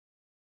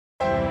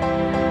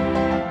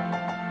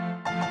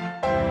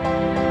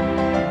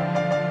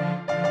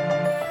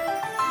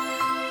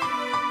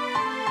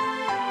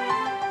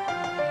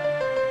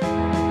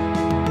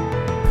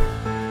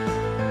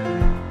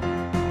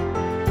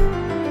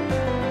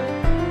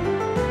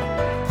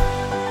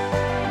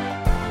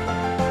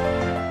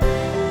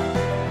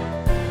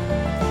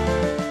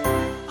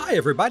Hi,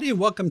 everybody, and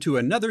welcome to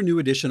another new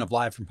edition of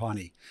Live from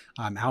Pawnee.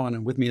 I'm Alan,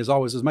 and with me, as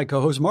always, is my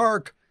co-host,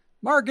 Mark.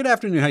 Mark, good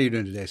afternoon. How are you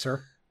doing today,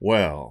 sir?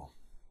 Well,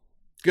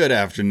 good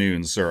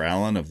afternoon, Sir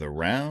Alan of the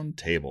Round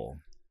Table.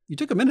 You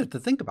took a minute to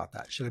think about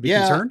that. Should I be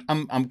concerned?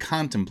 I'm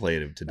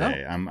contemplative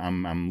today. Oh.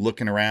 I'm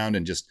looking around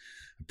and just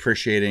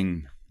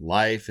appreciating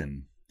life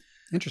and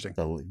interesting.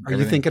 Are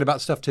you thinking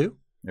about stuff too?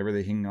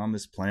 Everything on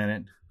this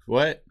planet.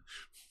 What?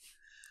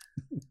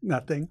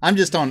 Nothing. I'm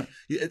just on.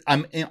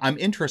 I'm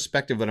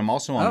introspective, but I'm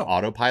also on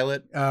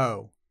autopilot.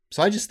 Oh.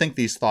 So I just think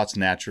these thoughts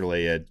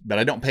naturally, but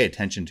I don't pay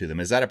attention to them.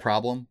 Is that a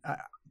problem?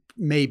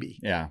 Maybe.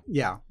 Yeah.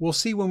 Yeah. We'll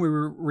see when we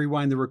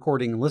rewind the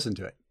recording and listen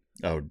to it.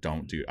 Oh,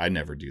 I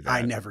never do that.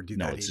 I never do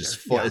that. No, it's either. just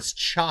full. Yeah. It's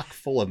chock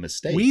full of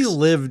mistakes. We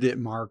lived it,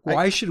 Mark.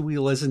 Why should we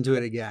listen to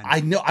it again?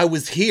 I know. I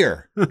was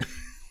here.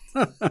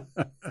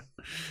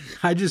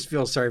 I just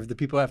feel sorry for the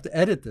people who have to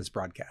edit this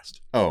broadcast.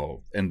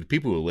 Oh, and the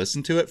people who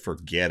listen to it,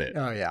 forget it.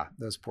 Oh, yeah.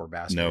 Those poor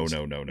bastards.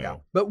 No. Yeah.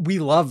 But we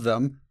love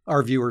them,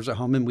 our viewers at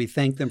home, and we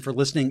thank them for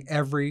listening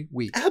every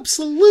week.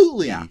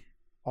 Absolutely. Yeah.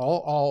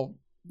 All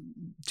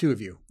two of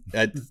you.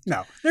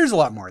 No, there's a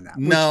lot more than that.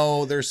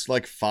 No, there's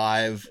like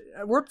 5.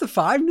 We're up to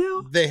 5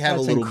 now? They have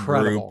a little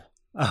incredible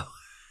group.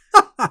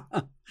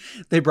 Oh.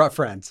 They brought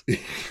friends.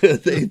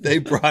 they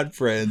brought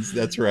friends.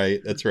 That's right.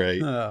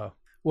 Oh.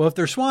 Well, if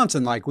they're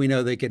Swanson, we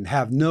know they can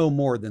have no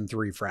more than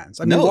 3 friends.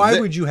 I mean, why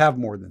would you have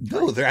more than 3?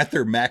 No, they're at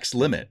their max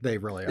limit. They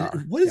really are.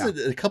 What is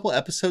it? A couple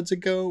episodes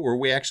ago, where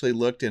we actually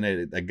looked and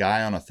a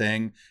guy on a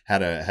thing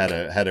had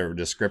a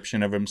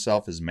description of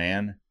himself as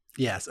man.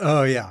 Yes.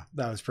 Oh, yeah.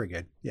 That was pretty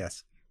good.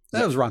 Yes.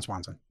 That was Ron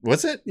Swanson.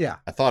 Was it? Yeah.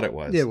 I thought it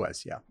was. It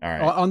was. Yeah. All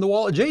right. On the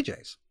wall at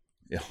JJ's.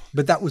 Yeah.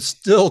 But that was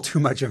still too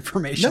much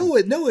information.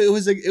 No, it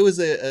was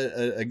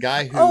a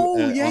guy who.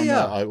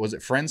 Was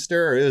it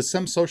Friendster or it was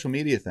some social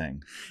media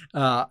thing?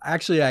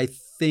 Actually, I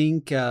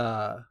think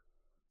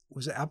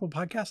was it Apple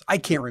Podcasts? I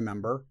can't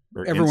remember.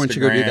 Or everyone Instagram should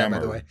go do that, by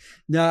the way.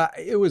 No,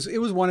 it was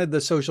one of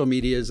the social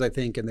medias, I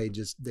think, and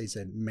they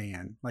said,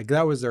 "Man,"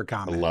 that was their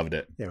comment. I loved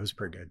it. Yeah, it was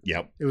pretty good.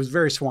 Yep. It was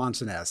very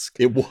Swanson-esque.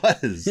 It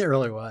was. It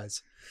really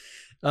was.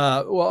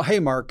 Well,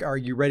 hey, Mark, are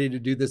you ready to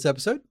do this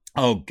episode?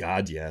 Oh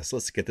God, yes.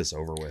 Let's get this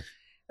over with.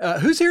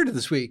 Who's here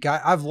this week?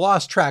 I've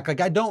lost track.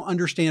 I don't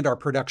understand our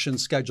production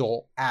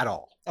schedule at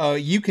all.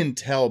 You can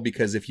tell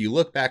because if you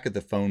look back at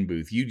the phone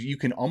booth, you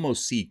can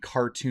almost see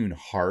cartoon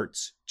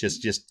hearts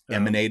just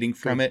emanating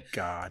from it.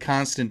 God,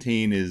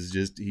 Constantine is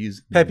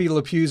he's Pepe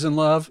Le Pew's in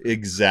love.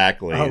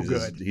 Exactly. Oh,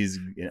 good. He's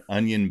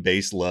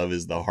onion-based love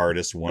is the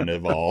hardest one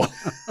of all.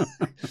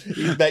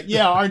 He's like,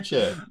 yeah, aren't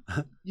you?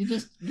 You're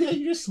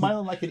just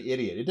smiling like an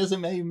idiot. It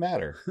doesn't even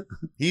matter.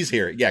 He's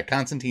here. Yeah,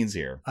 Constantine's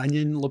here.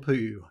 Onion Le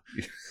Pew.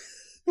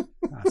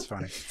 That's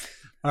funny.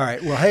 All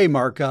right. Well, hey,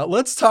 Mark,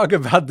 let's talk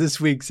about this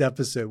week's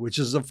episode, which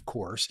is, of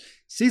course,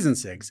 Season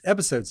 6,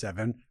 Episode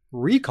 7,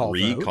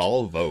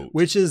 Recall Vote,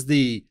 which is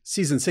the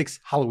Season 6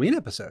 Halloween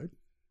episode.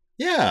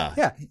 Yeah.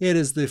 Yeah. It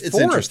is the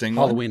 4th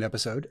Halloween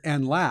episode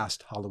and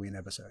last Halloween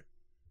episode.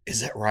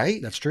 Is that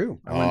right? That's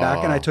true. I went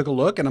back and I took a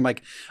look and I'm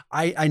like,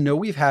 I know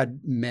we've had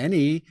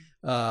many.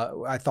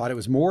 I thought it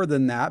was more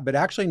than that, but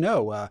actually,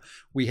 no.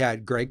 We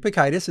had Greg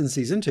Pikitis in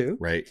Season 2.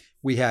 Right.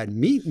 We had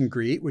Meet and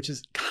Greet, which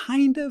is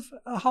kind of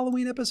a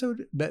Halloween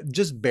episode, but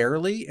just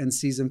barely in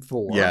Season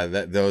 4. Yeah,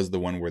 that was the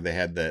one where they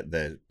had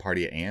the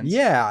party at Ann's.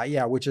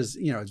 Yeah, which is,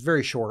 it's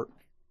very short.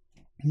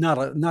 Not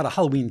a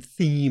Halloween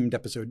themed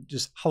episode,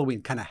 just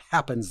Halloween kind of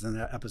happens in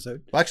that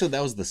episode. Well, actually,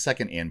 that was the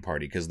second Ann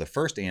party because the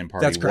first Ann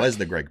party was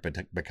the Greg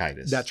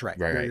Pikitis. That's right.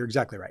 Right. You're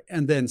exactly right.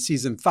 And then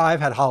Season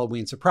 5 had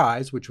Halloween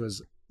Surprise, which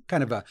was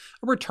kind of a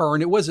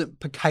return. It wasn't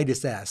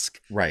Pikitis-esque.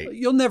 Right.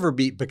 You'll never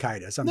beat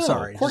Pikitis. I'm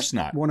sorry. Of course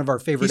not. One of our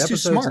favorite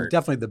episodes. Too smart. And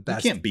definitely the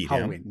best. You can't beat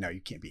Halloween. him. No,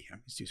 you can't beat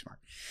him. He's too smart.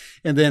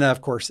 And then,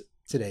 of course,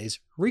 today's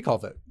Recall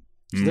Vote.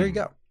 So there you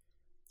go.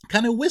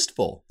 Kind of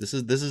wistful. This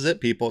is it,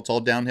 people. It's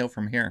all downhill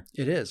from here.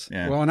 It is.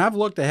 Yeah. Well, and I've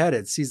looked ahead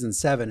at Season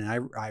 7,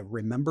 and I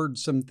remembered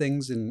some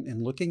things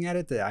in looking at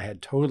it that I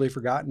had totally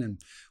forgotten,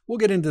 and we'll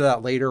get into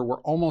that later.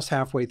 We're almost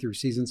halfway through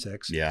Season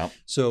 6. Yeah.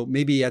 So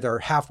maybe at our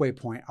halfway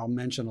point, I'll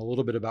mention a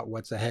little bit about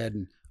what's ahead,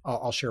 and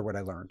I'll share what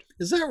I learned.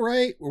 Is that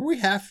right? Were we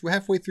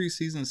halfway through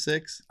Season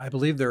 6? I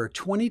believe there are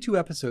 22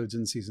 episodes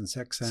in Season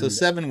 6. And so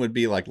 7 would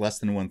be like less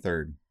than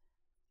 1/3.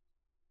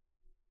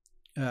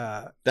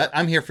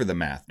 I'm here for the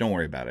math. Don't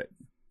worry about it.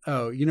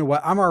 Oh, you know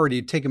what? I'm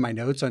already taking my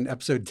notes on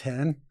episode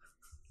 10.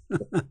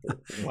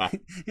 Wow.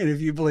 And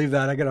if you believe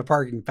that, I got a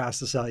parking pass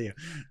to sell you.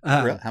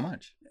 How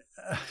much?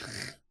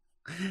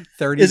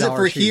 $30. Is it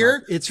for here?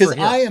 Mark. It's for here.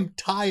 Because I am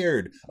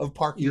tired of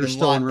parking. You're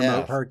still in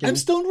remote parking. I'm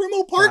still in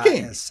remote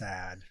parking. That is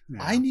sad. Yeah.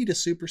 I need a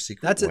super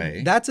secret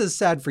way. That's as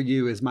sad for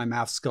you as my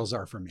math skills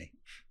are for me.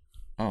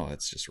 Oh,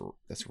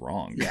 that's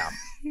wrong. Yeah.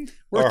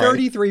 We're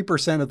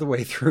 33% of the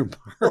way through,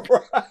 Mark.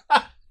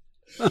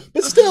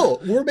 But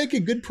still, we're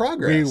making good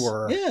progress. We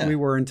were. Yeah. We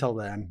were until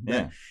then.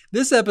 Yeah.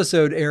 This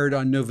episode aired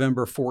on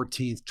November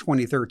 14th,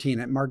 2013.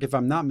 And Mark, if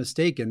I'm not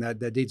mistaken, that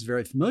date's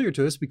very familiar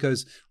to us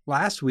because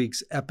last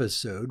week's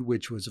episode,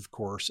 which was, of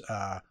course,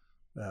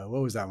 what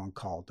was that one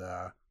called?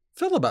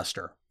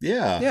 Filibuster.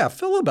 Yeah. Yeah,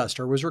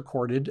 Filibuster was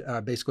recorded,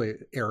 basically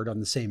aired on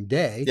the same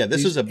day. Yeah,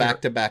 this was a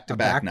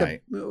back-to-back-to-back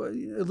night.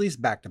 At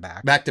least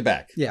back-to-back.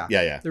 Back-to-back. Yeah.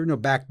 Yeah. There was no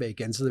back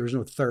bacon, so there was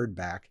no third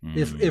back.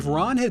 If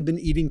Ron had been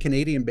eating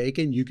Canadian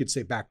bacon, you could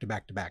say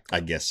back-to-back-to-back.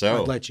 I guess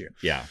so. I'd let you.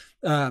 Yeah.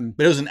 But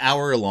it was an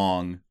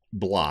hour-long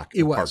block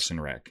of Parks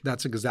and Rec.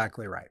 That's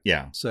exactly right.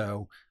 Yeah.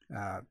 So,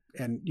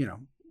 and,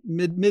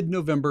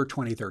 mid-November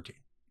 2013.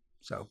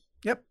 So,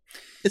 yep.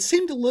 It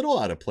seemed a little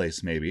out of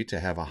place, maybe, to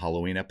have a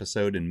Halloween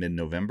episode in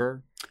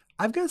mid-November.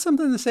 I've got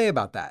something to say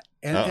about that.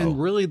 And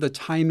really the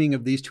timing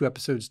of these two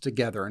episodes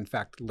together, in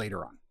fact,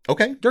 later on.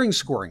 Okay. During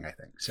scoring, I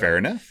think. So, fair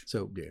enough.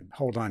 So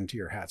hold on to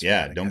your hats.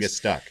 Yeah, that, don't get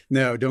stuck.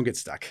 No, don't get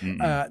stuck.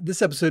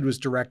 This episode was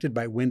directed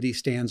by Wendy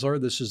Stanzler.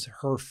 This is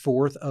her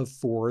 4th of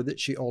 4 that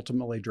she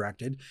ultimately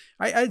directed.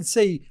 I'd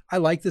say I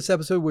like this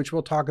episode, which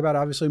we'll talk about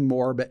obviously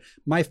more, but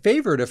my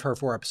favorite of her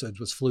 4 episodes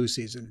was Flu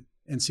Season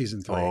in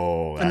season 3.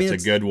 Oh, that's a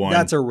good one.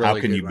 That's a really How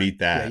can good you one. beat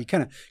that? Yeah, you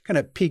kind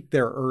of peaked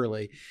there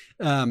early.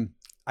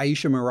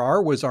 Aisha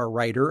Mirar was our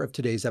writer of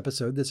today's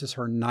episode. This is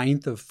her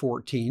 9th of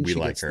 14. We she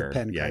like gets her. the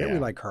pen credit. Yeah. We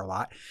like her a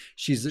lot.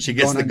 She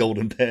gets the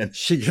golden pen.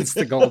 She gets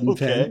the golden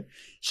pen.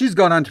 She's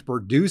gone on to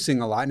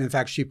producing a lot. And in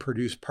fact, she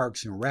produced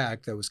Parks and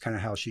Rec. That was kind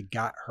of how she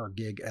got her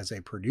gig as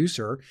a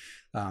producer.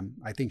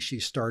 I think she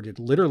started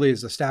literally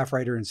as a staff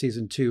writer in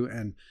season 2.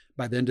 And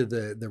by the end of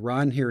the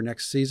run here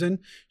next season,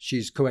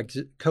 she's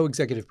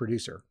co-executive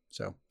producer.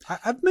 So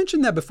I've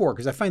mentioned that before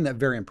because I find that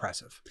very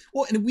impressive.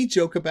 Well, and we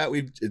joke about,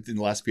 in the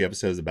last few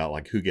episodes about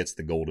like who gets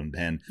the golden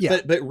pen.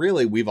 Yeah. But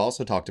really, we've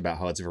also talked about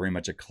how it's very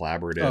much a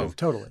collaborative. Oh,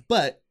 totally.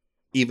 But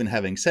even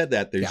having said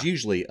that, there's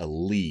usually a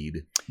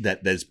lead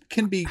that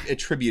can be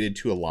attributed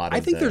to a lot of I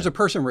think there's a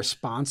person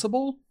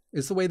responsible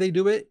is the way they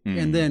do it.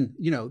 And then,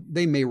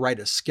 they may write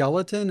a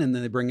skeleton and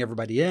then they bring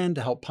everybody in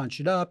to help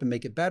punch it up and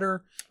make it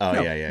better. Oh,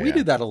 We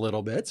do that a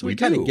little bit. So we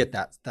kind of get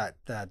that,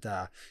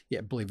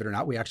 believe it or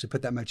not, we actually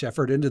put that much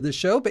effort into this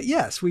show, but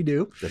yes, we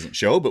do. Doesn't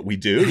show, but we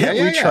do.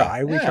 We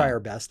try. We try our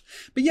best.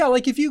 But yeah,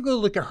 like if you go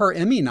look at her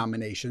Emmy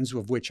nominations,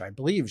 of which I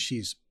believe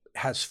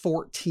has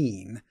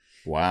 14.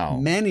 Wow.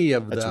 Many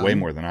of them. That's way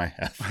more than I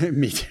have.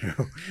 Me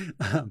too.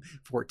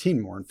 14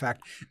 more, in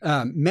fact.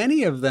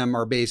 Many of them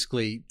are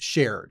basically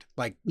shared,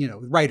 like,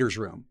 writer's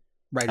room.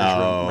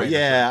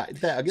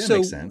 That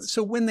makes sense.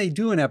 So when they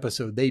do an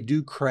episode, they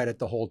do credit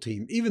the whole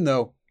team, even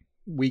though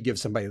we give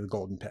somebody the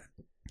golden pen.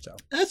 So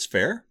that's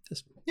fair.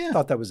 Just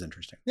thought that was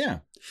interesting. Yeah.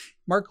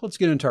 Mark, let's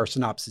get into our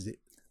synopsis.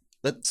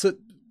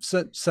 Synopsises.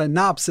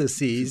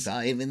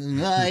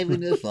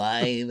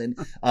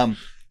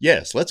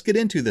 Yes, let's get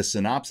into the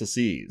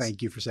synopsises.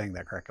 Thank you for saying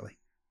that correctly.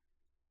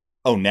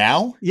 Oh,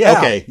 now? Yeah.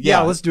 Okay.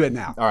 Yeah, let's do it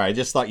now. All right. I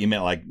just thought you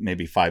meant like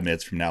maybe 5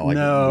 minutes from now. Like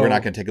no. We're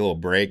not going to take a little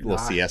break, a little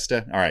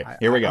siesta. All right.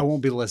 Here we go. I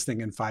won't be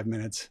listening in 5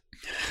 minutes.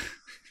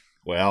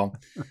 Well,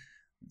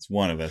 it's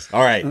one of us.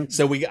 All right.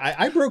 So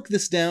I broke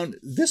this down.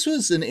 This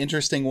was an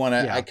interesting one.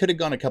 I could have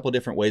gone a couple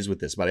different ways with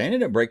this, but I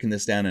ended up breaking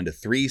this down into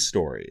 3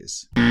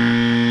 stories.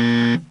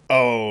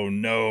 Oh,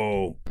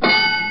 no.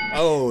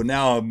 Oh,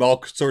 now I'm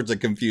all sorts of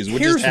confused.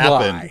 What just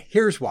happened?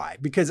 Here's why.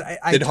 Because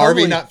I did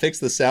Harvey not fix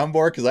the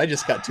soundboard? Because I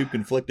just got 2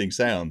 conflicting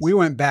sounds. We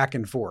went back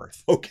and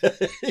forth. Okay.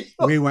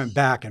 We went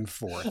back and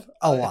forth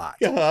a lot.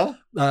 Yeah.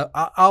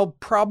 I'll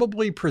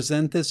probably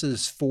present this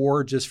as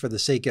 4 just for the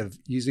sake of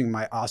using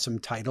my awesome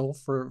title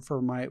for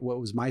what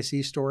was my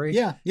C story.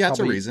 Yeah. Yeah, that's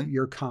a reason.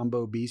 Your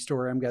combo B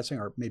story, I'm guessing,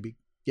 or maybe,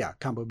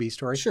 combo B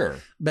story. Sure.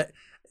 But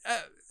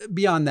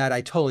beyond that,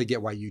 I totally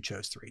get why you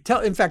chose 3.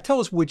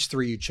 Tell us which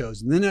 3 you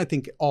chose, and then I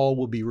think all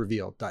will be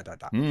revealed. ...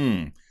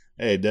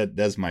 Hey,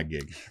 that's my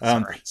gig.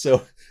 Sorry.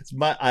 So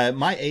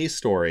my A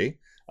story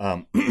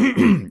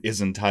is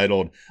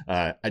entitled.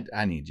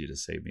 I need you to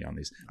save me on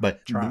these,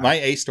 but my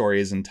A story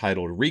is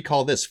entitled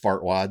 "Recall This,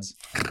 Fartwads."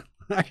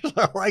 Actually,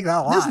 I like that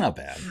a lot. That's not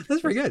bad.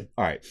 That's pretty good.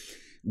 All right.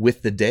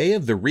 With the day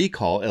of the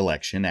recall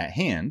election at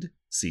hand.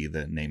 See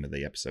the name of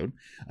the episode.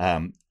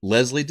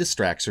 Leslie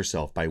distracts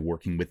herself by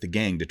working with the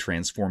gang to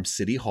transform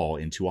City Hall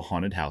into a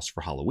haunted house for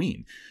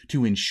Halloween.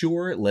 To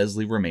ensure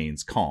Leslie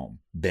remains calm,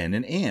 Ben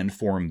and Anne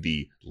form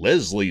the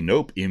Leslie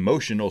Nope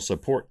Emotional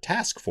Support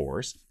Task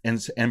Force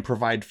and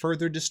provide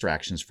further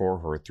distractions for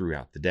her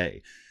throughout the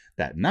day.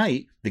 That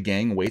night, the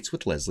gang waits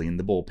with Leslie in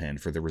the bullpen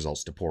for the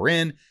results to pour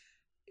in.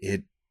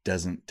 It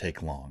doesn't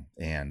take long,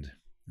 and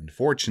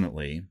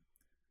unfortunately,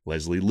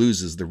 Leslie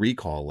loses the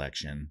recall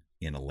election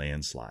in a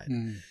landslide.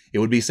 It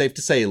would be safe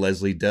to say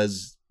Leslie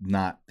does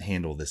not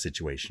handle the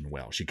situation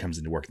well. She comes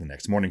into work the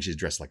next morning. She's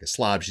dressed like a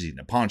slob. She's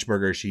eating a paunch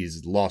burger.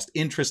 She's lost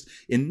interest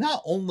in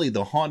not only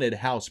the haunted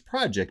house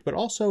project, but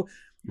also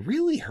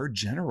really her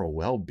general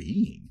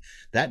well-being.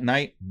 That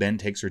night, Ben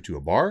takes her to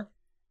a bar,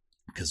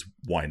 because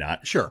why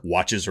not? Sure.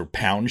 Watches her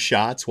pound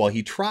shots while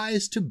he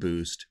tries to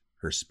boost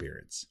her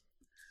spirits.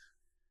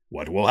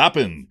 What will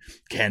happen?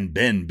 Can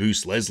Ben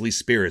boost Leslie's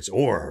spirits,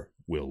 or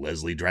will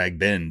Leslie drag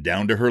Ben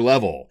down to her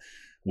level?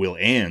 Will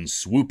Anne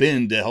swoop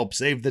in to help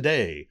save the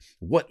day?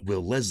 What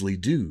will Leslie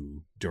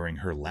do during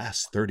her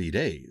last 30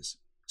 days?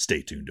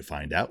 Stay tuned to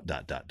find out. ...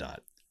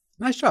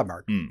 Nice job,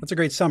 Mark. That's a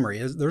great summary.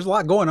 There's a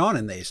lot going on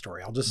in the A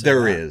story. I'll just say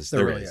there that. is.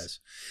 There really is.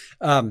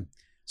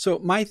 So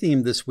my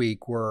theme this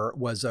week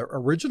was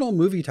original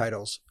movie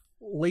titles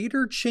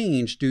later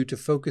changed due to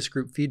focus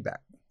group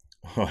feedback.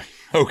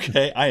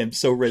 Okay, I am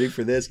so ready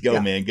for this. Go,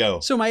 man,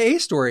 go. So my A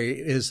story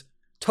is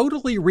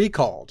Totally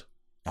Recalled,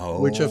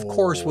 which of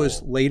course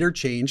was later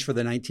changed for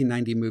the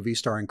 1990 movie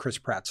starring Chris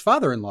Pratt's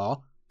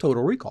father-in-law,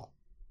 Total Recall.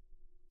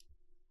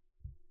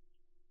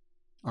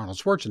 Arnold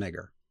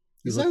Schwarzenegger.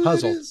 Is that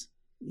puzzled.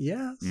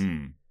 Yes.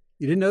 You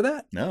didn't know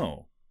that?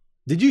 No.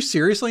 Did you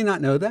seriously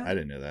not know that? I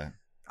didn't know that.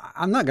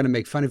 I'm not going to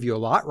make fun of you a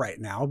lot right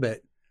now,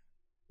 but...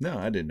 No,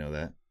 I didn't know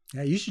that.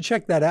 Yeah, you should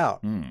check that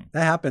out.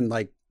 That happened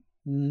like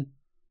 8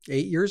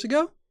 years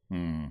ago.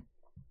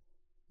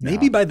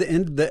 Maybe by the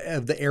end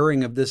of the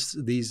airing of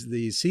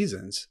these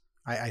seasons,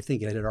 I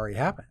think it had already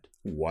happened.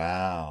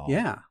 Wow.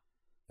 Yeah.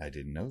 I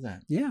didn't know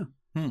that. Yeah.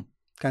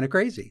 Kind of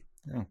crazy.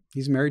 Yeah.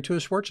 He's married to a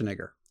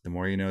Schwarzenegger. The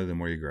more you know, the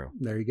more you grow.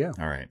 There you go.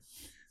 All right.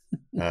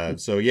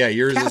 So yeah,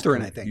 yours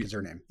Catherine, I think, is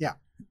her name. Yeah.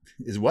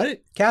 Is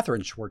what?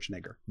 Catherine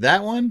Schwarzenegger.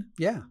 That one?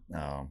 Yeah.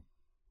 Oh.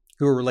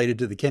 Who are related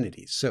to the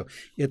Kennedys. So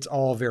it's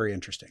all very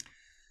interesting.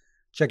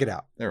 Check it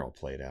out. They're all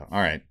played out. All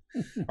right.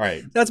 All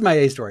right. That's my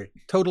A story.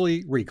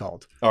 Totally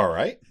Recalled. All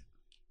right.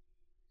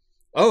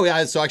 Oh,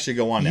 yeah. So I should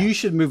go on now. You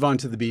should move on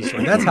to the B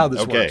story. That's how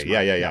this works.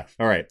 Okay. Yeah.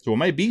 All right. So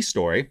my B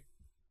story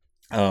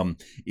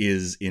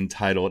is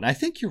entitled, and I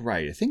think you're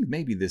right. I think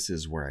maybe this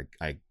is where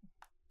I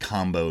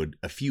comboed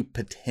a few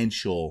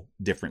potential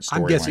different storylines.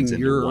 I'm guessing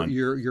into one.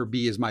 your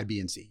B is my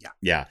B and C. Yeah.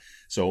 Yeah.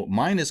 So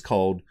mine is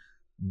called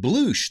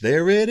Bloosh.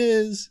 There it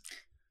is.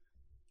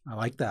 I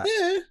like that.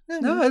 Yeah.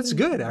 No, that's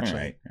good,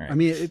 actually. All right. I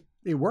mean,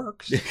 it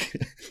works.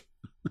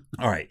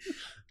 All right.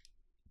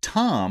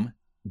 Tom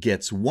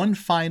gets one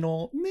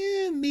final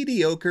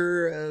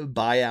mediocre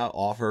buyout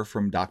offer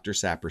from Dr.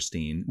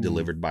 Saperstein,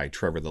 delivered by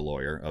Trevor the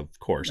lawyer, of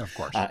course.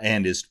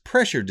 And is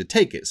pressured to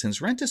take it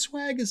since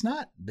Rent-A-Swag has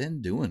not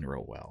been doing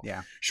real well.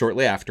 Yeah.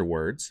 Shortly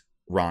afterwards,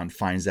 Ron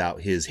finds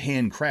out his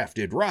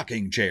handcrafted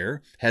rocking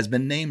chair has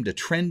been named a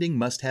trending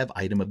must-have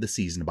item of the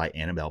season by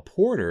Annabelle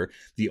Porter,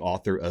 the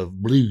author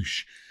of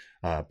Bloosh.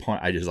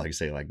 I just like to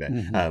say it like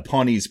that.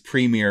 Pawnee's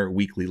premier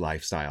weekly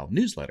lifestyle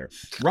newsletter.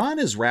 Ron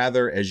is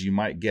rather, as you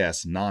might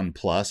guess,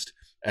 nonplussed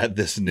at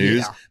this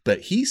news,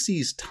 but he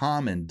sees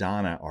Tom and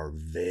Donna are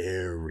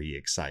very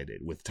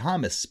excited, with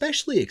Tom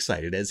especially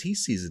excited as he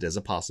sees it as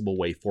a possible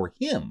way for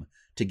him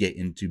to get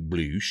into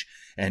Bloosh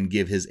and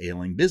give his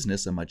ailing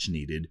business a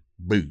much-needed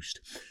boost.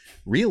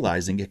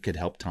 Realizing it could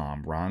help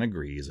Tom, Ron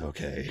agrees,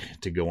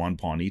 to go on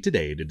Pawnee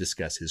today to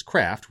discuss his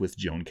craft with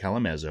Joan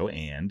Calamezzo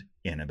and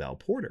Annabelle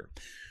Porter.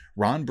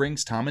 Ron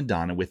brings Tom and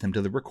Donna with him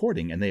to the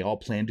recording, and they all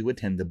plan to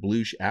attend the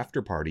Bloosh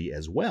after party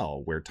as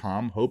well, where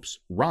Tom hopes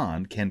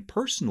Ron can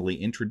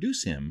personally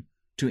introduce him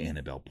to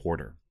Annabelle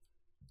Porter.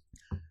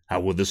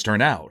 How will this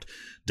turn out?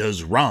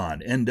 Does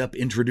Ron end up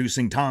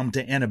introducing Tom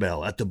to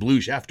Annabelle at the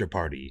Bloosh after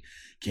party?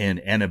 Can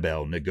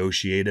Annabelle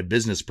negotiate a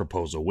business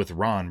proposal with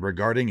Ron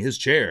regarding his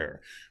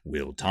chair?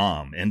 Will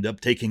Tom end up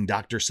taking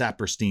Dr.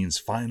 Saperstein's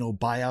final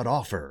buyout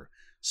offer?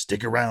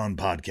 Stick around,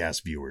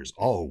 podcast viewers.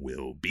 All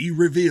will be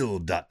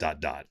revealed, ...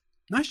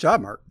 Nice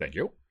job, Mark. Thank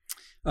you.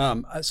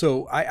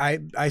 So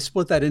I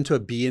split that into a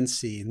B and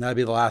C, and that'll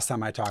be the last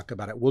time I talk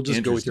about it. We'll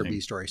just go with your B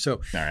story. So, all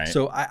right.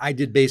 So I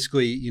did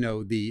basically,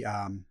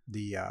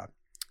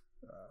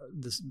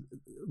 this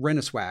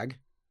Rent-A-Swag,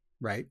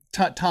 right?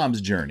 Tom's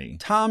journey.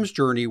 Tom's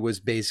journey was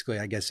basically,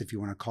 I guess, if you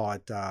want to call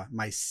it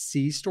my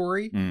C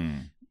story.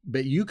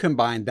 But you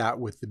combined that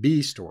with the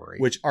B story.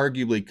 Which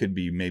arguably could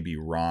be maybe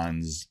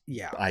Ron's,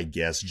 I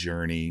guess,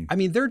 journey. I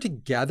mean, they're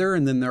together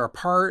and then they're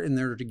apart and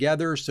they're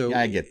together. So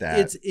I get that.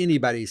 It's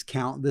anybody's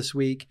count this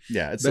week.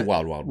 Yeah, it's the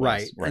wild, wild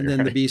west. Right. And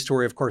then the B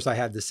story, of course, I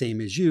had the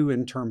same as you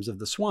in terms of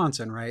the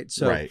Swanson, right?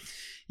 So,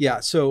 yeah.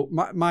 So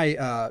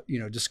my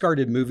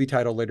discarded movie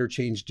title later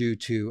changed due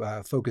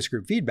to focus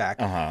group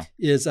feedback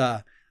is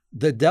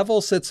The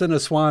Devil Sits in a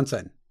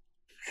Swanson.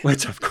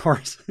 Which, of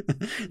course,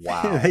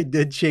 they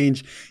did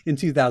change in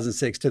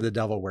 2006 to The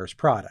Devil Wears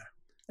Prada.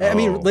 I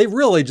mean, they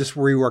really just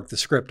reworked the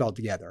script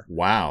altogether.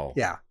 Wow.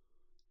 Yeah.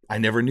 I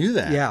never knew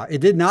that. Yeah.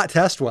 It did not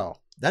test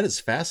well. That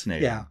is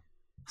fascinating. Yeah.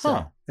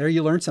 So there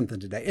you learned something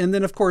today. And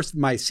then, of course,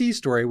 my C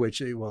story,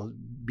 which,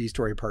 B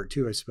story part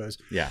 2, I suppose.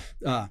 Yeah.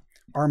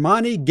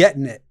 Armani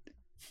Getting It.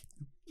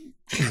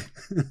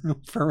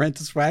 For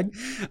Rent-A-Swag,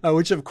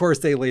 which, of course,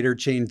 they later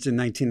changed in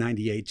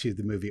 1998 to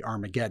the movie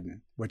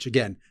Armageddon, which,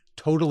 again,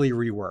 totally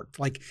reworked.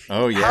 Like,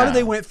 how did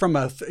they went from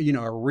a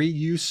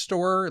reuse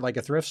store, like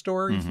a thrift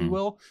store, if you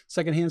will,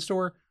 secondhand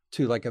store,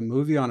 to like a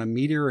movie on a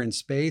meteor in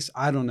space?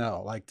 I don't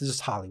know. Like, this is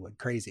Hollywood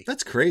crazy.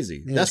 That's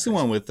crazy. That's the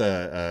one with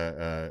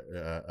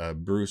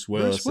Bruce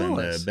Willis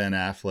and Ben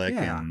Affleck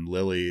and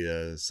Lily.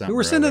 We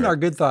were sending our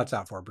good thoughts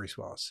out for Bruce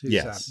Willis.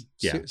 Who's,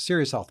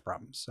 serious health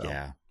problems. So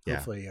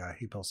hopefully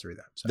he pulls through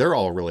that. So. They're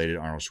all related to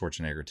Arnold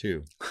Schwarzenegger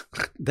too.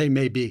 They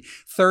may be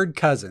third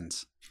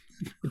cousins.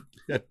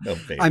 No,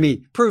 I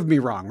mean, prove me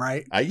wrong,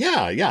 right?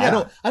 Yeah.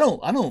 I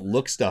don't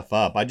look stuff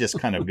up. I just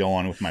kind of go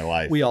on with my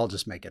life. We all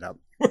just make it up.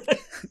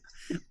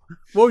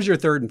 What was your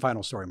third and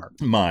final story, Mark?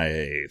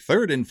 My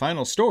third and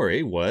final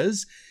story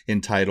was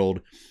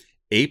entitled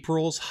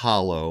April's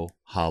Hollow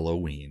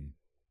Halloween.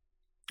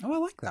 Oh, I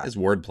like that. It's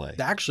wordplay.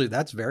 Actually,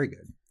 that's very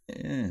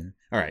good.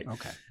 All right.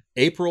 Okay.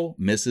 April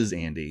misses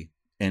Andy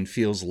and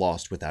feels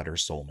lost without her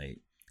soulmate.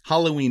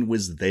 Halloween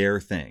was their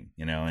thing,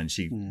 and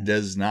she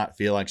does not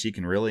feel like she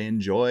can really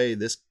enjoy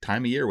this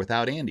time of year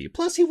without Andy.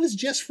 Plus, he was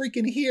just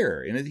freaking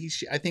here. And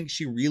I think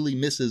she really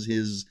misses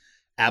his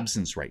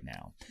absence right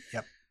now.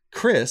 Yep.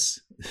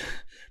 Chris,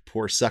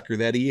 poor sucker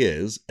that he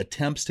is,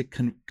 attempts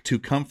to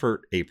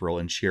comfort April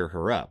and cheer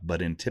her up.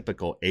 But in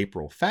typical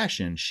April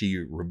fashion, she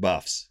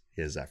rebuffs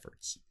his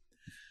efforts.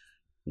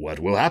 What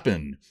will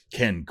happen?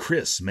 Can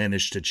Chris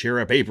manage to cheer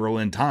up April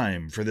in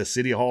time for the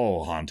City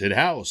Hall haunted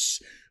house?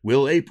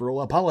 Will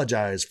April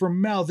apologize for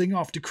mouthing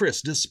off to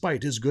Chris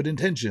despite his good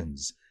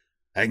intentions?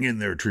 Hang in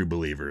there, true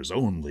believers.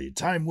 Only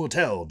time will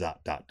tell, ...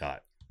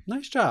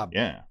 Nice job.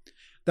 Yeah.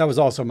 That was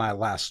also my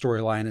last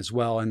storyline as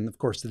well. And of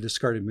course, the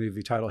discarded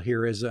movie title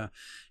here is An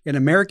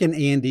American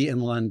Andy in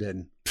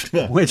London,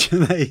 which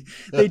they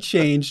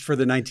changed for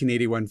the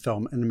 1981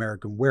 film An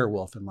American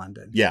Werewolf in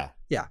London. Yeah.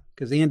 Yeah.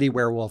 Because Andy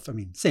Werewolf,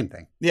 same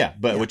thing. Yeah.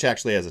 But which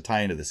actually has a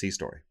tie into the sea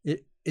story.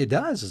 It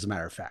does, as a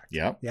matter of fact.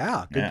 Yep.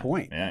 Yeah. Good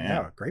point.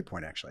 Yeah. Great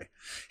point, actually.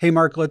 Hey,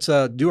 Mark, let's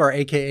do our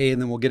AKA and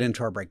then we'll get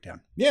into our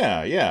breakdown.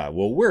 Yeah.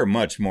 Well, we're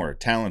much more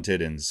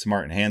talented and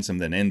smart and handsome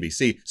than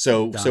NBC.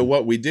 So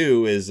what we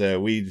do is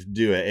we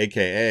do an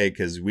AKA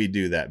because we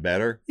do that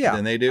better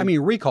than they do.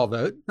 Recall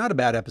Vote, not a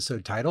bad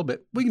episode title,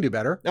 but we can do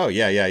better. Oh,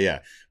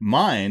 yeah.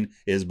 Mine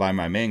is by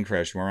my main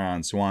crush,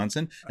 Ron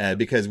Swanson,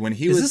 because when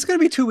he was... Is this going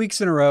to be 2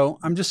 weeks in a row?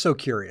 I'm just so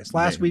curious.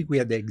 Last week we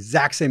had the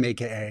exact same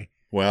AKA.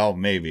 Well,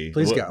 maybe.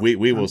 Please go. We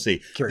will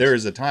see. Curious. There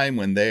is a time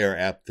when they are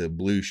at the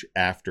Blush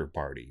after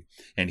party,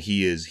 and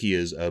he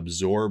is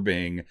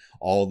absorbing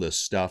all the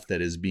stuff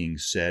that is being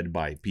said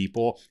by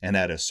people. And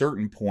at a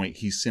certain point,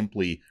 he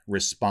simply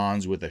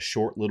responds with a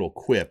short little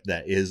quip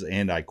that is,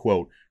 and I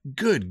quote,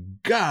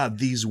 "Good God,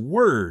 these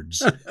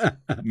words,"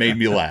 made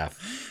me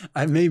laugh.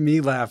 It made me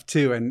laugh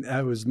too, and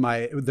that was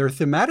they're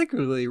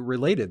thematically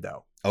related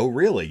though. Oh,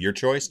 really? Your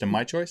choice to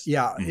my choice?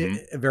 Yeah,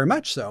 very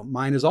much so.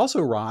 Mine is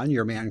also Ron,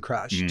 your man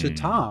crush, to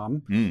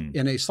Tom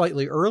in a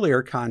slightly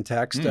earlier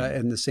context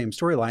in the same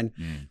storyline.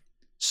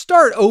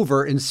 Start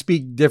over and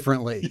speak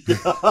differently.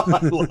 I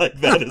like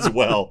that as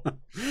well.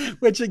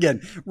 Which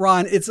again,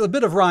 Ron, it's a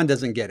bit of Ron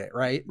doesn't get it,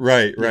 right?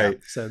 Right. Yeah,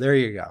 so there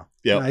you go.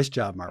 Yep. Nice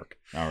job, Mark.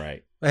 All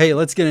right. Hey,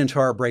 let's get into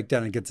our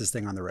breakdown and get this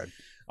thing on the road.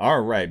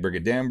 All right, break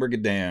it down.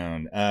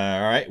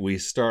 All right, we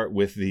start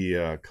with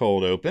the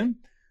cold open.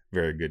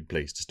 Very good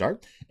place to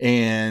start.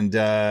 And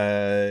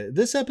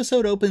this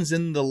episode opens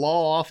in the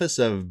law office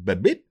of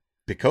Babip,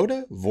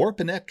 Pikota,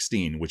 Vorp, and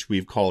Eckstein, which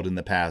we've called in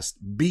the past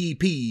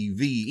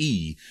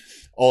BPVE,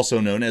 also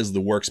known as the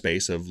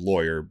workspace of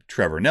lawyer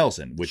Trevor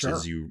Nelson, which,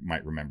 as you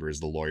might remember, is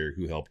the lawyer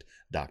who helped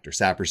Dr.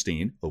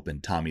 Saperstein open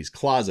Tommy's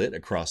closet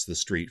across the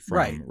street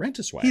from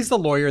Rent-A-Swag. He's the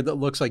lawyer that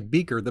looks like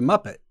Beaker the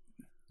Muppet.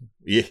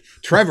 Yeah,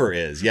 Trevor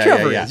is. Yeah,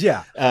 Trevor is.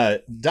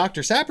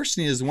 Dr.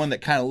 Saperstein is the one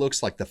that kind of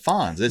looks like the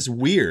Fonz. It's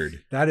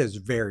weird. That is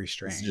very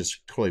strange. It's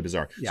just totally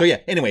bizarre. Yeah. So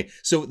anyway,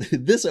 so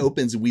this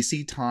opens. We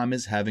see Tom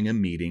is having a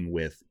meeting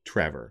with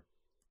Trevor.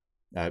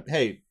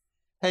 Hey,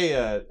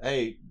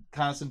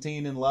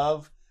 Constantine in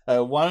love.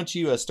 Why don't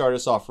you start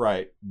us off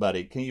right,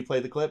 buddy? Can you play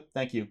the clip?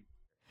 Thank you.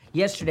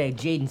 Yesterday,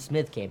 Jaden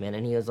Smith came in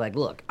and he was like,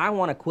 "Look, I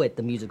want to quit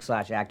the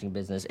music/acting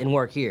business and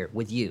work here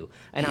with you."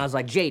 And I was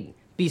like, "Jaden,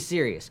 be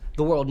serious.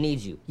 The world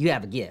needs you. You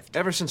have a gift."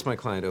 Ever since my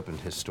client opened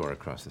his store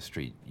across the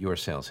street, your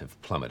sales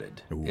have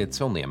plummeted. Ooh.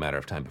 It's only a matter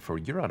of time before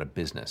you're out of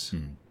business.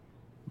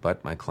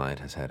 But my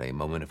client has had a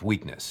moment of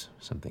weakness,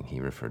 something he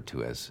referred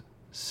to as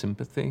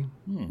sympathy.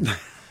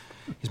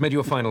 He's made you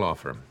a final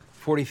offer.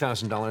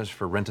 $40,000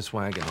 for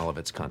Rent-A-Swag and all of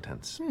its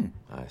contents.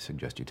 I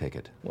suggest you take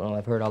it. Well,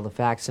 I've heard all the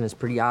facts and it's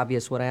pretty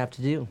obvious what I have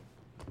to do.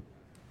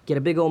 Get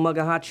a big old mug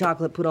of hot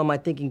chocolate, put on my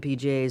thinking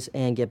PJs,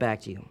 and get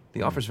back to you.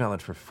 The offer's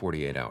valid for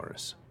 48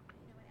 hours.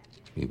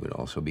 You would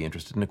also be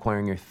interested in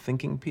acquiring your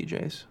thinking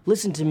PJs?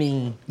 Listen to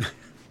me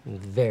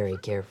very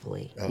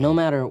carefully. No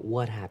matter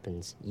what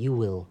happens, you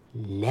will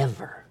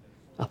never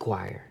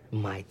acquire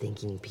my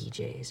thinking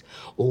PJs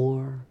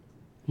or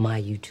my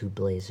YouTube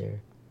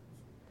blazer.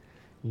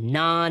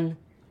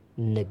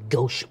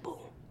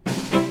 Non-negotiable.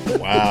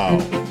 Wow.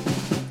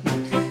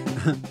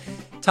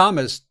 Tom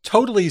is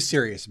totally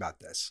serious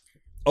about this.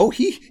 Oh,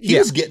 he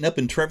was getting up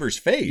in Trevor's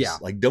face. Yeah.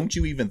 Like, don't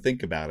you even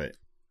think about it.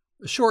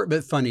 Short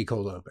but funny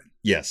cold open.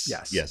 Yes,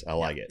 I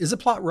like it. Is the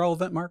plot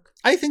relevant, Mark?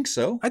 I think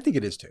so. I think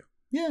it is too.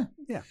 Yeah.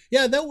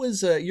 That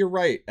was. You're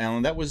right,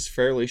 Alan. That was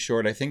fairly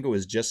short. I think it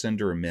was just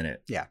under a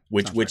minute. Yeah,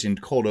 which in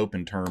cold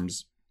open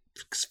terms,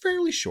 is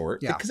fairly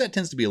short. Yeah, because that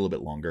tends to be a little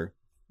bit longer.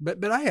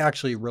 But I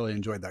actually really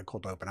enjoyed that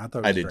cold open. I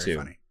thought it was very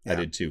funny. Yeah. I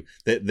did too.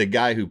 The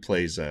guy who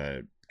plays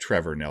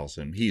Trevor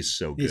Nelson, he's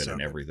so good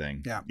in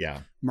everything.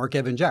 Yeah. Mark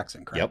Evan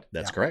Jackson, correct? Yep,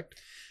 that's correct.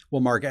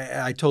 Well, Mark,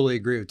 I totally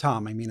agree with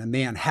Tom. I mean, a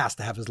man has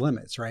to have his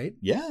limits, right?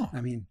 Yeah.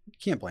 I mean, you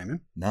can't blame him.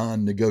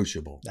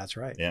 Non-negotiable. That's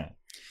right. Yeah.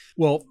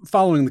 Well,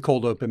 following the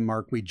cold open,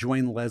 Mark, we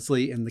join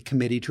Leslie and the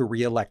committee to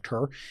reelect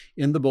her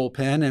in the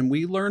bullpen, and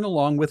we learn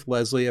along with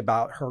Leslie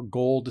about her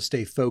goal to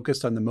stay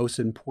focused on the most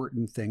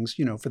important things,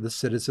 for the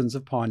citizens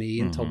of Pawnee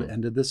until the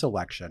end of this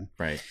election.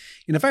 Right.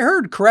 And if I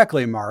heard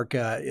correctly, Mark,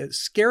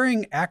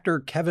 scaring actor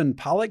Kevin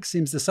Pollak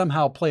seems to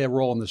somehow play a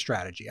role in the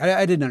strategy.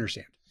 I didn't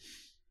understand.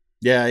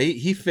 Yeah,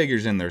 he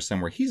figures in there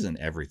somewhere. He's in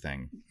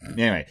everything.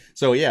 Anyway,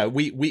 so yeah,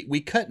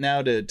 we cut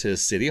now to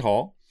City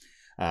Hall.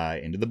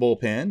 Into the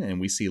bullpen, and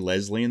we see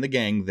Leslie and the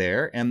gang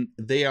there, and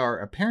they are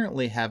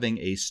apparently having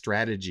a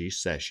strategy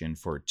session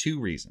for two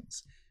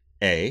reasons.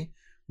 A,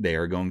 they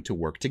are going to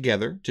work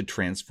together to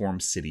transform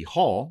City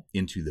Hall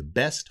into the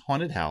best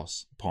haunted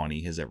house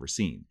Pawnee has ever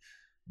seen.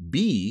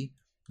 B,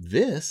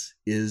 this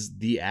is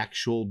the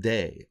actual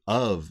day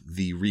of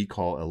the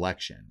recall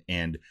election,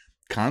 and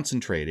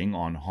concentrating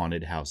on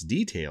haunted house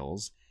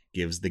details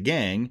gives the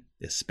gang,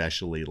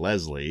 especially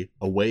Leslie,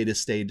 a way to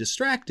stay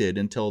distracted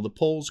until the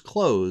polls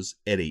close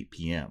at 8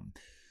 p.m.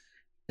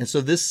 And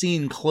so this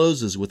scene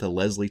closes with a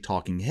Leslie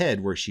talking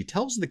head where she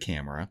tells the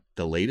camera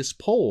the latest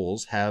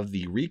polls have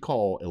the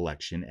recall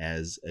election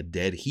as a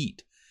dead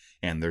heat,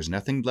 and there's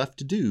nothing left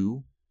to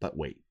do but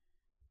wait.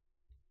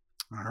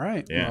 All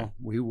right. Yeah. Well,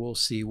 we will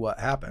see what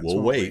happens.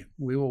 We'll wait.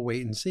 We will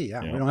wait and see.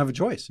 Yeah. We don't have a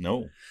choice.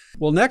 No.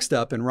 Well, next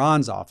up in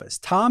Ron's office,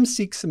 Tom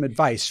seeks some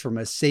advice from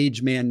a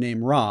sage man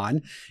named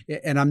Ron.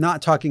 And I'm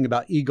not talking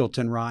about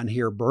Eagleton Ron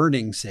here,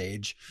 burning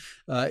sage.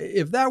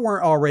 If that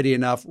weren't already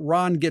enough,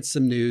 Ron gets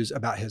some news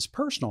about his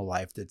personal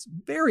life that's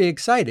very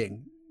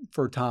exciting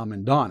for Tom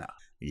and Donna.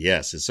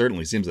 Yes, it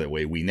certainly seems that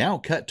way. We now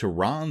cut to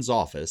Ron's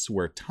office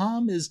where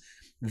Tom is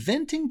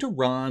venting to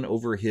Ron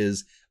over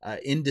his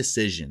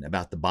indecision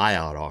about the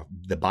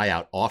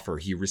buyout offer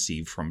he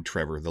received from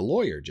Trevor the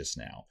lawyer just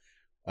now.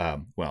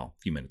 Well,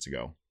 a few minutes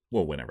ago.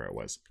 Well, whenever it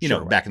was.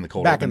 Back in the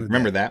cold open.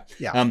 Remember that?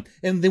 Yeah.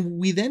 And then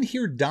we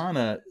hear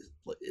Donna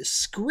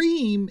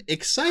scream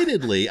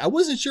excitedly. I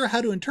wasn't sure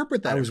how to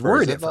interpret that. I was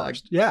worried at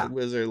first. Yeah.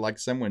 Was there like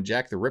someone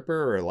Jack the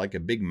Ripper or like a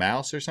big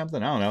mouse or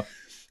something? I don't know.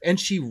 And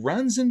she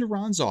runs into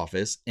Ron's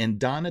office, and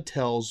Donna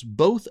tells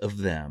both of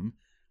them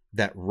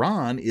that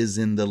Ron is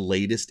in the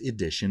latest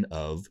edition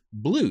of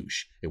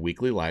Bloosh, a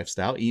weekly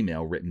lifestyle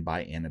email written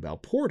by Annabelle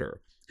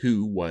Porter,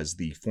 who was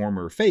the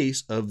former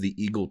face of the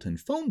Eagleton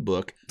phone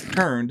book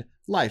turned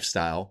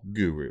lifestyle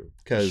guru.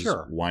 Because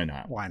why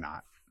not? Why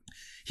not?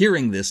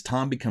 Hearing this,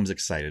 Tom becomes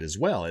excited as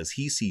well as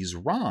he sees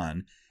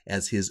Ron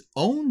as his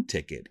own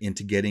ticket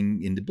into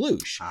getting into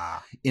Bloosh.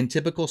 In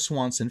typical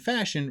Swanson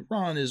fashion,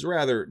 Ron is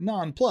rather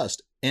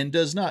nonplussed and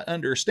does not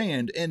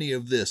understand any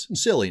of this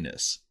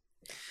silliness.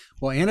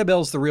 Well,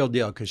 Annabelle's the real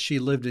deal because she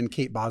lived in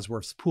Kate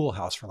Bosworth's pool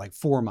house for like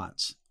 4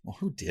 months. Well,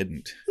 who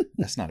didn't?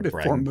 That's not a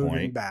Before bragging moving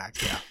point.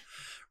 back. Yeah.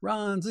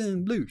 Ron's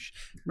in Bloosh.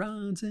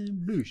 Ron's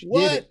in Bloosh.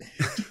 What?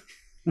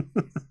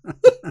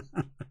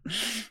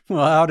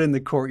 Well, out in the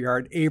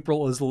courtyard,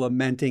 April is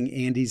lamenting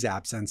Andy's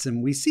absence,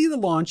 and we see the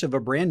launch of a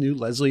brand new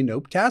Leslie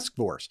Knope task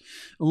force.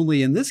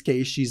 Only in this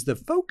case, she's the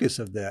focus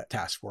of the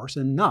task force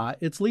and not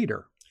its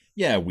leader.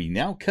 Yeah, we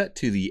now cut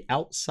to the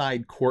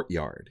outside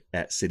courtyard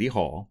at City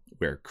Hall,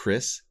 where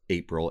Chris,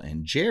 April,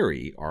 and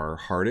Jerry are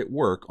hard at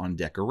work on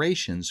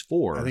decorations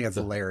for... I think it's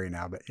Larry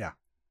now, but yeah.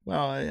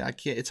 Well, I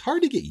can't. It's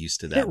hard to get used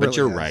to that, It but really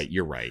you're is. right.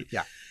 You're right.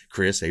 Yeah.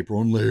 Chris, April,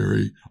 and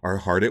Larry are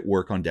hard at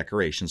work on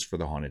decorations for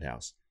the haunted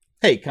house.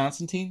 Hey,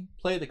 Constantine,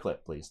 play the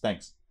clip, please.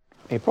 Thanks.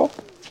 April,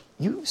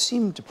 you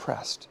seem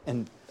depressed,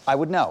 and I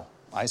would know.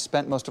 I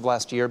spent most of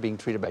last year being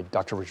treated by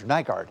Dr. Richard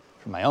Nygaard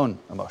for my own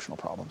emotional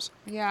problems.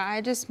 Yeah,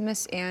 I just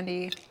miss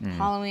Andy.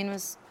 Halloween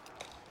was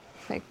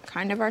like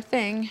kind of our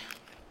thing.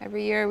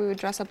 Every year we would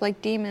dress up like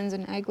demons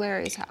and egg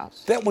Larry's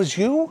house. That was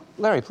you?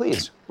 Larry,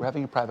 please. We're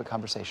having a private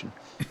conversation.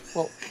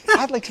 Well,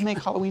 I'd like to make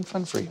Halloween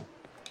fun for you,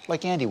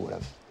 like Andy would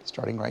have,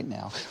 starting right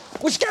now.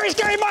 With Scary,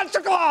 Scary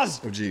Monster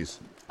Claus! Oh, geez.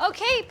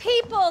 Okay,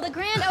 people, the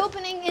grand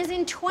opening is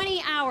in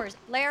 20 hours.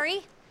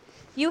 Larry,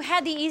 you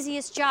had the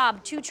easiest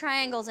job, 2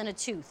 triangles and a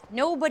tooth.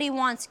 Nobody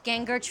wants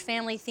Gangurch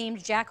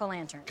family-themed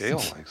jack-o'-lanterns. Gail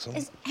likes them.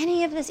 Is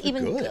any of this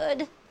even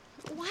good?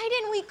 Why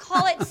didn't we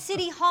call it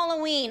City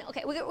Halloween?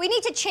 Okay, we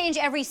need to change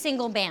every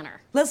single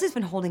banner. Leslie's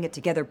been holding it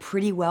together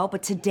pretty well,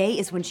 but today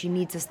is when she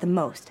needs us the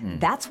most.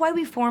 That's why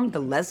we formed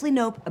the Leslie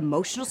Knope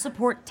Emotional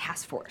Support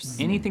Task Force.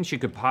 Anything she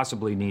could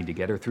possibly need to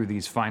get her through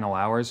these final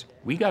hours,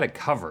 we got it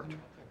covered.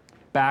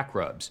 Back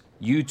rubs,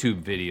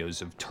 YouTube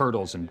videos of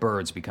turtles and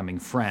birds becoming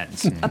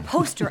friends. A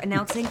poster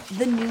announcing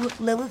the new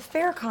Lilith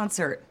Fair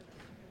concert.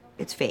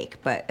 It's fake,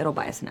 but it'll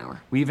buy us an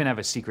hour. We even have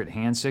a secret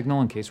hand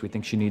signal in case we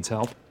think she needs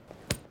help.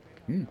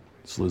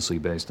 It's loosely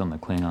based on the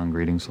Klingon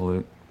greeting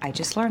salute. I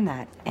just learned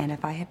that, and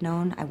if I had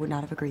known, I would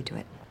not have agreed to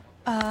it.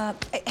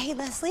 Hey,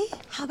 Leslie,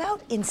 how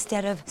about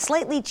instead of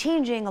slightly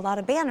changing a lot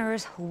of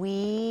banners,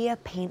 we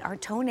paint our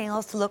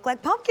toenails to look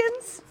like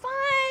pumpkins?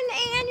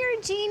 Fun, and you're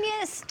a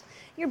genius.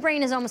 Your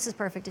brain is almost as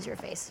perfect as your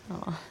face.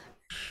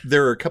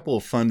 There are a couple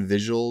of fun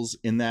visuals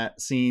in that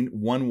scene.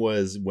 One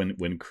was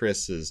when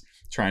Chris is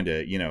trying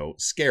to,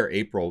 scare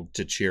April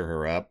to cheer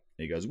her up.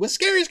 he goes, with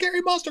scary,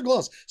 scary monster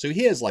claws. So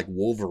he has like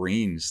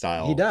Wolverine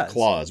style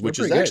claws, which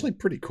is actually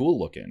pretty cool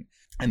looking.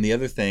 And the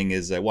other thing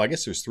is, I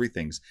guess there's 3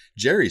 things.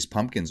 Jerry's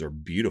pumpkins are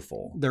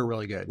beautiful. They're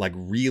really good. Like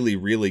really,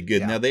 really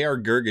good. Yeah. Now, they are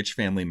Gurgitch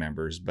family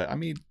members, but I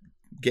mean,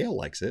 Gail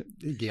likes it.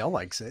 Gail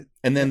likes it.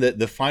 And then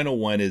the final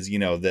one is,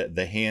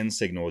 the hand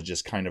signal is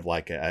just kind of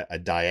like a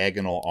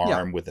diagonal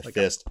arm with a like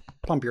fist.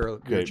 Pump your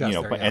chest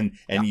there,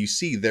 and you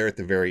see there at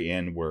the very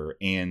end where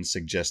Anne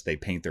suggests they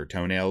paint their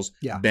toenails.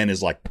 Yeah. Ben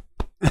is like,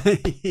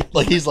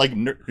 he's like,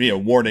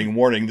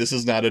 warning, this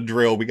is not a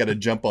drill. We got to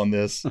jump on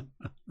this.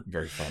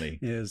 Very funny.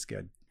 It is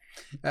good.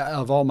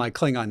 Of all my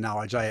Klingon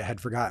knowledge, I had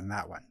forgotten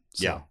that one.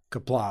 So,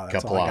 Qapla',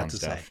 that's all I got to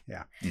say.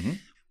 Yeah. Mm-hmm.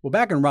 Well,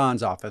 back in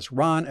Ron's office,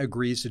 Ron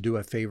agrees to do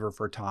a favor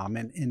for Tom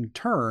and in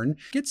turn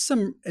gets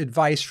some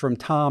advice from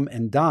Tom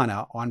and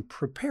Donna on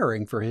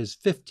preparing for his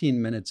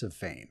 15 minutes of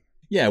fame.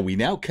 Yeah, we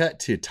now cut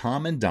to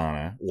Tom and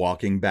Donna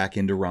walking back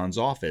into Ron's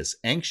office,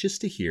 anxious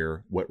to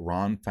hear what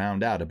Ron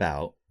found out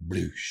about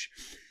Blush.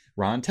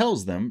 Ron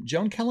tells them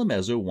Joan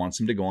Calamezzo wants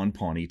him to go on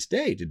Pawnee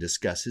today to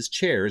discuss his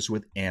chairs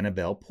with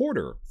Annabelle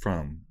Porter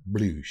from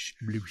Blush.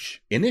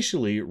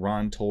 Initially,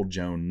 Ron told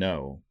Joan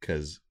no,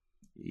 because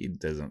he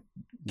doesn't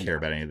care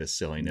about any of this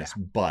silliness.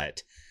 Yeah.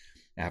 But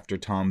after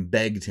Tom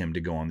begged him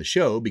to go on the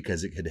show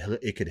because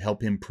it could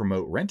help him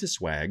promote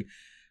Rent-A-Swag,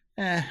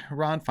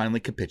 Ron finally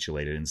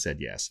capitulated and said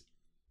yes.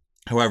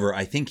 However,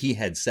 I think he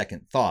had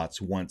second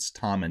thoughts once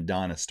Tom and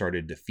Donna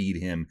started to feed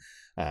him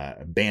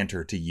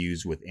banter to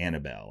use with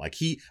Annabelle.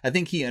 I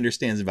think he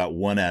understands about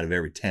 1 out of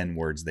every 10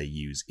 words they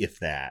use, if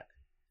that.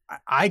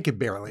 I could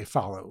barely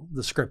follow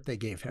the script they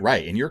gave him.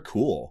 Right, and you're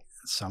cool.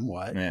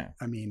 Somewhat. Yeah.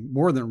 I mean,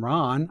 more than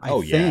Ron, I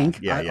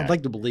think. Yeah. I'd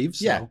like to believe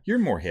so. Yeah, you're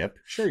more hip.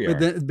 Sure you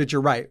are. But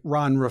you're right.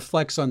 Ron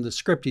reflects on the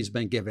script he's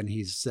been given.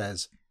 He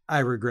says, I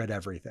regret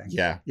everything.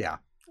 Yeah. Yeah.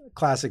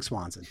 Classic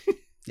Swanson.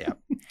 Yeah.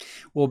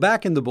 Well,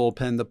 back in the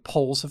bullpen, the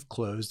polls have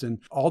closed and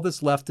all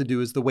that's left to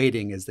do is the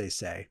waiting, as they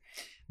say.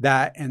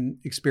 That and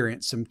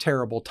experience some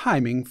terrible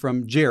timing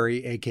from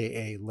Jerry,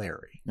 a.k.a.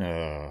 Larry.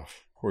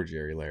 Poor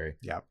Jerry Larry.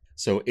 Yeah.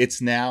 So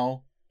it's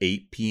now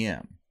 8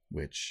 p.m.,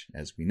 which,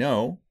 as we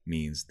know,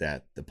 means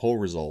that the poll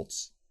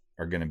results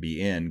are going to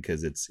be in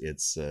because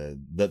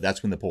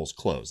that's when the polls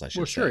close, I should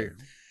say. Well, sure.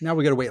 Now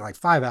we got to wait like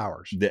 5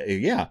 hours.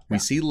 We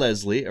see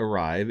Leslie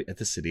arrive at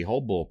the City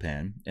Hall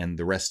bullpen, and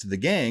the rest of the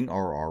gang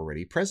are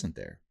already present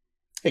there.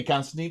 Hey,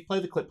 Constantine, play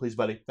the clip, please,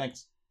 buddy.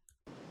 Thanks.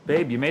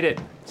 Babe, you made it.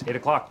 It's 8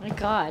 o'clock. My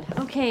God.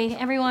 Okay,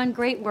 everyone,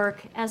 great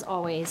work, as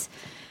always.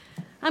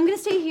 I'm going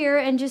to stay here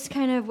and just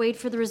kind of wait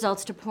for the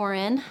results to pour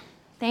in.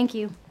 Thank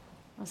you.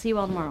 I'll see you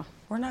all tomorrow.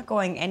 We're not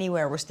going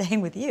anywhere. We're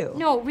staying with you.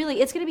 No,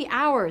 really, it's going to be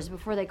hours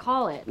before they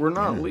call it. We're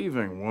not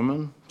leaving,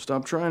 woman.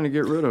 Stop trying to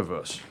get rid of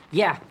us.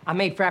 Yeah, I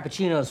made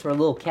frappuccinos for a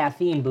little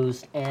caffeine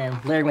boost,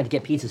 and Larry went to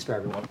get pizzas for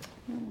everyone.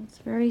 It's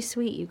very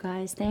sweet, you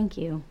guys. Thank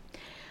you.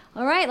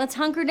 All right, let's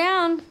hunker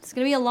down. It's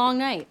going to be a long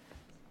night.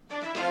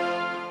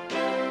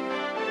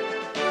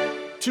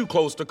 Too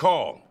close to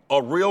call.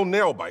 A real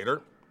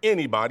nail-biter.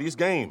 Anybody's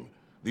game.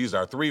 These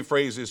are 3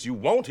 phrases you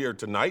won't hear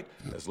tonight,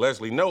 as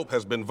Leslie Knope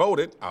has been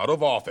voted out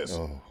of office.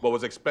 What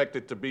was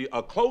expected to be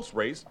a close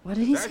race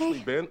has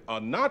actually been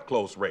a not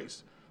close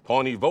race.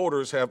 Pawnee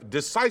voters have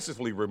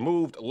decisively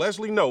removed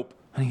Leslie Knope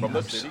from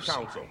the city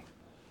council.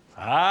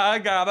 I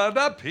got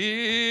a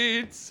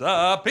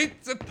pizza.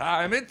 Pizza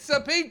time. It's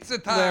a pizza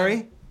time.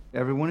 Larry,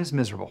 everyone is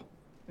miserable,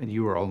 and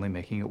you are only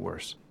making it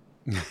worse.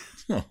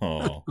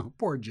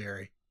 Poor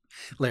Jerry.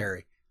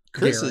 Larry.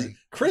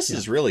 Chris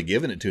is really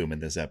giving it to him in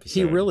this episode.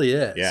 He really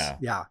is. Yeah.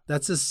 Yeah.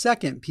 That's his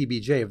second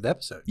PBJ of the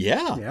episode.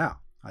 Yeah. Yeah.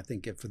 I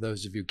think for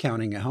those of you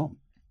counting at home.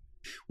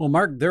 Well,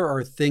 Mark, there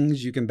are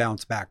things you can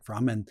bounce back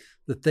from and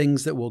the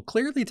things that will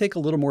clearly take a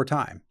little more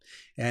time.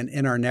 And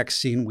in our next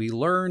scene, we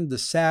learn the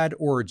sad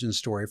origin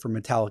story for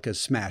Metallica's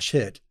smash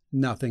hit,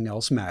 Nothing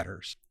Else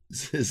Matters.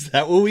 Is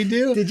that what we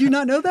do? Did you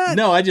not know that?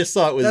 No, I just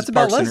thought it was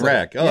Parks and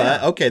Rec. Oh,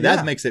 yeah.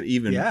 That makes it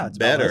even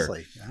better.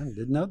 Leslie. I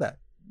didn't know that.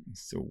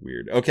 So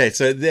weird. Okay,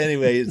 so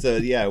anyway,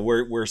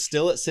 we're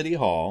still at City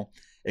Hall,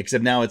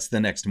 except now it's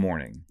the next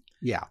morning.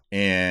 Yeah.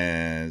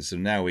 And so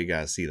now we got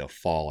to see the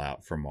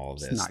fallout from all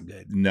this. It's not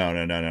good.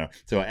 No.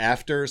 So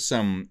after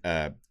some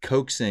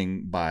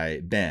coaxing by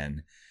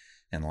Ben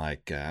and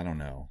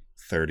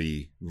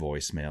 30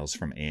 voicemails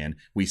from Anne,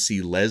 we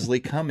see Leslie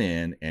come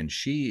in and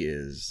she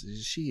is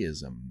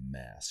a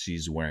mess.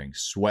 She's wearing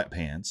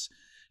sweatpants.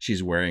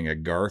 She's wearing a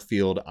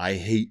Garfield I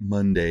Hate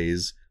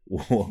Mondays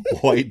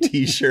white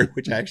t-shirt,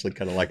 which I actually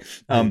kind of like.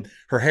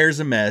 Her hair's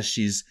a mess.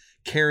 She's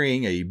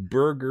carrying a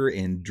burger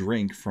and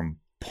drink from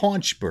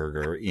Paunch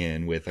Burger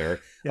in with her.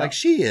 Yeah.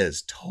 She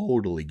is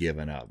totally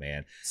given up,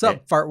 man. What's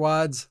up,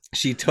 fartwads?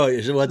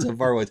 What's up,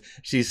 fartwads?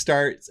 She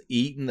starts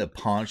eating the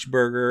Paunch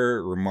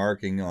Burger,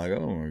 remarking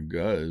oh my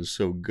God, it's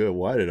so good.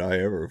 Why did I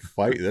ever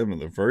fight them in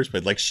the first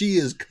place? She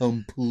is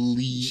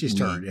completely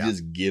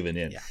just giving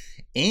in. Yeah.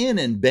 Anne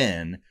and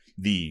Ben,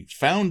 the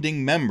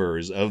founding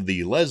members of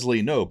the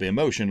Leslie Knope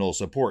Emotional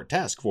Support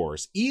Task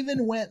Force,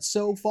 even went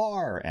so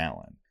far,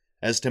 Alan,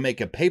 as to make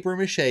a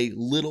papier-mâché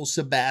little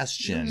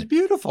Sebastian. It was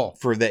beautiful.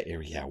 For that,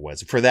 yeah, it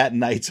was. For that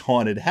night's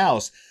haunted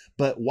house.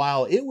 But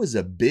while it was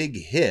a big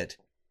hit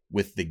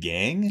with the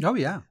gang, oh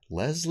yeah,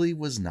 Leslie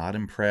was not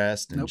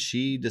impressed, and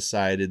she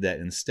decided that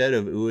instead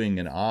of oohing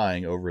and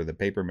aahing over the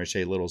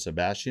papier-mâché little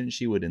Sebastian,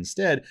 she would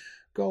instead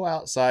go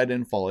outside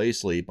and fall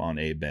asleep on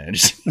a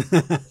bench.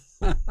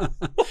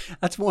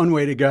 That's one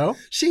way to go.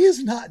 She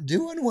is not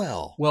doing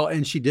well. Well,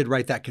 and she did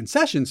write that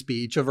concession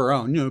speech of her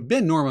own. You know,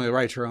 Ben normally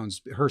writes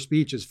her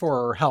speeches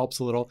for her, helps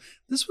a little.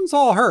 This one's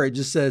all her. It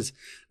just says,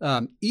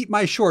 eat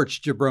my shorts,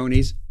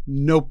 jabronis.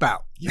 Nope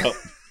out. Yep.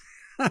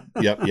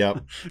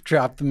 Yep.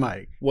 Drop the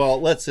mic.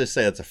 Well, let's just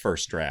say it's a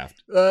first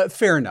draft.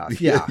 Fair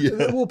enough. Yeah.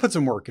 We'll put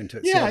some work into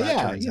it.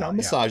 Yeah.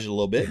 Massage it a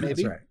little bit,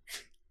 maybe. That's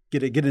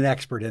right. Get an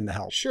expert in to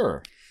help.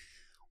 Sure.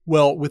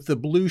 Well, with the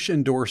Belushi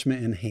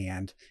endorsement in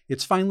hand,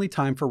 it's finally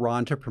time for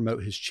Ron to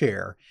promote his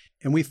chair,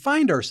 and we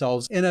find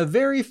ourselves in a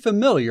very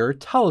familiar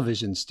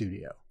television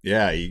studio.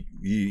 Yeah,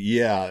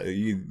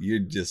 you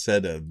just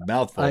said a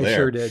mouthful there. I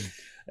sure did.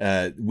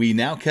 We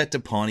now cut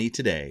to Pawnee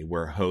today,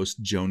 where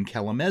host Joan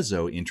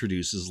Calamezzo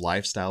introduces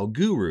lifestyle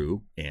guru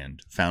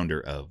and founder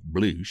of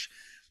Belushi,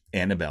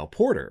 Annabelle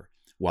Porter,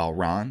 while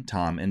Ron,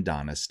 Tom, and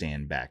Donna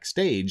stand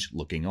backstage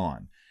looking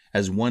on.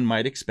 As one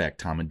might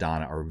expect, Tom and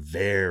Donna are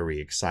very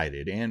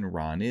excited, and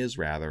Ron is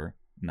rather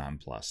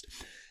nonplussed.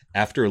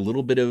 After a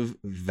little bit of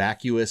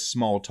vacuous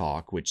small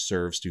talk, which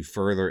serves to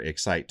further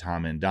excite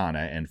Tom and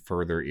Donna and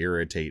further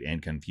irritate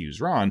and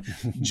confuse Ron,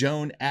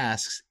 Joan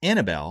asks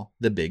Annabelle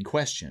the big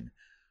question: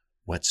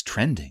 what's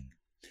trending?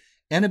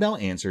 Annabelle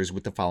answers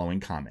with the following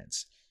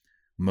comments.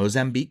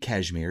 Mozambique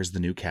cashmere is the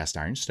new cast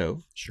iron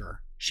stove. Sure.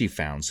 She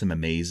found some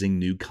amazing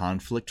new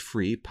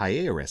conflict-free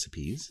paella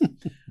recipes.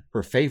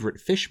 Her favorite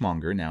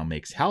fishmonger now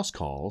makes house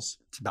calls.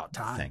 It's about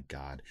time. Thank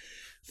God.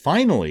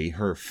 Finally,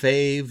 her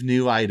fave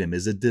new item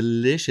is a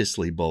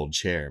deliciously bold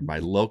chair by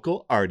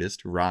local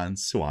artist Ron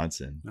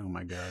Swanson. Oh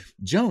my God.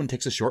 Joan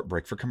takes a short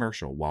break for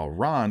commercial while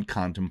Ron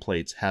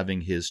contemplates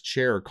having his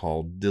chair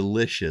called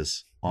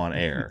Delicious on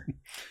air.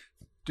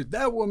 Did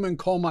that woman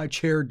call my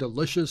chair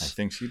delicious? I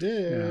think she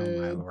did.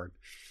 Oh my Lord.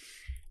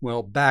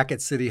 Well, back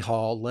at City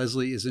Hall,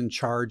 Leslie is in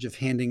charge of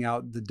handing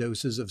out the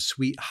doses of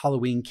sweet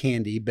Halloween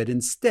candy, but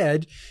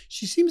instead,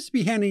 she seems to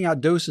be handing out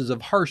doses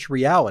of harsh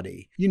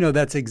reality. You know,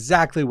 that's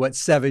exactly what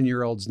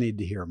 7-year-olds need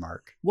to hear,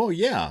 Mark. Well,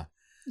 yeah.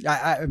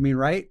 I mean,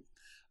 right?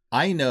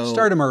 I know.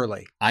 Start them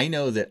early. I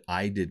know that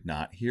I did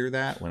not hear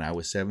that when I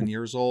was 7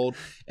 years old.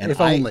 And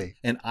only.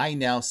 And I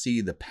now see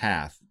the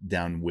path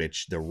down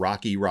which, the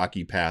rocky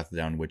path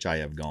down which I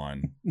have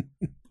gone.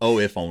 Oh,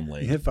 if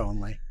only. If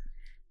only.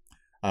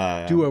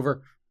 Do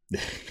over.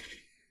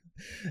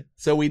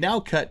 So we now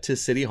cut to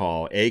City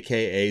Hall,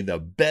 aka the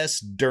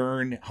best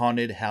darn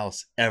haunted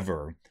house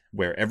ever,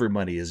 where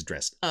everybody is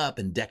dressed up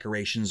and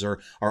decorations are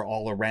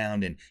all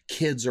around and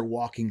kids are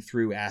walking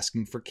through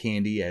asking for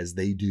candy as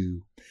they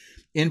do.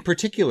 In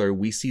particular,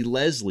 we see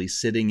Leslie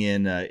sitting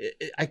in,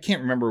 I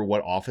can't remember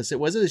what office it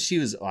was. She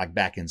was like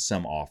back in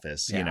some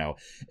office, you know,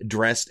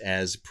 dressed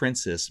as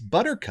Princess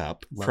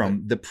Buttercup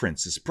from The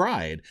Princess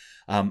Bride.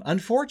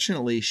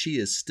 Unfortunately, she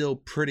is still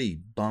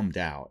pretty bummed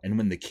out. And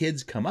when the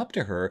kids come up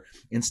to her,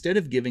 instead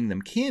of giving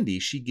them candy,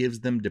 she gives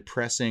them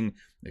depressing,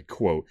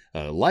 quote,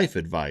 life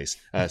advice,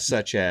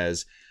 such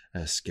as,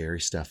 scary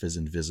stuff is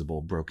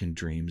invisible, broken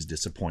dreams,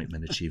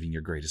 disappointment, achieving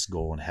your greatest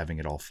goal and having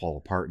it all fall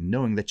apart and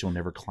knowing that you'll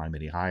never climb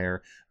any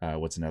higher.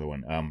 What's another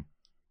one?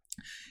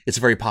 It's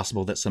very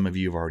possible that some of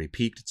you have already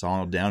peaked. It's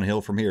all downhill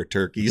from here,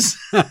 turkeys.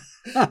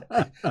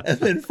 And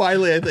then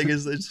finally, I think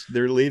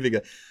they're leaving.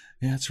 Yeah,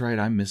 that's right.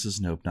 I'm Mrs.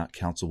 Nope, not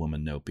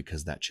Councilwoman Nope,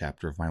 because that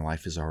chapter of my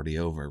life is already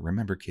over.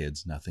 Remember,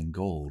 kids, nothing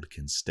gold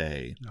can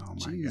stay. Oh,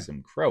 my Jeez, God.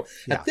 and crow.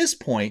 Yeah. At this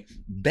point,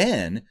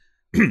 Ben,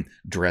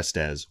 dressed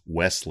as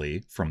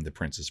Wesley from The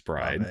Princess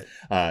Bride,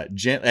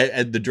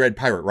 the Dread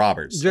Pirate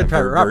Roberts,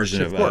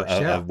 version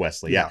of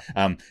Wesley,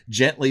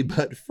 gently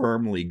but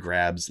firmly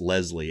grabs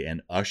Leslie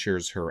and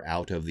ushers her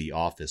out of the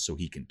office so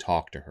he can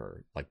talk to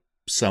her, like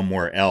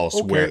somewhere else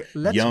where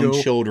young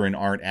children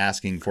aren't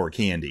asking for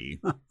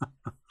candy.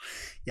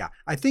 Yeah,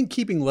 I think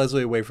keeping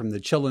Leslie away from the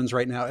chillins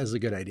right now is a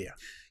good idea.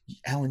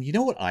 Alan, you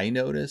know what I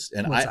noticed?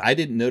 And I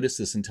didn't notice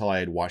this until I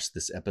had watched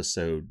this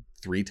episode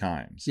 3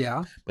 times.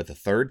 Yeah. But the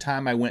third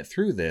time I went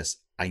through this,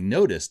 I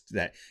noticed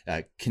that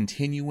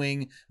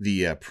continuing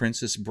the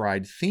Princess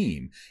Bride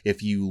theme,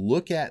 if you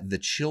look at the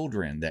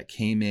children that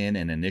came in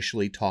and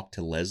initially talked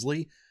to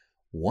Leslie,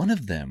 one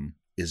of them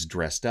is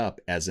dressed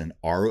up as an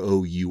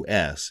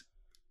ROUS,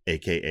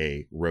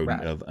 aka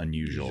rodent of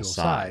unusual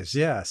size.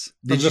 Yes.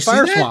 Did From you the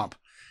Fire see that? Swamp.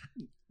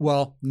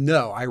 Well,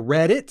 no, I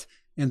read it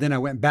and then I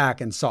went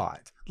back and saw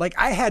it. Like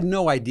I had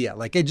no idea.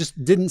 Like I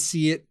just didn't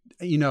see it,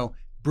 you know.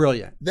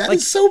 Brilliant. That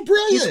is so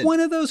brilliant. It's one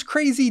of those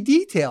crazy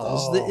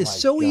details that is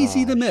so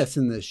easy to miss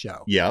in this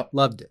show. Yeah.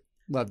 Loved it.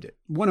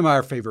 One of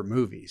our favorite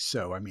movies.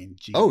 So, I mean,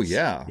 geez. Oh,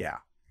 yeah. Yeah.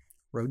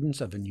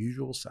 Rodents of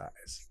unusual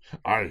size.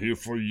 I'm here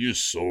for you,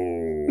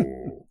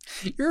 so.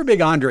 You're a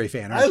big Andre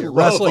fan, aren't you? love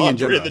Wrestling in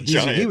Andre general. the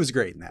Giant. He was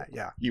great in that.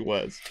 Yeah. He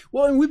was.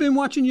 Well, and we've been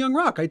watching Young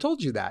Rock. I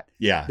told you that.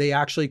 Yeah. They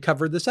actually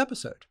covered this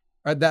episode,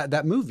 or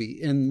that movie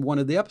in one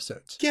of the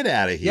episodes. Get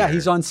out of here. Yeah,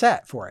 he's on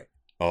set for it.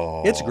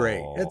 Oh, it's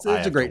great. It's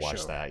a great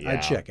watch show. That, yeah.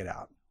 I'd check it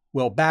out.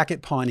 Well, back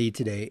at Pawnee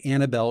today,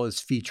 Annabelle is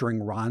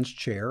featuring Ron's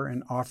chair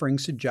and offering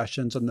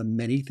suggestions on the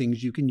many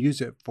things you can use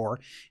it for.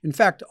 In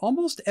fact,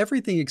 almost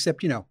everything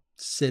except,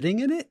 sitting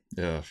in it.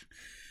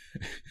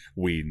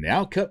 We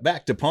now cut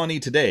back to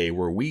Pawnee today,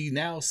 where we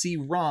now see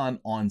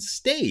Ron on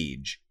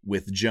stage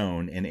with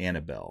Joan and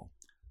Annabelle.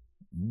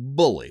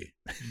 Bully.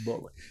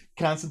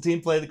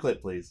 Constantine, play the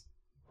clip, please.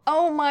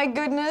 Oh my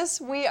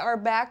goodness, we are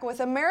back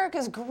with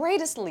America's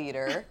greatest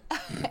leader,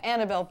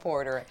 Annabelle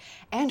Porter,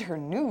 and her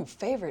new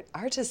favorite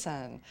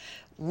artisan,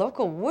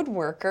 local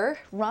woodworker,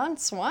 Ron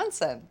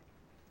Swanson.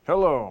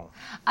 Hello.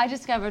 I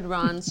discovered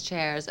Ron's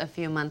chairs a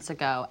few months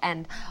ago,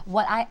 and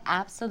what I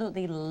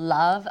absolutely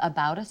love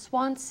about a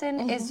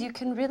Swanson is you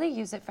can really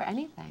use it for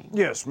anything.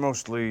 Yes,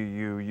 mostly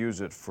you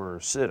use it for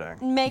sitting.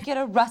 Make it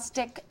a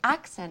rustic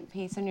accent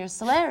piece in your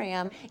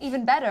solarium.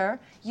 Even better,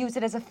 use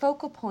it as a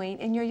focal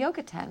point in your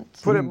yoga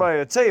tent. Put it by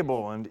a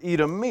table and eat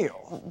a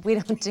meal. We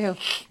don't do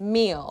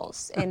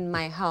meals in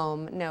my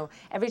home. No,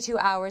 every 2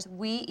 hours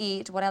we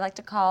eat what I like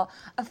to call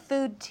a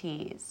food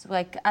tease,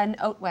 like an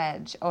oat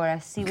wedge or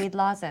a seaweed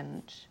lozenge.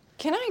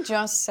 Can I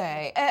just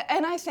say,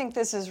 and I think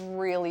this is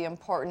really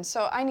important,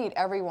 so I need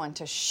everyone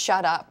to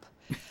shut up.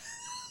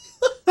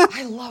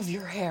 I love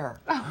your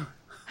hair. Oh,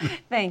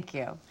 thank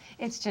you.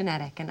 It's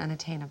genetic and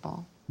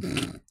unattainable.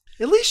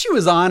 At least she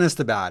was honest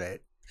about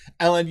it.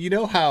 Ellen, you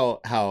know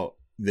how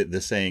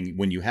the saying,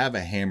 when you have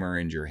a hammer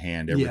in your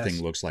hand,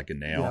 everything looks like a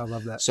nail? Yeah, I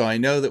love that. So I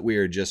know that we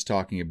are just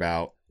talking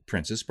about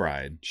Princess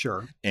Bride.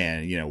 Sure.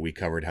 And, we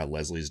covered how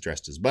Leslie's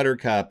dressed as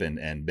Buttercup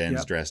and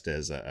Ben's dressed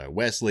as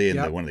Wesley,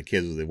 and one of the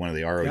kids was one of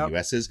the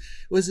ROUSs.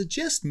 Was it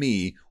just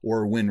me,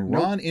 or when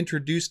Ron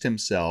introduced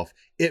himself,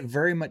 it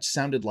very much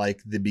sounded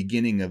like the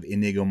beginning of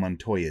Inigo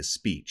Montoya's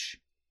speech?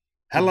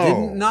 Hello.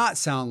 It did not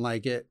sound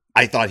like it.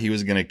 I thought he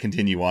was going to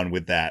continue on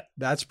with that.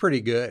 That's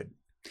pretty good.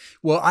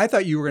 Well, I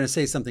thought you were going to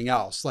say something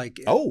else.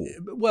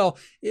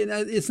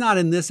 It's not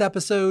in this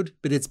episode,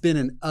 but it's been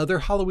in other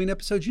Halloween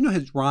episodes.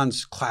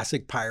 Ron's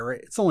classic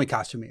pirate. It's the only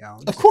costume he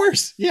owns. Of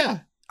course. Yeah.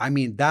 I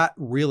mean, that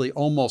really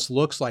almost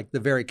looks like the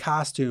very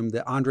costume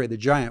that Andre the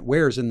Giant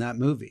wears in that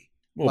movie.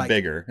 Well,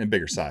 bigger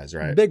size,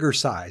 right? Bigger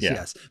size,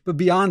 yes. But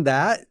beyond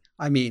that,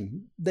 I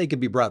mean, they could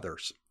be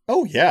brothers.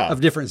 Oh, yeah.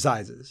 Of different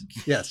sizes.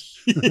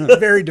 Yes.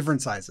 Very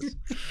different sizes.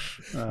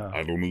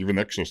 I don't even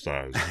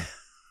exercise.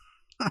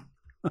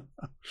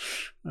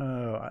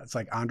 Oh, it's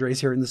like Andre's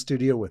here in the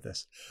studio with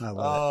us. I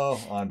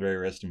love it. Oh, Andre,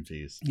 rest in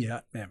peace.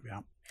 Yeah.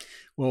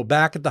 Well,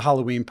 back at the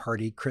Halloween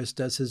party, Chris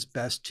does his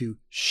best to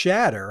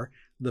shatter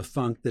the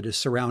funk that is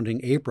surrounding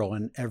April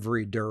in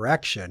every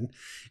direction.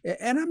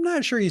 And I'm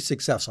not sure he's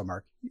successful,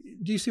 Mark.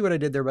 Do you see what I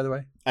did there, by the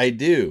way? I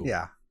do.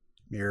 Yeah.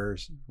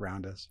 Mirrors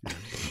around us.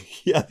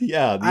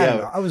 Yeah. I don't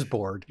know. I was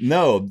bored.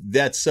 No,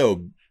 that's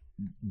so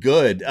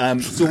good.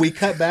 So we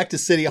cut back to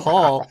City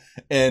Hall,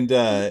 and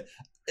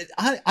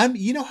I'm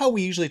how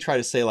we usually try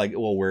to say, like,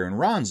 well, we're in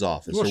Ron's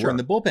office or we're in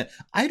the bullpen.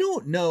 I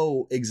don't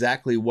know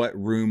exactly what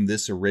room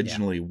this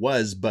originally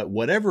was, but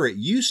whatever it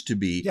used to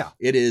be,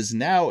 it is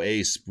now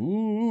a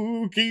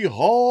spooky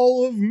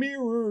hall of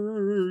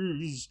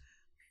mirrors.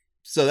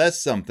 So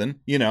that's something,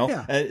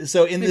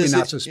 so in Maybe this,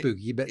 not so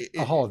spooky, but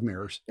a hall of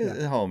mirrors.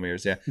 A hall of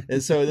mirrors, yeah.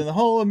 And so in the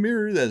hall of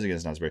mirrors, that's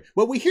against not spooky.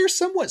 Well, we hear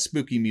somewhat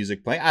spooky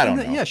music playing. I don't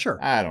know. Yeah, sure.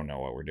 I don't know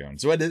what we're doing.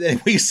 So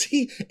we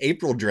see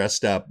April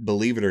dressed up,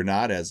 believe it or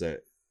not, as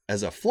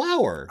a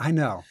flower. I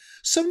know.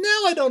 So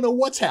now I don't know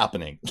what's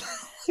happening.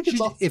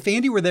 If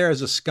Andy were there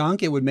as a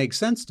skunk, it would make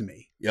sense to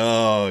me.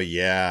 Oh,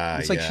 yeah.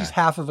 It's like she's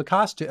half of a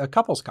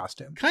couple's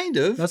costume. Kind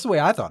of. That's the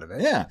way I thought of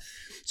it. Yeah.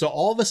 So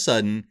all of a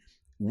sudden,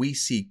 we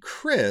see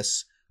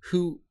Chris,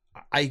 who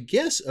I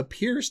guess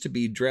appears to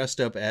be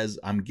dressed up as,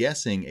 I'm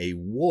guessing, a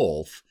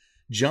wolf,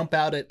 jump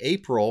out at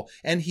April,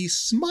 and he's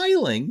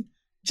smiling,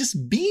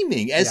 just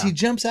beaming as he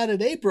jumps out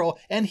at April,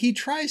 and he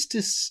tries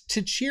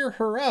to cheer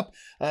her up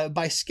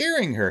by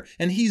scaring her.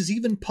 And he's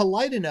even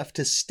polite enough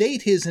to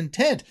state his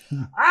intent.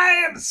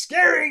 I am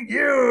scaring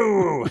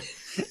you!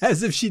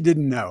 As if she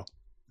didn't know.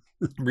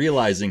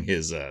 Realizing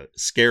his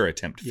scare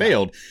attempt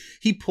failed,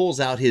 he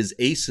pulls out his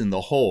ace in the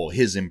hole,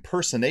 his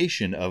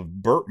impersonation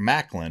of Burt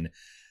Macklin,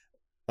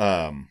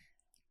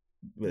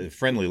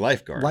 friendly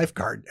lifeguard.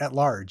 Lifeguard at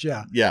large,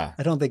 yeah. Yeah.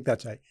 I don't think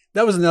that's right.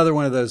 That was another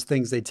one of those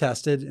things they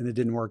tested and it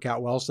didn't work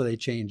out well, so they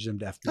changed him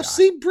to FBI. Oh,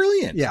 see,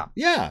 brilliant. Yeah.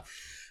 Yeah.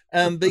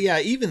 But yeah,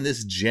 even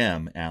this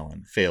gem,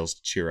 Alan, fails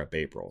to cheer up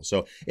April.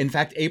 So, in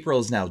fact, April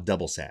is now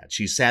double sad.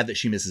 She's sad that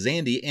she misses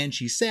Andy, and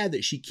she's sad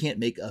that she can't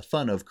make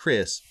fun of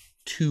Chris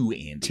to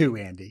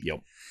Andy.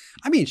 Yep.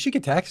 I mean, she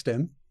could text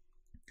him.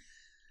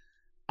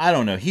 I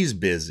don't know. He's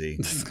busy.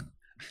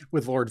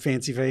 With Lord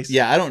Fancy Face?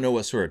 Yeah, I don't know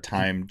what sort of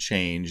time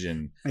change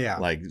and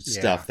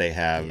stuff they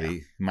have. Yeah.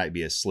 He might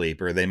be asleep,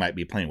 or they might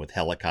be playing with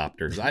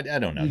helicopters. I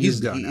don't know.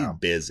 He's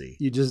busy.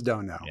 You just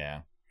don't know.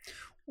 Yeah.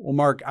 Well,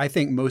 Mark, I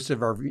think most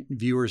of our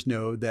viewers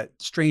know that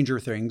Stranger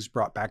Things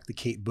brought back the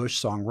Kate Bush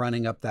song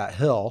Running Up That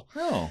Hill.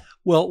 Oh.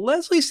 Well,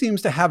 Leslie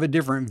seems to have a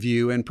different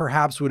view and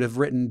perhaps would have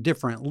written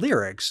different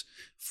lyrics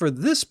for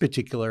this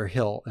particular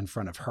hill in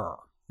front of her.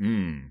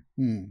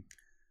 No.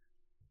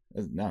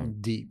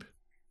 Deep.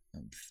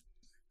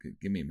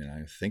 Give me a minute.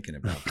 I'm thinking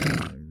about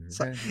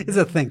that. It's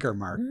a thinker,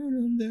 Mark.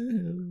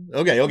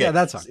 Okay. Yeah,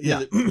 that's fine.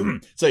 Yeah.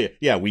 So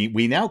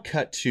we now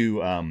cut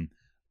to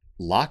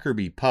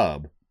Lockerbie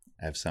Pub.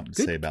 I have something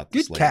to say about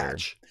this later. Good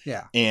catch.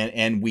 Yeah.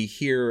 And we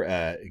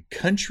hear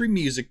country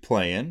music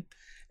playing,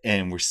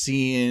 and we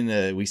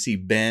see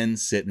Ben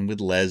sitting with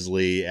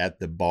Leslie at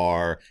the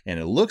bar, and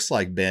it looks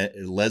like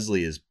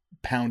Leslie is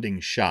pounding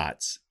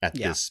shots at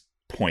this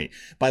point.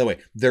 By the way,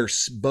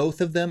 both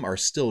of them are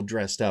still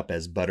dressed up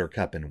as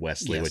Buttercup and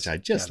Wesley, which I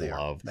just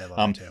love. They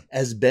love it too.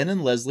 As Ben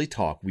and Leslie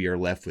talk, we are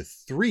left with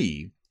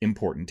 3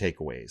 important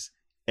takeaways.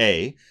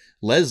 A,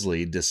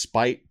 Leslie,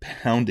 despite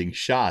pounding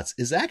shots,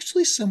 is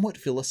actually somewhat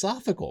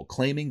philosophical,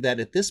 claiming that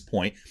at this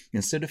point,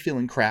 instead of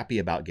feeling crappy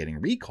about getting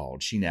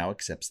recalled, she now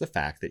accepts the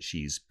fact that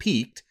she's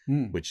peaked,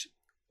 which,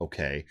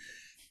 okay,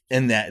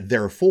 and that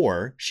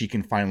therefore she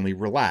can finally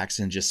relax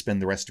and just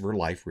spend the rest of her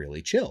life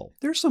really chill.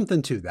 There's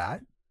something to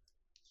that.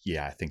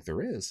 Yeah, I think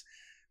there is.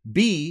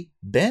 B,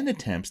 Ben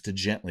attempts to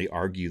gently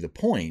argue the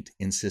point,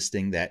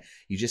 insisting that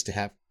you just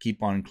have to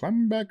keep on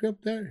climbing back up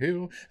that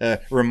hill,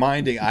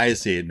 reminding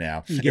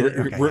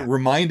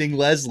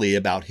Leslie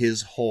about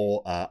his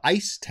whole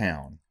Ice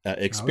Town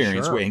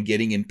experience and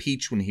getting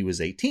impeached when he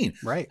was 18.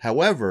 Right.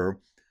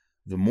 However,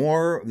 the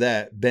more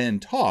that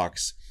Ben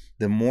talks,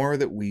 the more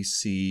that we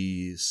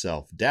see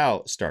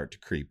self-doubt start to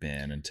creep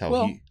in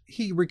until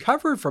he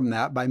recovered from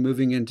that by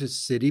moving into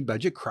city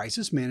budget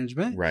crisis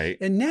management. Right.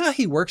 And now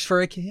he works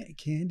for a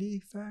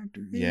candy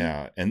factory.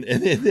 Yeah. And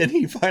then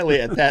he finally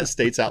at that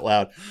states out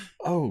loud,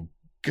 "Oh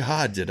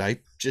God, did I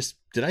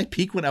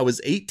peak when I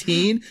was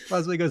 18?"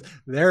 Leslie goes,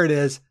 "There it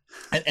is."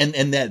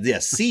 And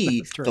that,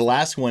 C, the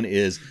last one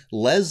is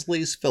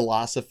Leslie's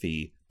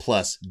philosophy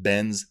plus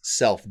Ben's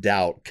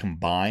self-doubt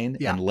combine,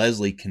 and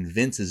Leslie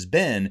convinces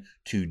Ben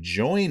to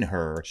join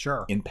her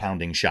in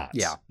pounding shots.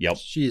 Yeah. Yep.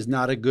 She is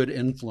not a good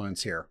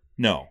influence here.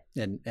 No.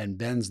 And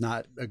Ben's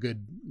not a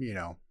good, he's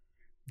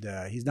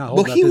not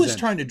Well, holding he up his was end.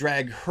 trying to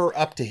drag her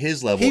up to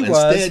his level. He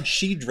Instead, was.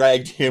 she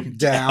dragged him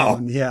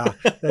down. Yeah.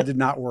 That did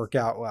not work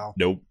out well.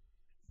 Nope.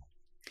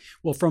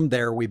 Well, from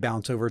there, we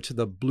bounce over to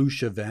the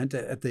Blush event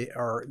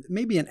or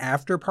maybe an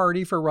after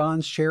party for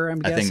Ron's chair, I'm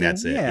guessing. I think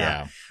that's it,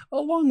 yeah.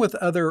 Along with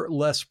other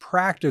less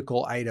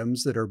practical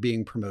items that are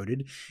being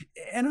promoted.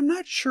 And I'm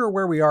not sure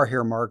where we are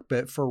here, Mark,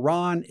 but for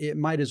Ron, it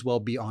might as well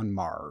be on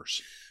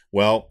Mars.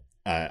 Well,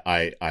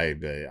 I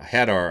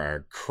had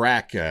our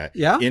crack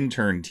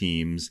intern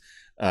teams.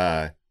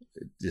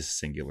 This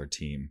singular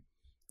team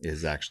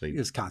is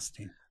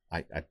Constantine.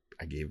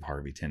 I gave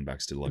Harvey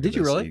 $10 to look Did at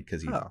you this really?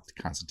 because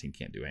Constantine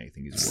can't do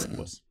anything. He's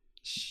worthless.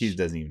 He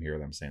doesn't even hear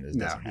what I'm saying. This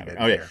No, doesn't he happen.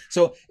 didn't Okay. hear.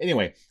 So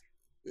anyway,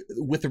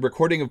 with the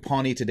recording of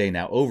Pawnee Today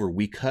now over,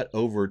 we cut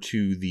over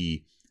to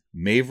the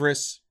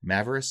Mavericks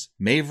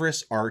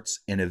Arts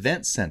and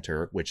Event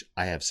Center, which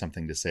I have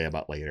something to say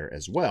about later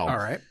as well. All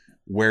right.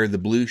 Where the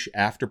Blush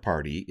after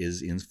party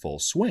is in full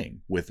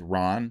swing with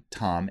Ron,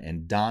 Tom,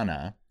 and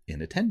Donna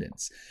in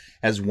attendance.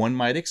 As one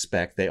might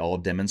expect, they all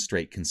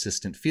demonstrate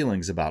consistent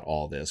feelings about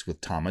all this,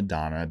 with Tom and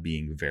Donna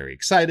being very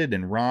excited,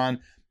 and Ron,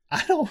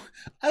 I don't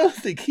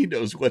think he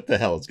knows what the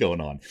hell is going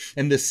on.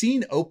 And the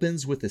scene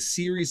opens with a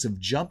series of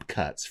jump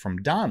cuts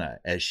from Donna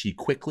as she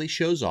quickly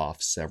shows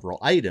off several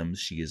items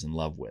she is in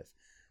love with.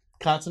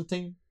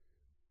 Constantine,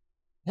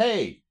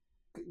 hey,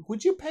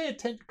 would you pay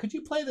attention? Could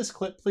you play this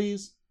clip,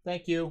 please?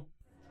 Thank you.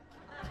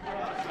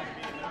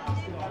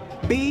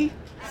 B,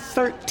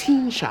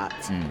 13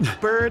 shots.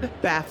 Bird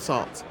bath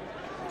salts.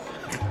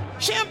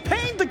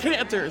 Champagne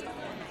decanters.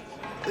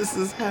 This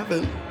is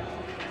heaven.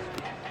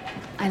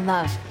 I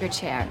love your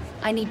chair.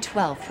 I need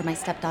 12 for my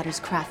stepdaughter's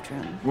craft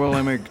room. Well,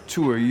 I make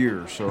 2 a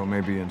year, so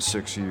maybe in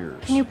 6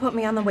 years. Can you put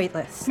me on the wait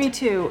list? Me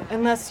too.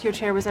 Unless your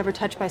chair was ever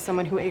touched by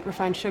someone who ate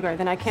refined sugar,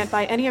 then I can't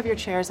buy any of your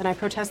chairs, and I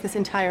protest this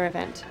entire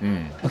event.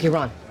 Okay,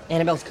 Ron,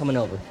 Annabelle's coming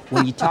over.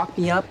 When you talk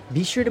me up,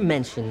 be sure to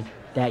mention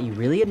that you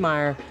really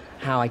admire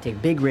how I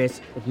take big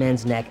risks with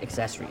men's neck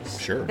accessories.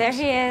 Sure. There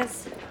he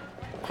is.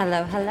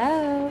 Hello,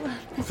 hello.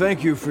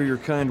 Thank you for your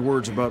kind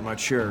words about my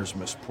chairs,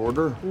 Miss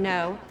Porter.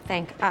 No,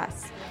 thank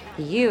us.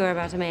 You are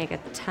about to make a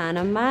ton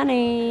of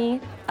money.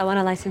 I want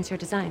to license your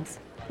designs.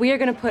 We are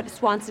going to put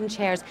Swanson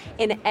chairs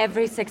in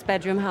every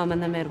 6-bedroom home in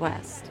the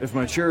Midwest. If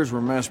my chairs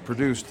were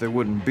mass-produced, they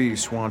wouldn't be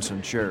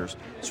Swanson chairs.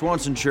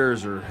 Swanson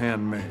chairs are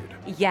handmade.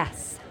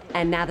 Yes,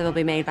 and now they will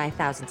be made by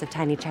thousands of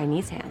tiny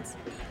Chinese hands.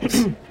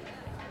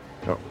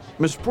 Oh,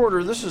 Miss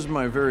Porter, this is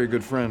my very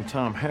good friend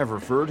Tom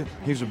Haverford.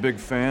 He's a big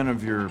fan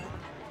of your,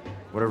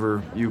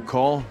 whatever you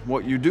call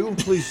what you do.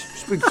 Please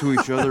speak to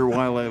each other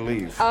while I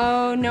leave.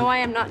 Oh, no, I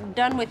am not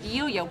done with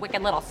you, you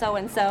wicked little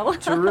so-and-so.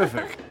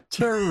 Terrific.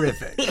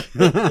 Terrific.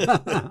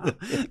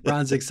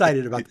 Ron's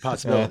excited about the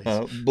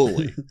possibilities.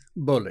 Bully.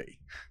 Bully.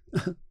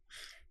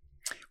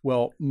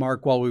 Well,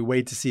 Mark, while we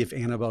wait to see if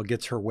Annabelle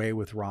gets her way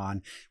with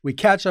Ron, we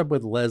catch up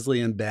with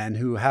Leslie and Ben,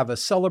 who have a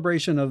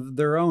celebration of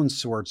their own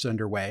sorts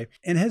underway.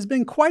 And it has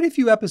been quite a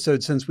few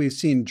episodes since we've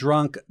seen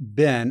drunk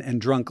Ben and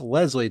drunk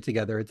Leslie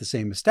together at the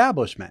same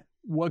establishment.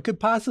 What could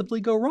possibly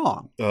go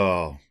wrong?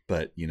 Oh,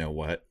 but you know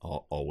what?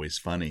 Always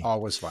funny.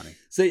 Always funny.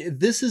 So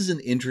this is an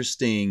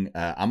interesting,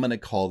 I'm going to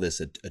call this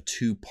a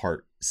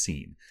two-part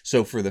scene.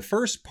 So for the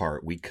first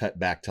part, we cut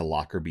back to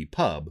Lockerbie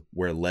Pub,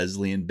 where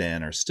Leslie and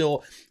Ben are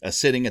still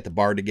sitting at the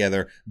bar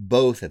together,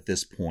 both at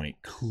this point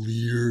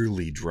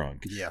clearly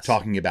drunk, yes.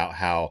 Talking about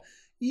how,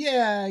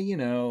 yeah, you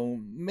know,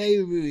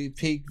 maybe we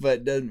peak, but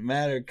it doesn't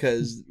matter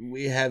because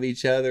we have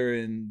each other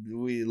and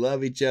we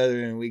love each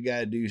other and we got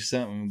to do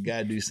something.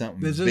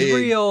 This big, is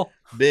real.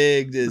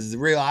 Big. This is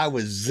real. I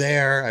was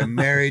there. I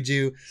married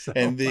you.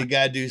 And we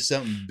got to do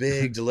something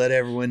big to let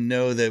everyone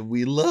know that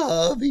we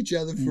love each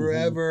other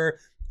forever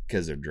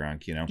because they're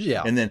drunk, you know?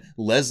 Yeah. And then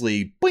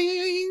Leslie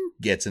boing,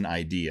 gets an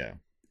idea.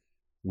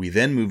 We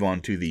then move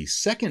on to the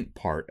second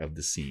part of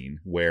the scene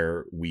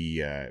where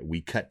we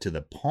cut to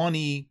the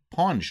Pawnee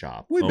pawn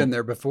shop. We've been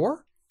there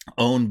before.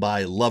 Owned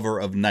by lover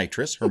of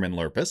nitrous, Herman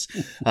Lurpus.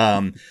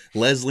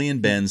 Leslie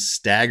and Ben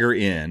stagger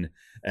in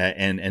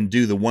and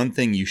do the one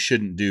thing you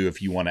shouldn't do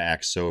if you want to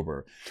act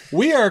sober.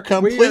 We are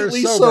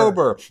completely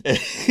sober.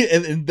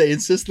 and they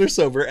insist they're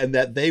sober and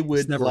that they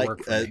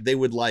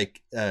would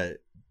like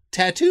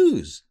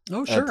tattoos.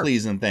 Oh, sure.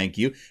 Please and thank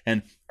you.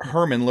 And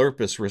Herman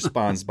Lurpus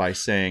responds by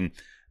saying,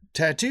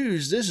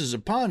 tattoos, this is a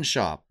pawn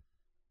shop.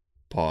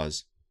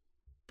 Pause.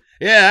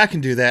 Yeah, I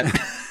can do that.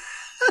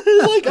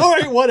 Like, all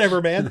right,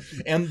 whatever, man.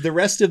 And the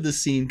rest of the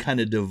scene kind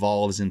of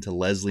devolves into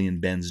Leslie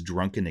and Ben's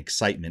drunken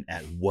excitement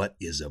at what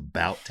is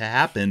about to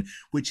happen,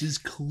 which is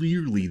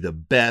clearly the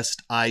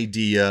best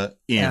idea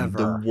in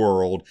the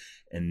world.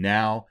 And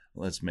now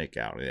let's make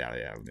out.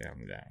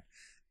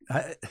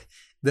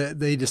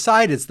 They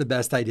decide it's the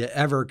best idea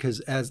ever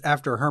because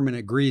after Herman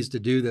agrees to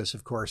do this,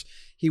 of course,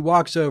 he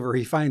walks over,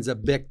 he finds a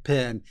Bic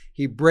pen,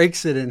 he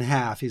breaks it in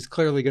half. He's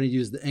clearly going to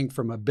use the ink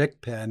from a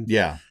Bic pen.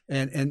 Yeah.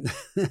 And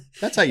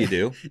that's how you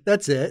do.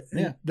 That's it. Yeah.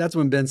 And that's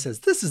when Ben says,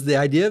 this is the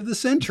idea of the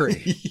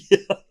century.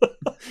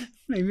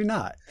 Maybe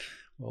not.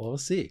 Well, we'll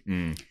see.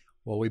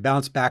 Well, we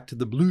bounce back to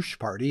the Bluche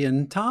party,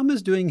 and Tom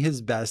is doing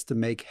his best to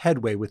make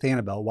headway with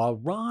Annabelle, while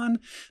Ron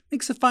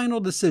makes a final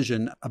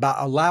decision about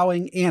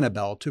allowing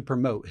Annabelle to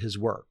promote his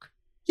work.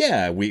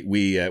 Yeah,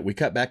 we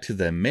cut back to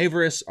the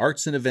Mavericks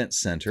Arts and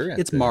Events Center.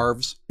 It's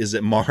Marv's. Is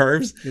it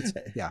Marv's?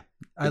 Yeah,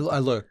 I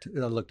looked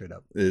it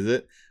up. Is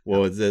it?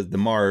 Well, it's the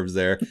Marv's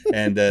there,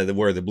 and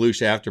where the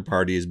Bluche after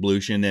party is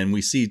Bluchen, and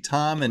we see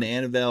Tom and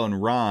Annabelle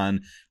and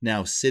Ron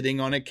now sitting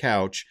on a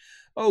couch.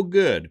 Oh,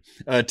 good.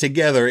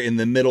 Together in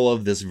the middle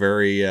of this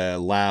very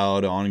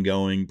loud,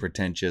 ongoing,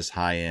 pretentious,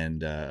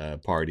 high-end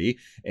party.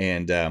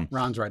 And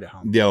Ron's right at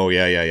home. Oh,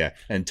 yeah.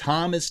 And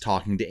Tom is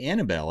talking to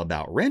Annabelle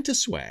about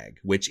Rent-A-Swag,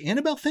 which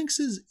Annabelle thinks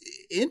is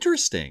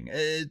interesting.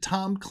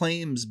 Tom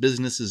claims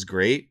business is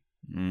great.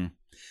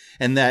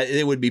 And that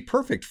it would be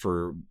perfect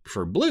for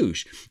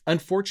Bluche.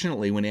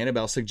 Unfortunately, when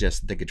Annabelle suggests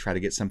that they could try to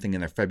get something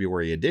in their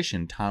February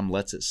edition, Tom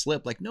lets it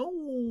slip like,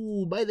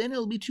 no, by then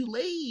it'll be too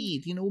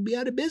late. You know, we'll be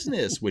out of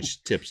business,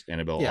 which tips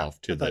Annabelle off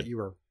to I thought you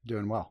were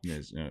doing well.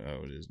 Yes,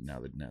 it is now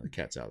the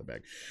cat's out of the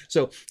bag.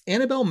 So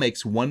Annabelle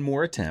makes one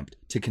more attempt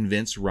to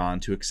convince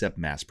Ron to accept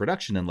mass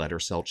production and let her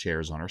sell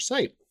chairs on her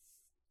site.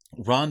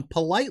 Ron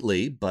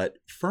politely but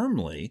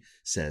firmly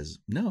says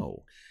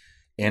no.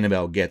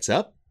 Annabelle gets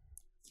up,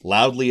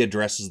 loudly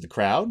addresses the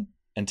crowd,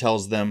 and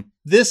tells them,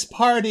 this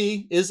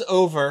party is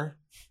over.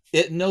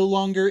 It no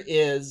longer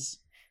is.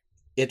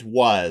 It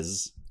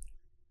was.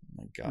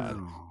 Oh my God.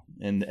 Oh.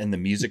 And the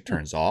music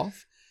turns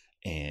off,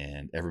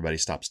 and everybody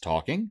stops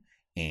talking,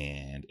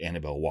 and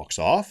Annabelle walks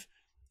off,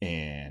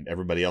 and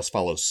everybody else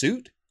follows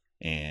suit,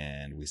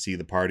 and we see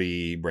the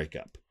party break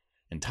up.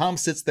 And Tom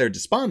sits there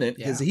despondent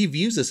because he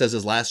views this as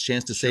his last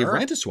chance to save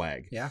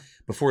Rent-A-Swag. Yeah.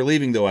 Before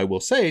leaving, though, I will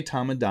say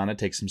Tom and Donna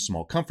take some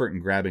small comfort in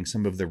grabbing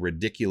some of the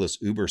ridiculous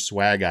Uber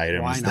swag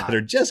items that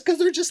are just because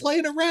they're just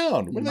laying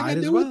around. What are they going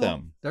to do with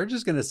them? They're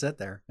just going to sit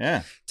there.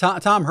 Yeah.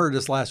 Tom heard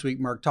us last week,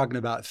 Mark, talking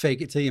about fake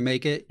it till you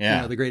make it. Yeah.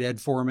 You know, the great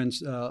Ed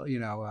Foreman's,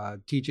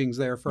 teachings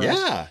there for us.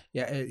 Yeah.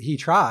 Yeah. He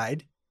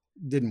tried.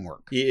 Didn't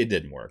work. It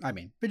didn't work. I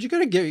mean, but you got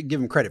to give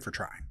him credit for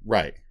trying.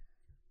 Right.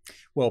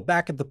 Well,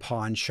 back at the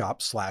pawn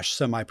shop /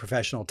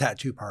 semi-professional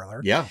tattoo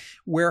parlor,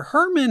 where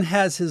Herman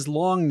has his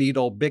long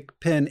needle Bic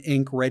pen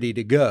ink ready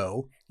to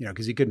go,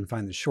 because he couldn't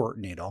find the short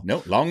needle.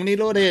 No, long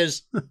needle it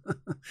is.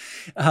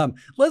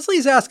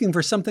 Leslie's asking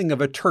for something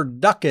of a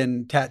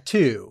turducken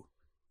tattoo.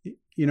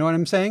 You know what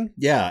I'm saying?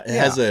 Yeah, it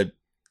has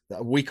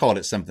we called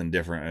it something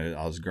different.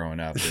 I was growing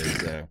up.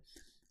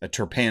 A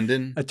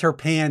turpandin. A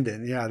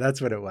turpandin. Yeah,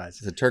 that's what it was.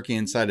 It's a turkey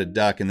inside a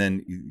duck, and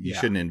then you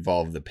shouldn't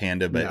involve the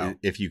panda, but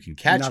if you can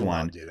catch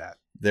one, do that.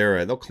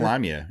 They'll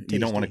climb you. You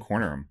don't want to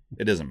corner them.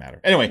 It doesn't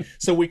matter. Anyway,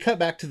 so we cut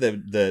back to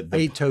the I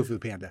eat tofu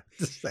panda.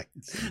 It's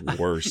the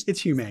worst. It's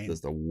humane.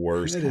 It's the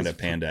worst kind of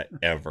panda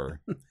ever.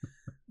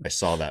 I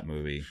saw that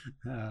movie.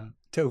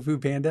 Tofu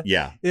Panda?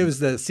 Yeah. It was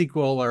the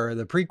sequel or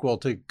the prequel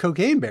to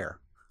Cocaine Bear.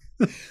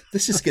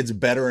 This just gets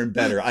better and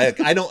better.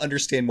 I don't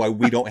understand why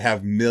we don't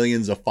have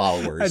millions of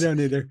followers. I don't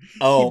either.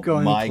 Oh Keep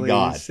going, my please.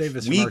 God. Save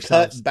us We from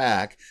ourselves. cut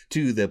back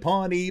to the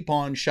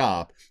Pawn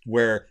Shop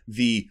where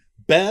the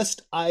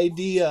best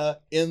idea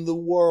in the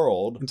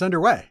world It's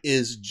underway.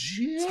 is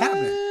just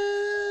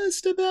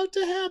about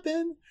to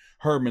happen.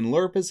 Herman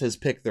Lurpus has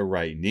picked the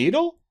right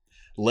needle.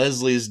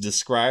 Leslie's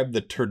described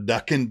the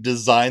turducken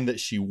design that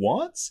she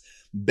wants.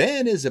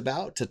 Ben is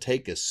about to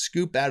take a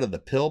scoop out of the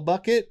pill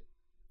bucket,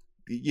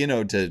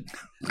 to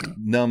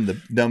numb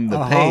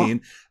the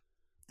pain.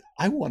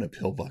 I want a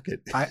pill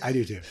bucket. I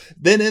do too.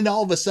 Then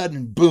all of a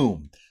sudden,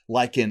 boom,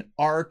 like an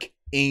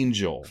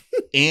archangel,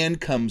 Anne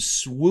comes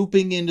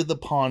swooping into the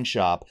pawn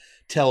shop,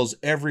 tells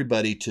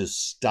everybody to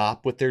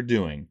stop what they're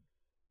doing.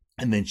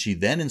 And then she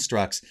then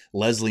instructs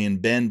Leslie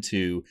and Ben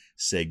to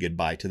say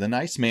goodbye to the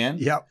nice man.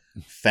 Yep.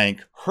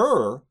 Thank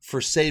her for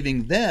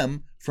saving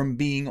them from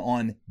being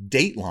on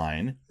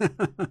Dateline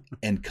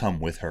and come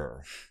with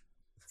her.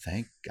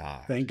 Thank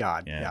God. Thank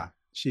God. Yeah.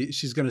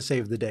 She's going to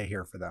save the day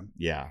here for them.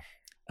 Yeah.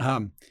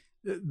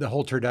 The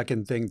whole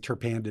turducken thing,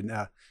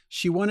 Turpandon,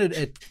 she wanted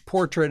a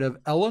portrait of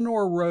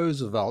Eleanor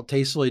Roosevelt,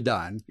 tastefully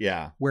done.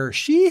 Yeah. Where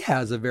she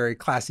has a very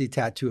classy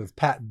tattoo of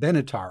Pat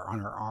Benatar on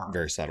her arm.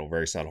 Very subtle,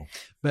 very subtle.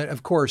 But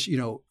of course,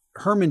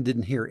 Herman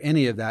didn't hear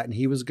any of that, and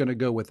he was going to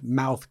go with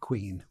Mouth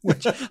Queen,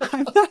 which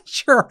I'm not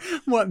sure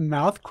what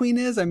Mouth Queen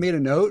is. I made a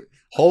note.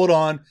 Hold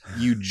on.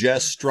 You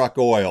just struck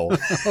oil.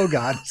 Oh,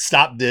 God.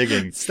 Stop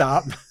digging.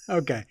 Stop.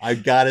 Okay.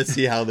 I've got to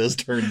see how this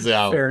turns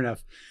out. Fair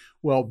enough.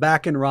 Well,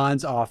 back in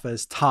Ron's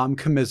office, Tom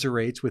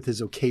commiserates with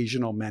his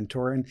occasional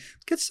mentor and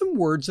gets some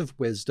words of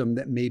wisdom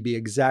that may be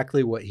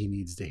exactly what he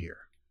needs to hear.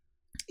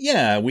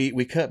 Yeah,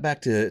 we cut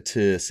back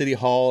to City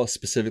Hall,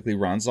 specifically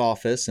Ron's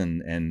office,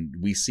 and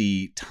we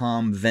see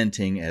Tom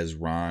venting as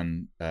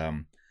Ron,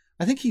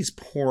 I think he's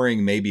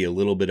pouring maybe a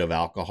little bit of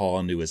alcohol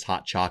into his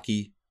hot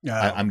chalky.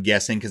 I'm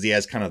guessing because he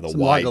has kind of the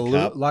wide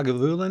cup.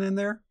 Lagavulin in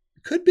there?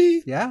 Could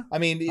be. Yeah. I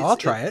mean, I'll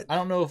try it. I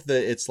don't know if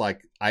it's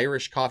like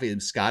Irish coffee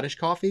and Scottish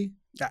coffee.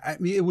 I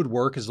mean, it would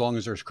work as long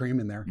as there's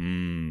cream in there.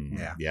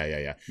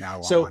 Yeah.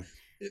 Now so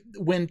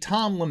when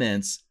Tom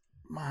laments,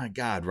 my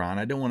God, Ron,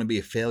 I don't want to be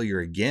a failure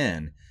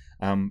again.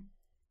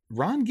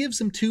 Ron gives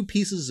him two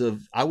pieces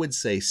of, I would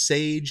say,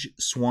 sage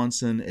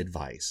Swanson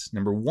advice.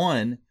 Number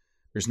one,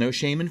 there's no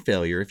shame in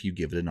failure if you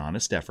give it an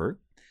honest effort.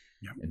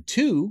 Yep. And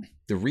two,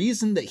 the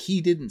reason that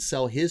he didn't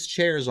sell his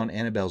chairs on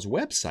Annabelle's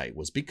website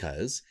was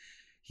because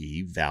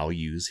he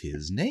values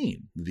his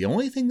name. The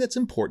only thing that's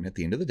important at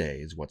the end of the day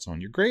is what's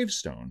on your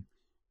gravestone,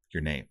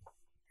 your name.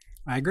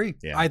 I agree.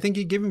 Yeah. I think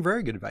you gave him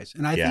very good advice.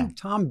 And I think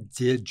Tom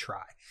did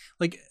try.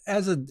 Like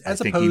as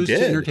opposed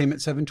to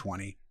Entertainment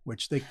 720,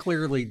 which they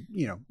clearly,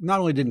 not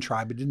only didn't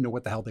try, but didn't know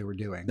what the hell they were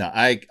doing. Now,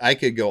 I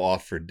could go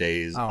off for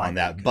days on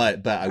that,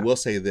 but I will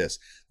say this,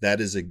 that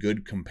is a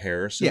good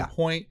comparison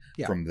point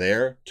from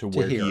there to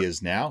where he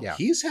is now. Yeah.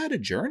 He's had a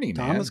journey,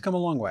 man. Tom has come a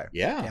long way.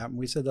 Yeah.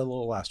 We said that a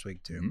little last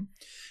week too. Mm-hmm.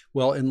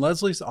 Well, in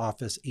Leslie's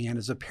office, Anne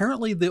is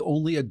apparently the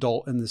only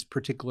adult in this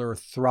particular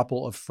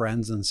throuple of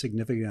friends and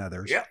significant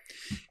others. Yeah.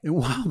 And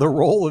while the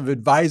role of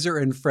advisor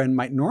and friend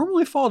might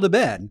normally fall to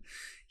Ben,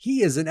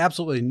 he is in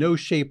absolutely no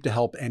shape to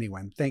help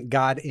anyone. Thank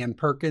God Ann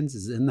Perkins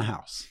is in the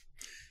house.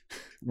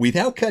 We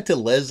now cut to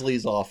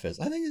Leslie's office.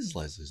 I think it's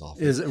Leslie's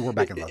office. We're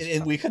back in Leslie's office.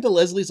 And we cut to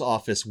Leslie's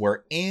office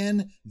where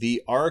Anne,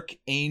 the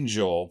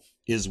archangel,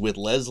 is with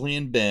Leslie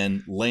and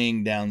Ben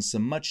laying down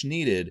some much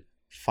needed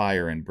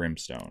fire and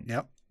brimstone.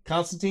 Yep.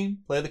 Constantine,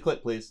 play the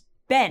clip, please.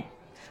 Ben,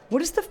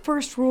 what is the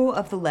first rule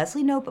of the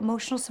Leslie Knope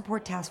Emotional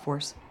Support Task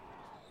Force?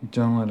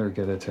 Don't let her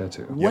get a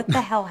tattoo. What the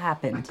hell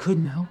happened? I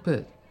couldn't help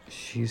it.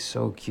 She's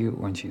so cute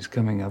when she's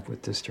coming up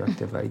with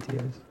destructive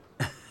ideas.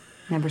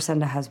 Never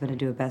send a husband to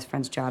do a best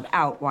friend's job.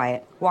 Out,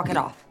 Wyatt. Walk it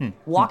off.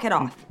 Walk it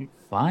off.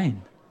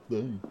 Fine.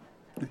 You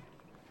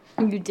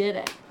did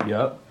it.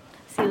 Yep.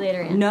 See you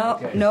later, Ann. No,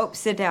 nope,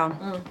 sit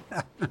down.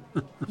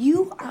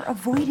 You are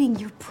avoiding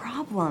your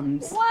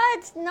problems.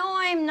 What? No,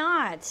 I'm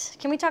not.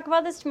 Can we talk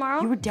about this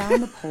tomorrow? You were down in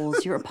the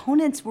polls. Your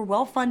opponents were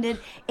well-funded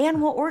and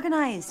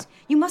well-organized.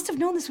 You must have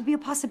known this would be a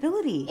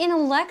possibility.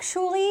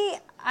 Intellectually,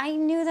 I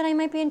knew that I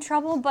might be in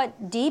trouble,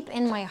 but deep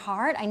in my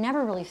heart, I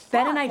never really thought.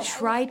 Ben and I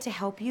tried to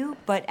help you,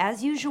 but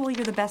as usual,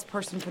 you're the best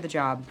person for the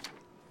job.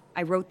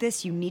 I wrote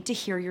this. You need to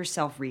hear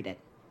yourself read it.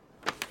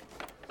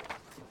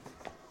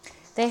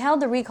 They held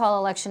the recall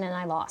election and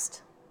I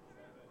lost.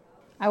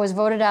 I was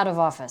voted out of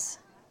office.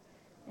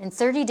 In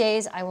 30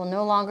 days, I will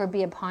no longer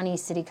be a Pawnee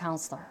city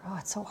councilor. Oh,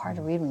 it's so hard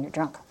to read when you're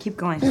drunk. Keep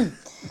going.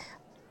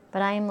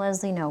 But I am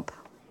Leslie Knope.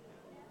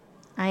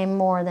 I am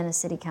more than a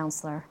city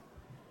councilor.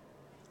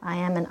 I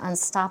am an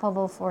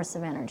unstoppable force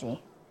of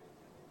energy.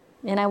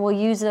 And I will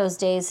use those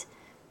days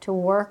to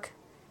work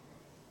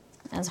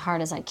as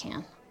hard as I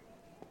can.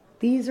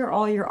 These are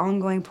all your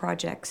ongoing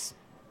projects.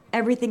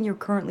 Everything you're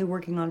currently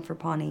working on for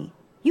Pawnee.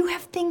 You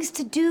have things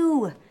to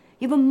do.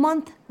 You have a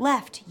month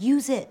left.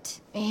 Use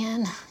it.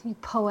 Anne, you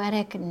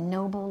poetic,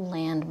 noble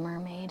land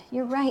mermaid.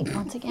 You're right,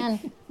 once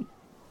again.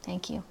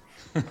 Thank you.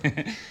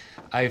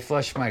 I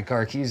flushed my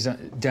car keys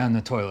down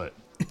the toilet.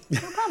 No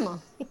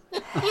problem.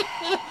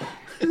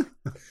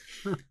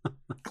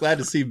 Glad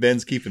to see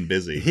Ben's keeping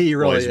busy. He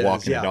really while he's is.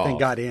 walking Yeah, it off. thank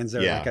God Anne's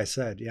there, like I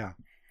said. Yeah.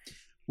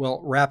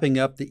 Well, wrapping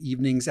up the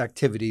evening's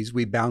activities,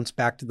 we bounce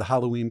back to the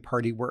Halloween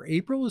party where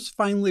April is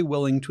finally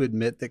willing to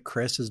admit that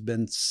Chris has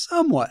been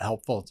somewhat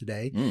helpful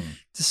today,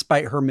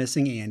 despite her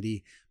missing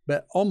Andy,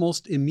 but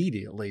almost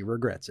immediately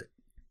regrets it.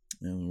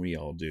 And we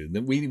all do.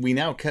 Then we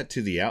now cut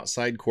to the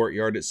outside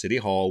courtyard at City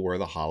Hall where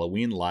the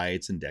Halloween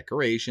lights and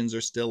decorations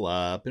are still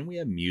up, and we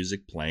have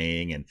music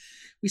playing, and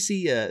we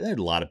see there are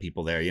a lot of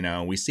people there. You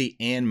know, we see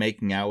Anne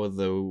making out with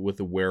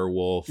the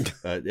werewolf.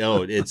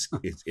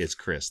 It's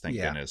Chris. Thank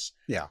goodness.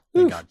 Yeah,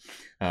 thank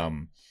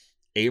God.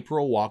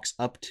 April walks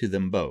up to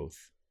them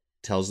both,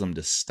 tells them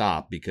to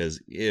stop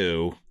because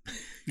ew,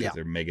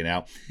 they're making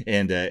out,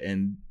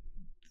 and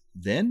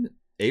then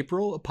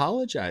April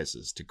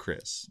apologizes to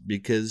Chris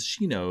because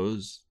she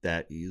knows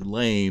that he's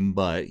lame,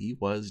 but he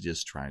was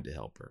just trying to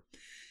help her.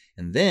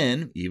 And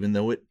then, even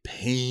though it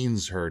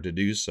pains her to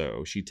do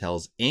so, she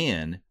tells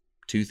Anne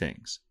two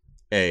things.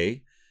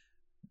 A,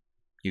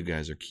 you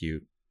guys are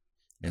cute.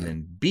 And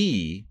then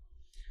B,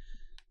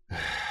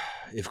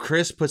 if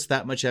Chris puts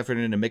that much effort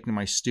into making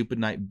my stupid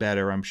night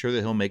better, I'm sure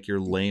that he'll make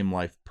your lame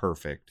life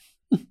perfect.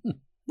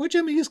 Which,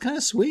 I mean, is kind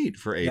of sweet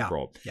for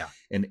April. Yeah.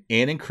 And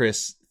Anne and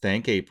Chris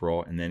thank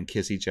April and then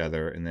kiss each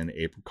other. And then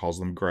April calls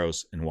them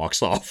gross and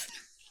walks off.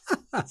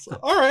 So,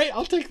 all right,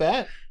 I'll take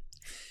that.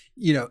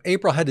 You know,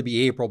 April had to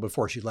be April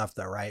before she left,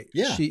 though, right?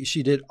 Yeah.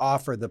 She did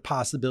offer the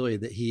possibility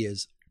that he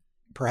is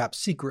perhaps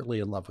secretly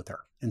in love with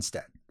her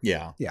instead.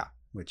 Yeah. Yeah,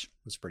 which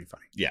was pretty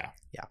funny. Yeah.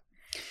 Yeah.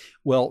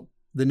 Well,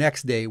 the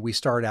next day, we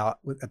start out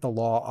at the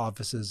law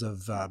offices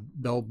of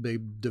Belle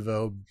Big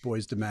DeVoe,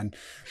 Boys to Men,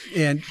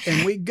 and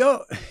we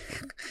go,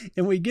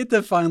 and we get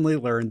to finally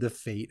learn the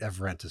fate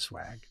of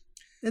Rent-A-Swag.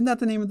 Isn't that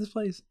the name of this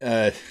place?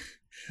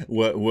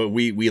 What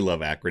we love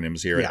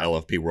acronyms here at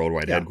LFP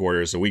Worldwide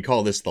Headquarters, so we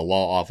call this the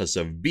law office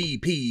of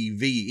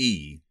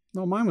BPVE.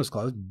 No, mine was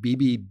close.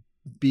 BBD.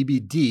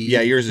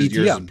 Yeah, yours is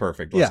BTM.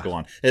 perfect. Let's go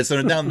on. And so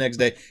now the next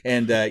day,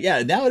 and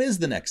now it is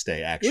the next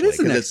day actually. It is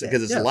the next day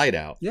because it's light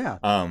out. Yeah.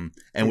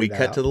 And we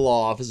cut to the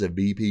law office of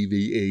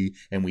BPVE,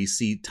 and we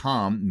see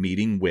Tom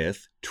meeting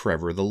with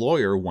Trevor the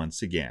lawyer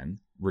once again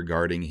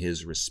regarding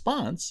his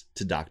response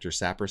to Dr.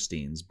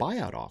 Saperstein's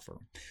buyout offer.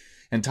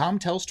 And Tom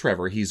tells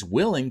Trevor he's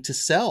willing to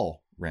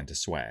sell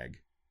Rent-A-Swag,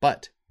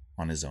 but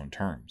on his own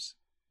terms.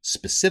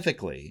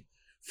 Specifically,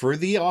 for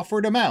the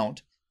offered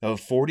amount of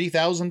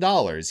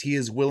 $40,000, he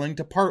is willing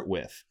to part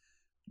with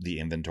the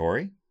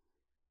inventory,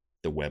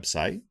 the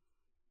website,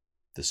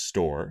 the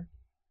store,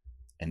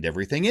 and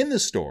everything in the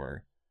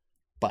store,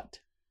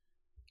 but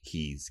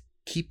he's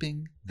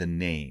keeping the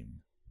name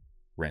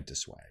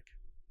Rent-A-Swag.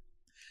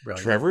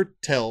 Brilliant. Trevor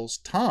tells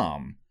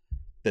Tom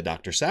that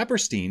Dr.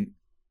 Saperstein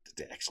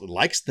actually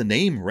likes the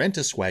name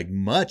Rent-A-Swag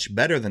much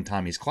better than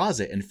Tommy's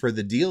Closet, and for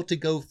the deal to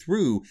go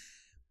through,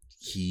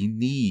 he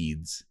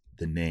needs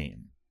the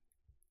name.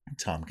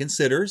 Tom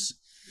considers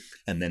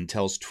and then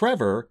tells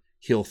Trevor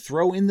he'll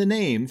throw in the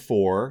name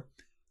for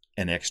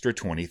an extra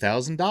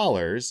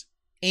 $20,000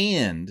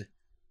 and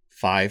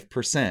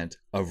 5%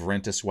 of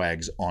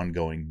Rent-A-Swag's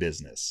ongoing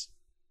business.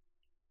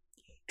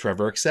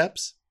 Trevor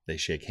accepts, they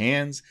shake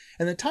hands,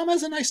 and then Tom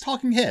has a nice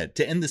talking head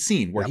to end the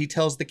scene where he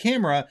tells the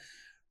camera,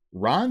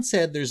 Ron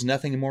said there's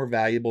nothing more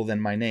valuable than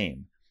my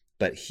name,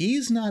 but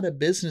he's not a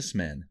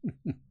businessman.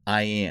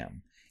 I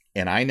am.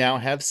 And I now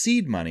have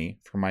seed money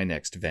for my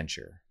next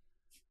venture.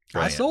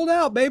 Brilliant. I sold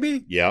out,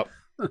 baby. Yep.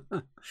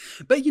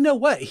 But you know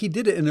what? He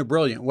did it in a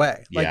brilliant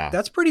way. Like,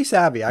 that's pretty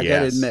savvy, I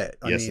gotta admit.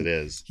 I mean, it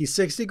is. He's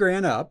 60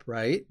 grand up,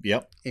 right?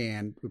 Yep.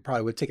 And we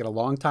probably would take it a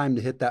long time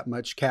to hit that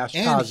much cash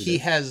And positive. he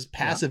has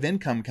passive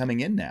income coming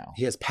in now.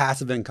 He has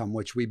passive income,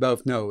 which we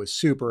both know is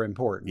super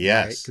important.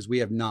 Yes. Because we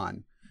have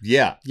none.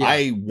 Yeah.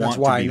 I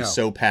want to be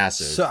so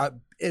passive. So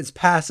as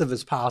passive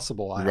as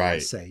possible, I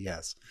would say,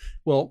 yes.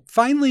 Well,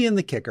 finally in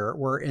the kicker,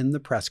 we're in the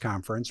press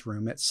conference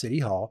room at City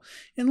Hall,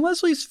 and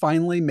Leslie's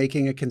finally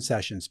making a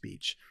concession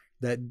speech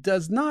that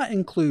does not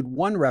include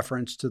one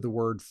reference to the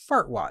word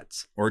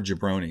fartwads. Or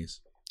jabronis.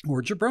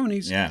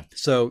 Yeah.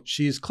 So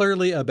she's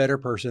clearly a better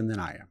person than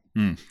I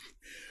am.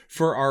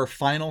 For our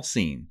final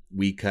scene,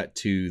 we cut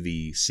to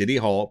the City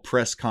Hall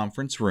press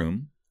conference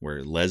room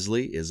where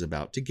Leslie is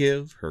about to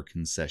give her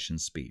concession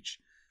speech.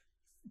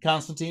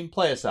 Constantine,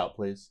 play us out,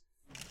 please.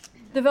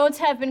 The votes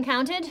have been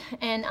counted,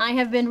 and I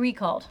have been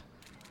recalled.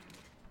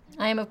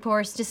 I am, of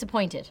course,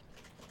 disappointed.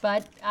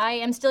 But I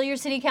am still your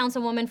city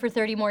councilwoman for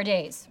 30 more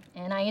days,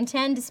 and I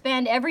intend to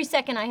spend every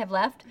second I have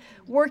left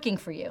working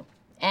for you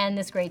and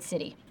this great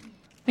city.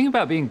 The thing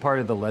about being part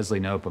of the Leslie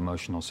Knope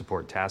Emotional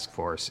Support Task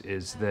Force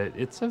is that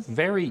it's a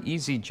very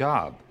easy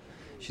job.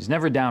 She's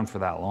never down for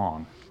that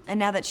long. And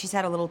now that she's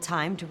had a little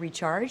time to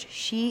recharge,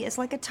 she is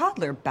like a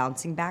toddler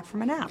bouncing back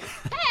from a nap.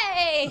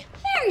 Hey,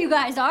 there you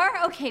guys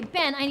are. Okay,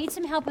 Ben, I need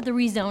some help with the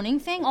rezoning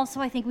thing.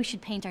 Also, I think we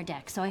should paint our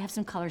deck, so I have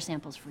some color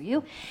samples for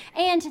you.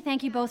 And to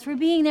thank you both for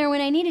being there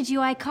when I needed you,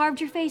 I carved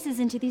your faces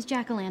into these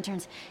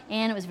jack-o'-lanterns.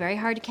 And it was very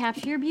hard to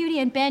capture your beauty,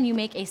 and Ben, you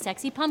make a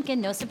sexy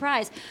pumpkin, no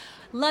surprise.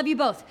 Love you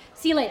both.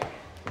 See you later.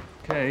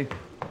 Okay.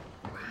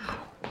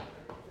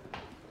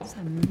 It's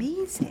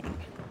amazing.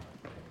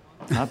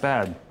 Not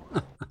bad.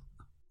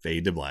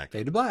 Fade to black.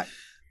 Fade to black.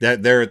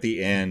 That there at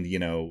the end, you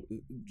know,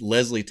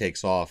 Leslie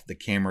takes off. The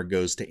camera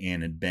goes to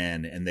Ann and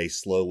Ben, and they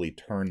slowly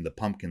turn the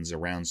pumpkins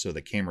around so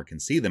the camera can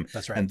see them.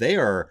 That's right. And they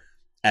are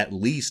at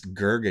least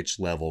Gergich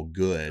level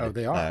good. Oh,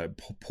 they are.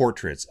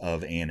 Portraits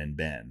of Ann and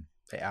Ben.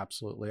 They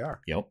absolutely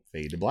are. Yep.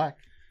 Fade to black.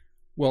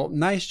 Well,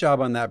 nice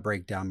job on that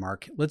breakdown,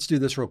 Mark. Let's do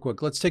this real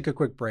quick. Let's take a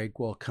quick break.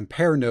 We'll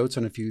compare notes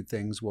on a few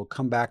things. We'll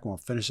come back and we'll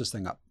finish this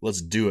thing up.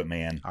 Let's do it,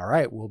 man. All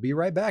right. We'll be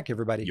right back,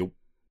 everybody. Yep.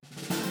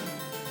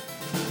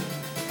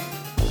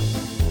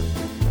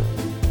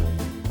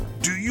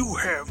 Do you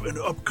have an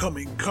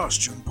upcoming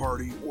costume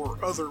party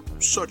or other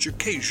such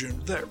occasion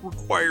that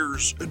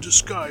requires a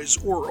disguise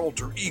or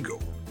alter ego?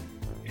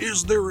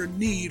 Is there a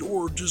need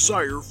or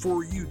desire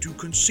for you to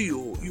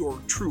conceal your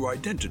true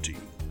identity?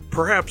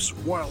 Perhaps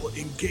while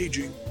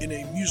engaging in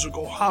a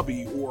musical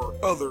hobby or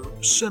other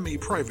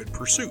semi-private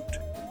pursuit?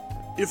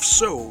 If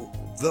so,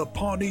 the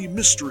Pawnee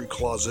Mystery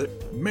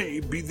Closet may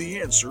be the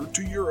answer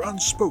to your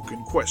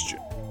unspoken question.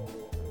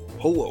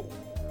 Hello,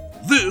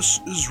 this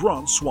is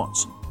Ron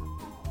Swanson.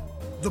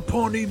 The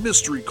Pawnee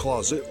Mystery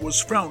Closet was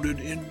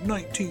founded in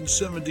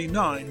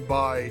 1979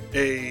 by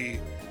a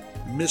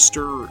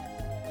Mr.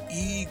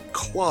 E.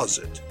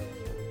 Closet.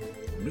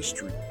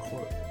 Mystery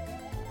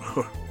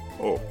Closet.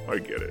 Oh, I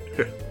get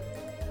it.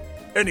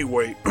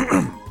 Anyway,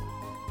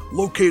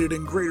 located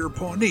in Greater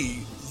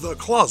Pawnee, the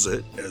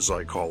Closet, as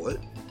I call it,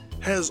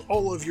 has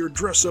all of your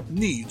dress-up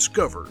needs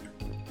covered.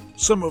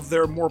 Some of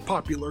their more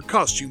popular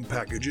costume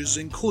packages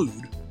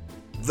include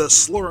the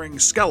Slurring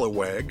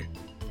Scalawag,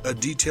 a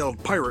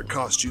detailed pirate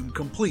costume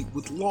complete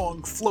with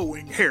long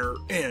flowing hair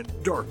and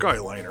dark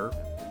eyeliner,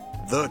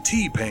 the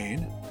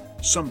T-Pain,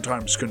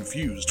 sometimes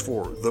confused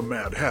for the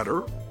Mad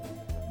Hatter,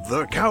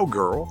 the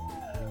Cowgirl,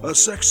 a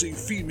sexy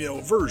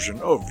female version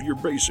of your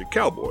basic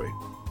cowboy,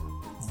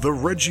 the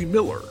Reggie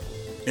Miller,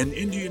 an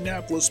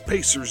Indianapolis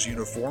Pacers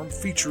uniform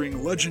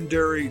featuring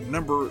legendary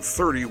number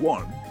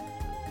 31,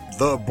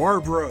 the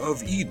Barbara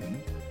of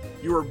Eden,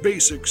 your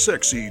basic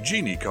sexy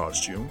genie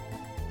costume,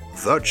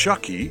 the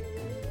Chucky,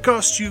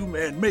 costume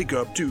and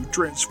makeup to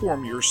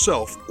transform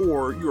yourself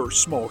or your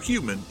small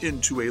human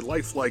into a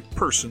lifelike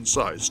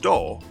person-sized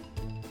doll,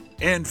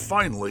 and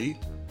finally,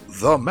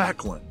 the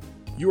Macklin,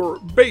 your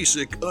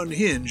basic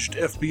unhinged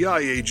FBI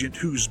agent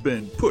who's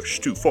been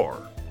pushed too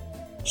far.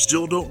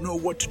 Still don't know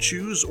what to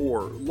choose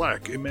or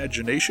lack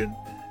imagination?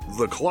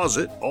 The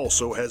Closet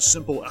also has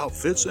simple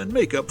outfits and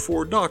makeup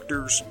for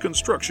doctors,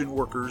 construction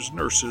workers,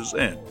 nurses,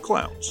 and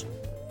clowns.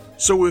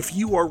 So if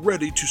you are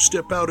ready to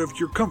step out of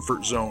your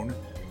comfort zone,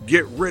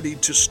 get ready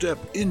to step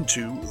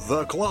into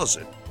the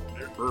Closet.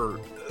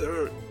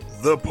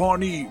 The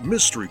Pawnee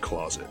Mystery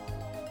Closet.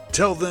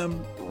 Tell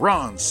them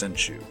Ron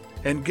sent you,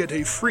 and get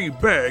a free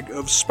bag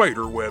of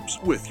spider webs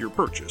with your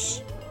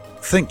purchase.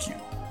 Thank you.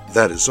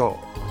 That is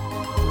all.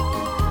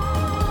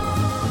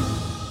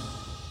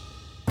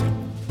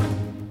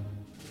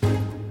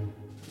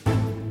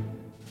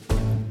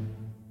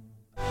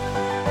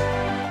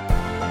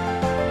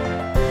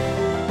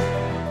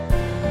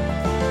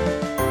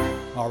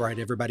 All right,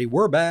 everybody,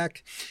 we're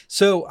back.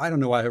 So I don't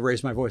know why I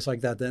raised my voice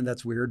like that then.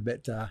 That's weird,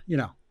 but you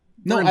know.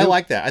 No, I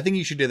like that. I think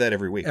you should do that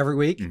every week. Every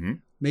week? Mm-hmm.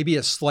 Maybe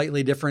a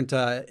slightly different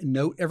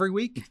note every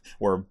week.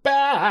 We're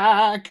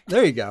back.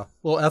 There you go. A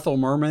little Ethel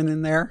Merman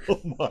in there. Oh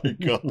my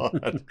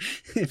God.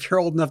 If you're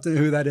old enough to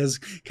know who that is,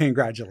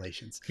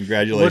 congratulations.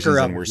 Congratulations,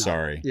 and we're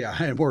sorry. Yeah,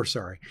 and we're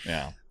sorry.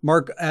 Yeah.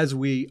 Mark, as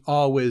we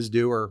always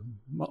do, or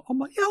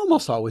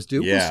almost always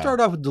do, we'll start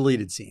off with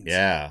deleted scenes.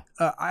 Yeah.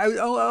 I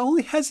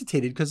only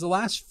hesitated because the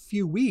last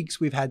few weeks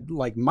we've had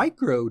like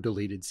micro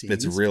deleted scenes.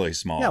 It's really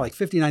small. Yeah, like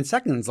 59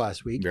 seconds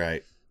last week.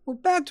 Right. We're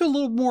back to a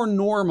little more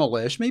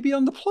normal-ish, maybe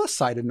on the plus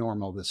side of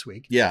normal this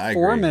week. Yeah, I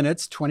 4 agree.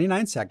 minutes,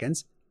 29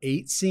 seconds,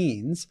 8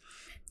 scenes.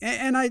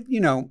 And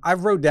I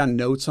wrote down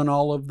notes on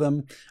all of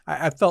them.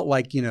 I felt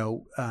like,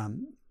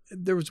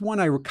 there was one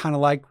I kind of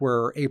liked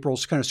where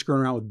April's kind of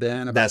screwing around with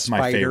Ben about That's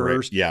spiders. my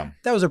favorite. Yeah.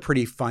 That was a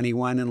pretty funny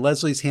one. And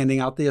Leslie's handing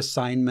out the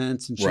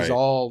assignments and she's Right.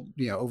 all,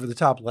 over the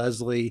top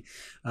Leslie.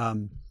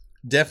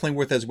 Definitely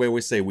worth, as we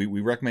always say,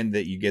 we recommend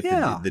that you get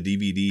the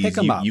DVDs. Pick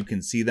 'em up. You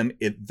can see them.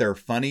 They're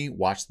funny.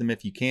 Watch them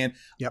if you can.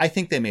 Yep. I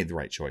think they made the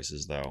right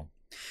choices, though.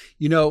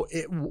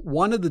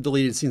 One of the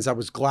deleted scenes I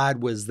was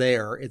glad was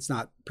there. It's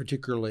not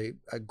particularly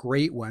a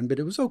great one, but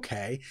it was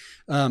okay.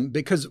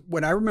 Because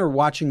when I remember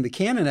watching the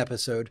canon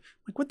episode,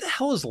 like, what the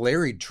hell is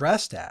Larry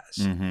dressed as?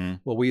 Mm-hmm.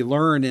 Well, we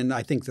learn in,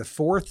 I think, the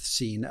fourth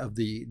scene of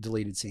the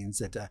deleted scenes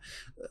that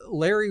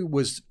Larry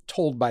was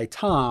told by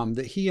Tom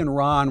that he and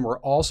Ron were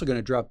also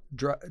going to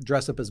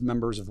dress up as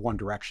members of One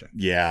Direction.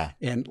 Yeah.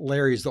 And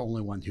Larry's the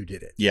only one who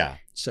did it. Yeah.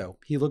 So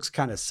he looks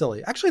kind of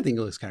silly. Actually, I think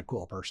he looks kind of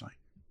cool, personally.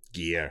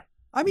 Yeah.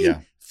 I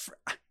mean,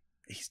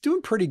 he's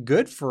doing pretty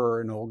good for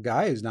an old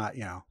guy who's not,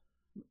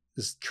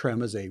 as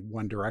trim as a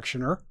One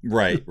Directioner.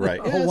 Right. Yeah,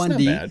 a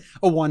 1D.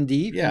 A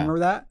 1D. Yeah. Remember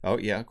that? Oh,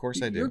 yeah, of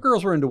course I do. Your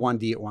girls were into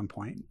 1D at one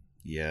point.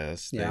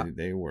 Yes, Yeah.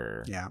 they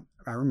were. Yeah,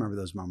 I remember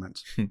those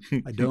moments.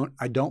 I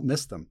don't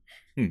miss them.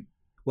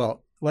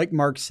 Well, like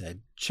Mark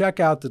said,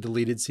 check out the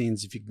deleted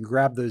scenes if you can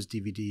grab those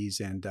DVDs,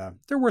 and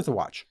they're worth a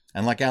watch.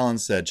 And like Alan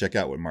said, check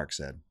out what Mark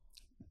said.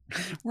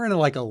 We're in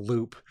a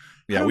loop.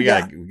 Yeah, we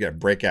gotta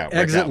break out.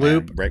 Exit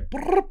loop. Break.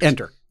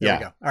 Enter. There Yeah.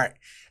 we go. All right.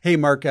 Hey,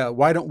 Mark,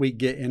 why don't we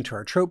get into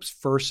our tropes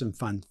first and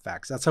fun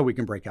facts? That's how we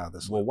can break out of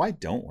this. Well, why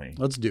don't we?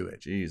 Let's do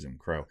it. Jeez and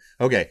crow.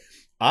 Okay,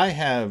 I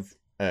have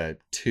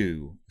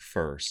 2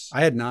 first.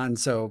 I had none,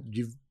 so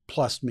you've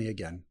plussed me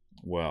again.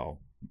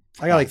 Well,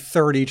 I got like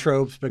 30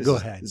 tropes, but go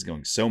ahead. This is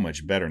going so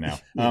much better now.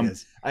 It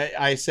is.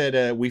 I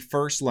said we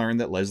first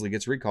learned that Leslie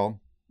gets recalled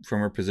from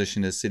her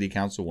position as city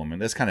councilwoman.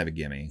 That's kind of a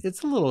gimme.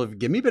 It's a little of a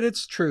gimme, but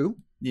it's true.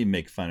 You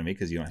make fun of me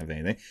because you don't have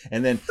anything.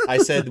 And then I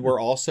said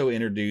we're also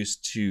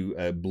introduced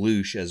to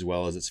Bloosh as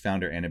well as its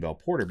founder, Annabelle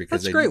Porter,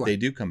 because they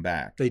do come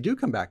back. They do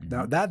come back.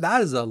 Now,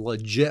 that is a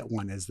legit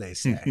one, as they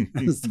say,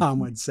 as Tom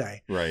would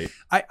say. Right.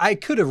 I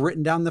could have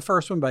written down the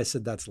first one, but I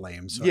said that's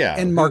lame. So, yeah.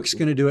 And Mark's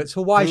going to do it,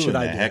 so why should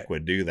I do it? Who the heck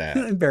would do that?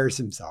 Embarrass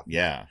himself.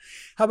 Yeah.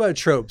 How about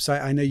tropes?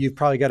 I know you've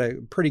probably got a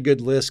pretty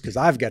good list because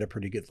I've got a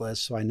pretty good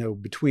list, so I know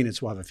between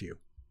us we'll have a few.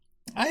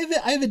 I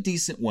have a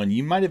decent one.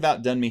 You might have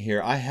outdone me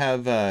here. I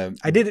have.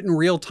 I did it in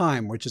real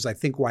time, which is I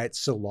think why it's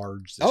so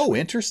large. Oh,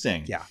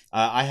 interesting. Yeah.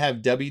 I have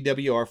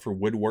WWR for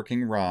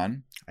Woodworking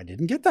Ron. I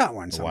didn't get that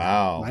one.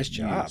 Somehow. Wow. Nice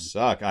job. You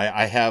suck.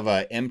 I have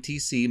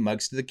MTC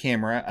Mugs to the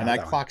Camera, and I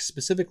clocked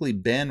specifically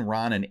Ben,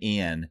 Ron, and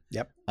Ann.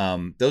 Yep.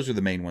 Those are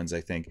the main ones,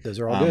 I think. Those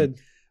are all good.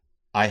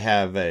 I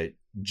have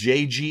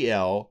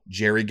JGL,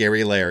 Jerry,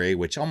 Gary, Larry,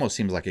 which almost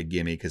seems like a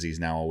gimme because he's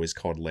now always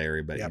called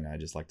Larry, but I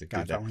just like to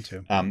got do that one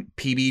too.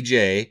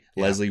 PBJ,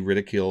 Leslie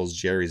ridicules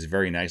Jerry's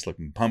very nice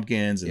looking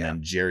pumpkins, and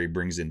then Jerry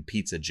brings in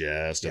pizza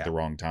just at the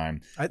wrong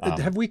time.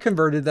 Have we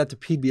converted that to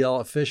PBL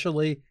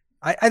officially?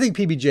 I think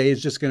PBJ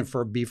is just going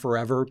to be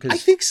forever because I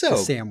think so.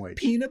 Sandwich,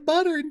 peanut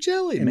butter and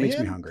jelly, it man. makes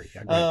me hungry.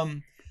 Yeah,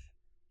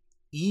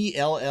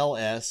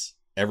 ELLS,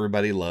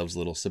 Everybody Loves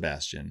Little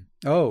Sebastian.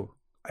 Oh,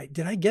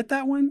 did I get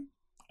that one?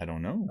 I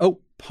don't know.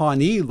 Oh,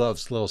 Pawnee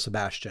Loves Little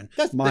Sebastian.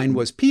 Mine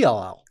was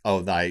PLL.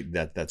 Oh,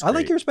 that's. I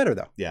like yours better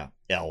though. Yeah,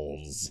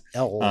 L's.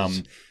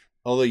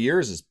 Although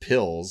yours is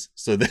pills,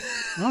 so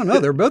oh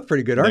no, they're both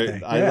pretty good, aren't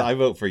they? I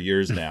vote for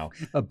yours now.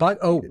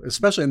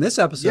 Especially in this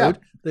episode,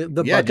 the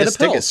bucket just of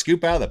pills. Take a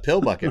scoop out of the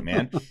pill bucket,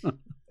 man.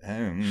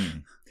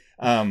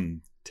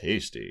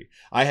 Tasty.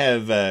 I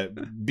have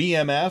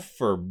BMF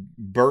for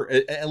Burt,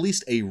 at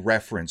least a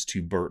reference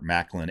to Burt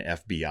Macklin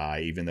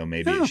FBI, even though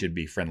maybe it should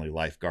be Friendly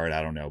Lifeguard.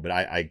 I don't know, but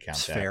I count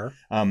that. Fair.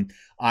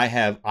 I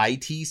have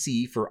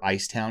ITC for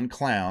Icetown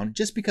Clown,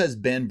 just because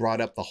Ben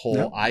brought up the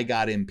whole I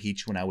got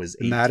impeached when I was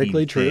 18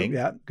 Thematically true. thing.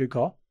 Yeah, good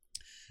call.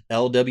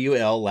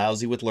 LWL,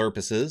 Lousy with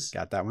Lurpuses.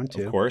 Got that one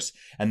too. Of course.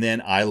 And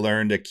then I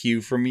learned a cue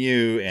from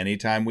you.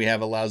 Anytime we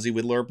have a Lousy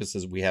with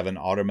Lurpuses, we have an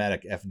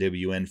automatic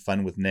FWN,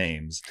 Fun with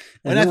Names.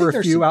 And there were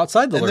a few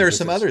outside the Lurpuses. And there are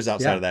some others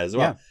outside of that as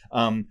well.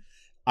 Yeah.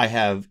 I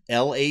have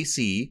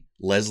LAC,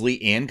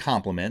 Leslie and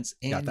Compliments,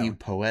 and You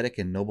Poetic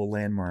and Noble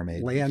Land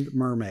Mermaid. Land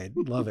Mermaid.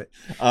 Love it.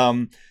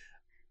 And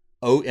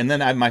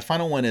then my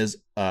final one is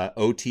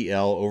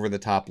OTL, Over the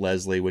Top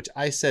Leslie, which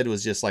I said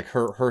was just like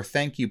her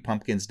thank you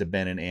pumpkins to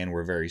Ben and Ann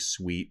were very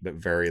sweet, but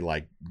very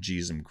like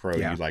Jeez and Crow.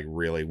 You like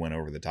really went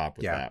over the top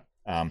with that.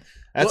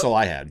 That's all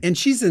I had. And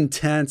she's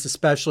intense,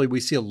 especially we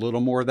see a little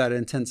more of that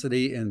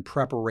intensity in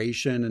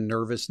preparation and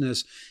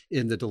nervousness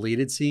in the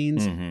deleted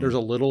scenes. Mm-hmm. There's a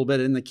little bit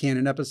in the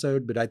canon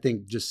episode, but I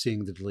think just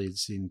seeing the deleted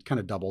scene kind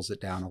of doubles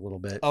it down a little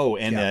bit. Oh,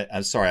 and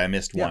I'm sorry, I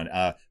missed one.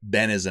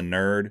 Ben is a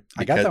nerd.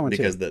 I got that one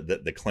because too.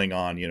 the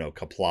Klingon,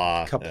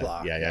 Qapla'.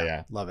 Qapla'.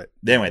 Yeah. Love it.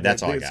 Anyway,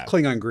 that's all I got.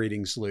 Klingon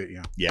greeting salute.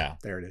 Yeah.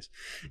 There it is.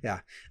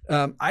 Yeah.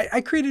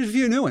 I created a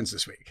few new ones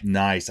this week.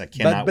 Nice. I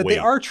cannot wait. But they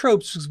are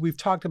tropes because we've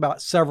talked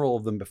about several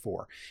of them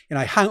before.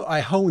 And I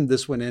honed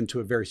this one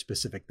into a very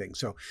specific thing.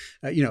 So,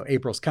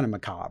 April's kind of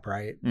macabre,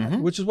 right?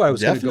 Mm-hmm. Which is what I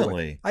was going to go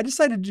with. I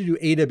decided to do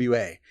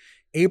AWA.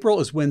 April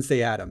is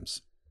Wednesday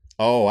Addams.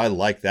 Oh, I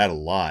like that a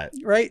lot.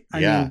 Right? I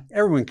mean,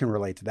 everyone can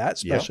relate to that,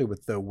 especially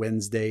with the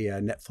Wednesday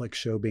Netflix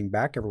show being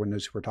back. Everyone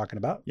knows who we're talking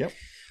about. Yep.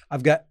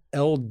 I've got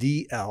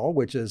LDL,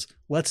 which is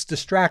Let's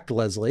Distract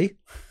Leslie.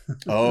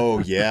 Oh,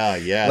 yeah.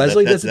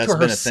 Leslie does it to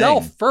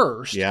herself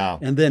first. Yeah.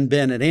 And then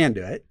Ben and Ann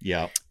do it.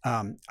 Yeah.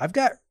 I've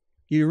got,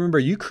 you remember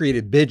you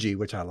created Bidgie,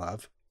 which I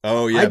love.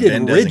 Oh yeah, I did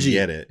Ben Reggie doesn't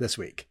get it this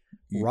week.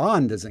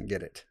 Ron doesn't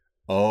get it.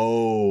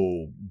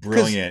 Oh,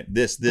 brilliant!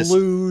 This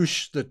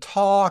Bloosh, the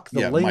talk,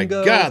 the lingo.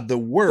 My God, the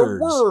words.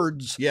 The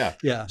words. Yeah.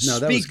 Yeah. No,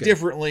 that was Speak good.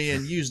 differently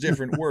and use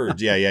different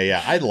words.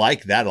 Yeah. I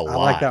like that a lot. I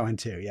like that one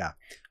too. Yeah.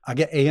 I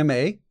get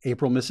AMA,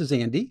 April Mrs.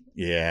 Andy.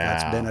 Yeah.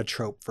 That's been a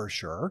trope for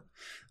sure.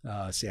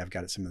 See, I've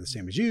got it some of the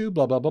same as you,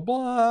 blah, blah, blah,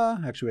 blah.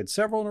 Actually, we had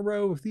several in a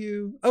row with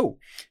you. Oh,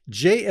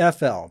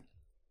 JFL.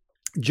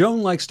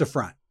 Joan likes to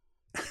front.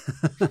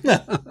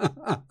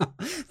 That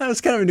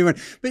was kind of a new one.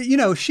 But,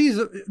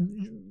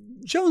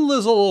 Joan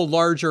lives a little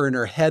larger in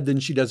her head than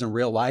she does in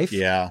real life.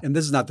 Yeah. And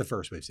this is not the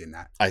first we've seen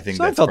that. I think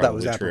so that's I felt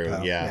probably that was true.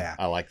 apropos. Yeah,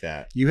 I like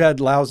that. You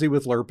had lousy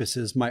with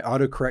Lurpuses. My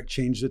autocorrect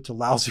changed it to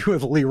lousy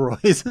with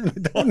Leroy's. I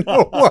don't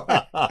know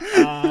why.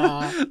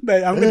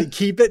 But I'm going to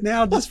keep it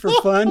now just for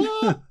fun.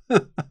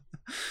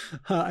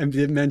 I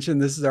did mention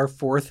this is our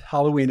 4th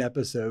Halloween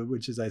episode,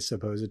 which is, I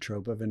suppose, a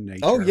trope of in nature.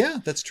 Oh, yeah,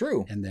 that's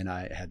true. And then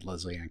I had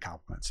Leslie Ann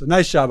compliments. So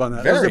nice job on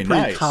that. Very that was a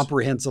pretty nice.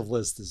 comprehensive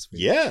list this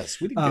week. Yes,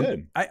 we did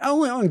good.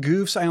 On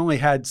goofs, I only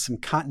had some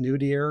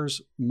continuity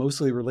errors,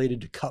 mostly related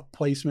to cup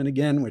placement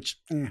again, which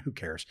who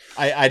cares?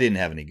 I didn't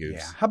have any goofs.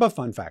 Yeah. How about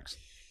fun facts?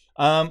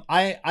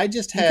 I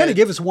just had. You kind of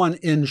give us one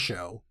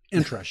intro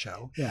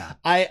show. Yeah.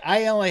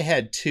 I only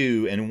had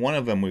 2, and one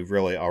of them we've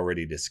really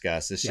already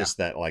discussed. It's just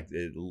that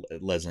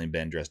Leslie and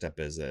Ben dressed up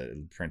as a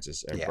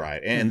princess or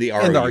bride, and the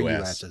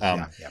RUS.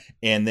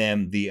 And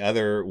then the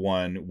other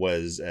one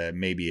was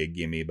maybe a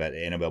gimme, but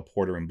Annabelle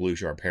Porter and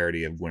Bloosh are a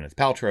parody of Gwyneth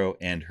Paltrow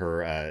and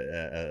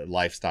her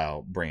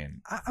lifestyle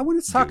brand. I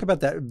want to talk about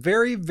that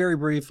very, very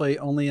briefly,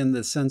 only in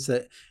the sense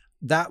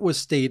that was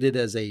stated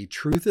as a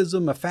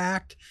truthism, a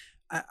fact.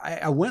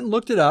 I went and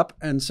looked it up,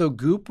 and so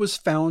Goop was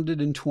founded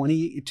in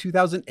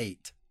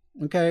 2008.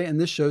 Okay, and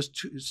this show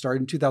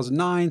started in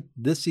 2009.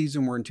 This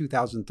season we're in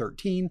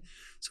 2013,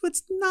 so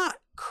it's not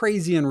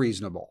crazy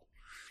unreasonable.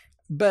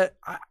 But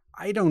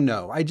I don't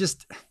know.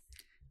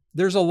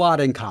 There's a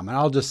lot in common.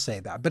 I'll just say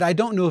that, but I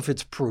don't know if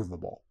it's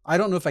provable. I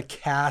don't know if a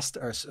cast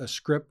or a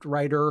script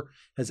writer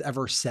has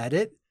ever said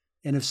it,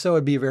 and if so,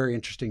 it'd be very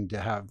interesting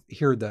to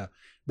hear that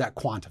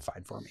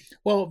quantified for me.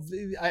 Well,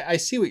 I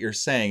see what you're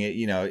saying.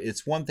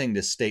 It's one thing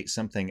to state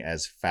something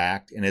as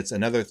fact, and it's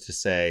another to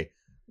say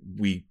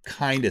we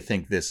kind of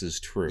think this is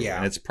true. Yeah.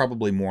 And it's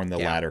probably more in the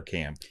latter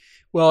camp.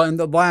 Well, and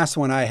the last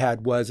one I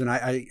had was, and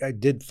I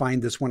did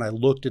find this when I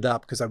looked it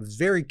up because I was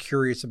very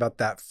curious about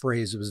that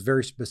phrase. It was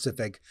very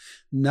specific.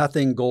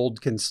 Nothing gold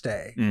can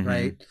stay,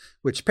 right?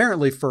 Which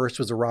apparently first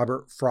was a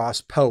Robert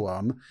Frost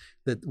poem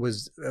that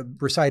was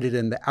recited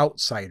in The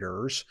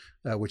Outsiders,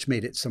 which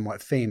made it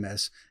somewhat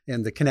famous.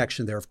 And the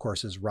connection there, of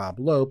course, is Rob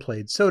Lowe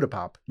played Soda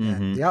Pop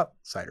in The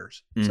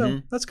Outsiders.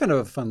 So that's kind of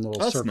a fun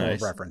little circle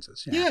of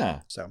references. Yeah.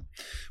 So,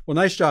 well,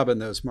 nice job on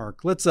those, Mark.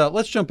 Let's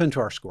jump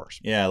into our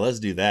scores. Yeah, let's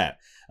do that.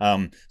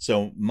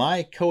 So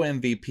my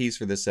co-MVPs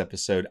for this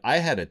episode, I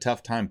had a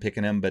tough time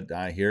picking them, but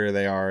here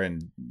they are,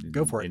 and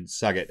go for it. And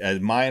suck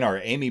it. Mine are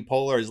Amy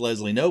Poehler as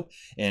Leslie Knope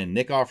and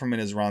Nick Offerman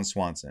as Ron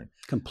Swanson.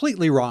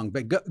 Completely wrong,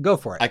 but go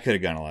for it. I could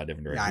have gone a lot of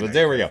different directions, but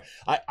there we go.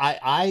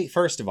 I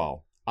first of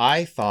all,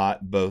 I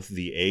thought both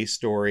the A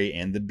story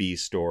and the B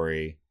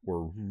story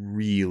were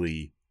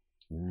really,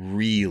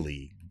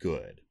 really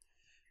good.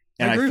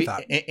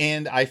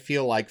 And I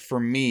feel like for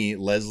me,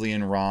 Leslie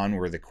and Ron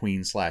were the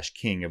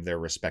queen/king of their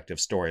respective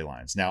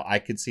storylines. Now, I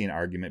could see an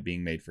argument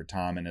being made for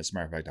Tom, and as a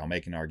matter of fact, I'll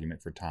make an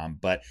argument for Tom,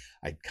 but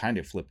I kind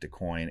of flipped a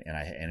coin, and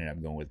I ended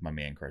up going with my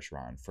man crush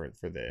Ron for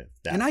that.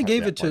 And I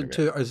gave it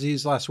to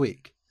Aziz last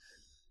week.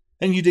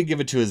 And you did give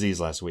it to Aziz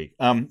last week.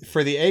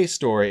 For the A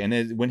story,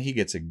 and when he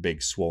gets a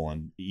big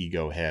swollen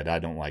ego head, I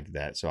don't like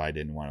that, so I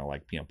didn't want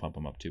to pump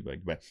him up too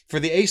big. But for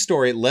the A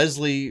story,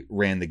 Leslie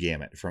ran the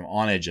gamut from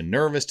on edge and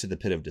nervous to the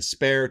pit of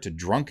despair to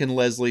drunken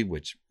Leslie,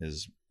 which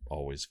is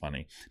always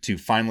funny, to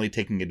finally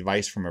taking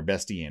advice from her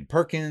bestie Ann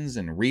Perkins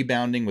and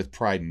rebounding with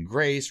pride and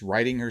grace,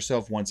 righting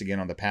herself once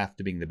again on the path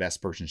to being the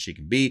best person she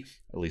can be,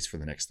 at least for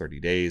the next 30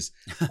 days.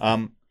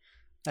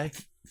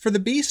 For the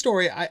B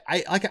story,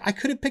 I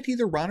could have picked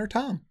either Ron or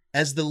Tom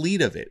as the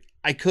lead of it.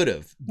 I could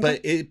have,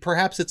 but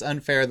perhaps it's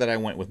unfair that I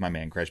went with my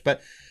man crush.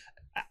 But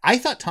I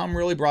thought Tom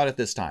really brought it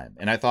this time,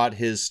 and I thought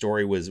his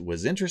story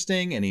was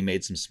interesting, and he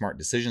made some smart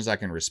decisions I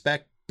can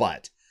respect.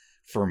 But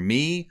for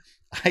me,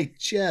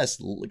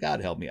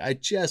 God help me, I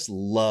just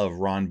love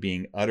Ron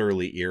being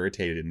utterly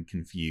irritated and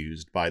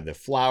confused by the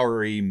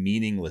flowery,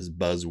 meaningless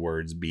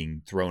buzzwords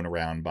being thrown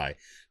around by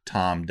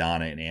Tom,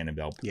 Donna, and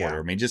Annabelle Porter. Yeah.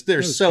 I mean, just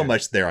there's so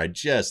much there I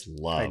just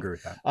love. I agree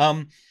with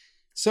that.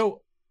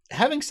 So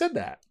having said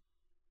that,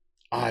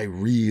 I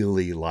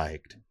really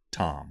liked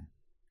Tom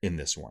in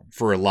this one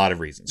for a lot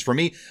of reasons. For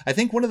me, I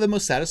think one of the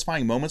most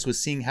satisfying moments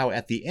was seeing how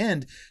at the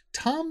end,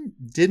 Tom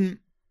didn't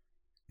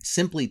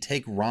simply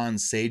take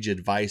Ron's sage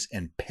advice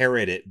and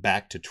parrot it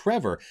back to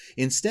Trevor.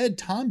 Instead,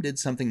 Tom did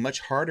something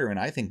much harder and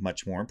I think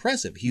much more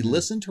impressive. He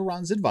listened to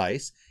Ron's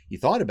advice. He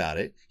thought about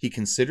it. He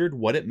considered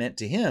what it meant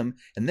to him,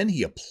 and then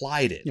he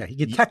applied it. Yeah, he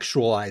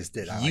contextualized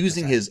it.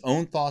 Using his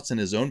own thoughts and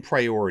his own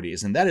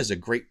priorities. And that is a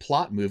great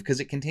plot move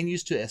because it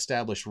continues to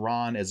establish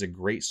Ron as a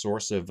great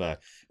source of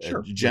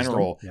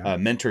general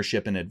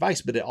mentorship and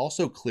advice, but it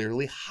also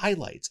clearly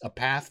highlights a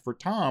path for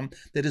Tom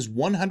that is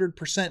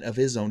 100% of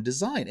his own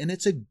design. And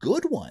it's a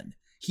good one.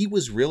 He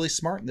was really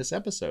smart in this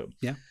episode.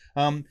 Yeah.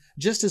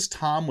 Just as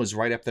Tom was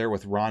right up there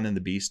with Ron in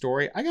the B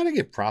story, I got to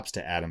give props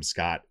to Adam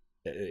Scott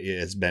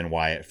as Ben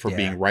Wyatt for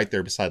being right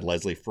there beside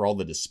Leslie, for all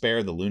the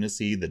despair, the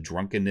lunacy, the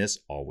drunkenness,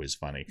 always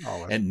funny,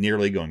 and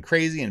nearly going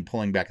crazy and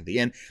pulling back at the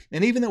end.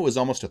 And even though it was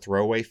almost a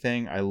throwaway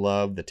thing, I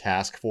love the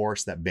task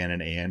force that Ben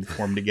and Ann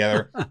formed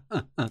together,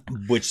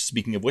 which,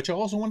 speaking of which, I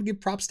also want to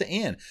give props to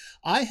Ann.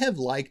 I have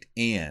liked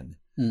Ann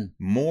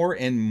more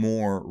and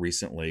more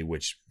recently,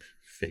 which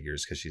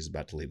figures because she's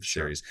about to leave the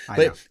series.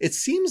 But it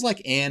seems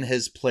like Anne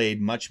has played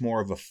much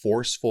more of a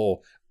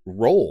forceful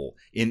role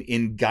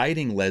in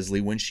guiding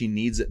Leslie when she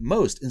needs it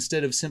most,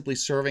 instead of simply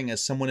serving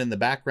as someone in the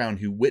background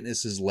who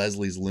witnesses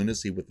Leslie's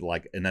lunacy with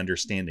like an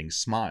understanding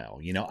smile.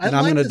 You know, I'm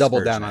going to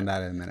double down on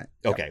that in a minute.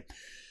 Okay.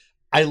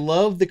 I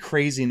love the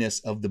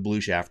craziness of the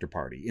Blush after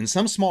party. In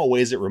some small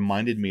ways, it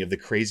reminded me of the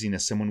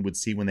craziness someone would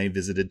see when they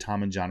visited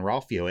Tom and John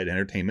Ralphio at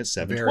Entertainment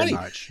 720.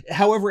 Very much.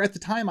 However, at the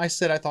time, I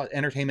said I thought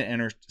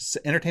Entertainment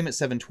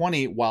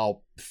 720,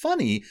 while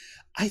funny,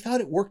 I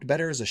thought it worked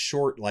better as a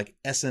short, like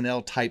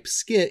SNL type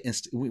skit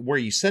where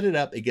you set it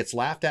up, it gets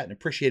laughed at and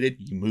appreciated,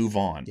 you move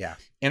on. Yeah.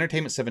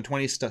 Entertainment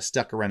 720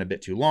 stuck around a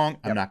bit too long.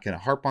 I'm not going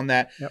to harp on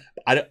that.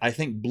 I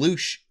think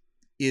Blush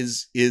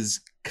is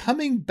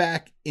coming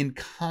back in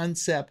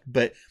concept,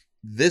 but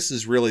this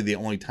is really the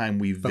only time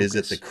we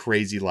visit the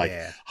crazy, like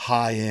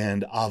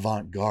high-end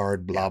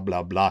avant-garde, blah,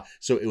 blah, blah.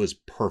 So it was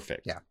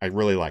perfect. Yeah. I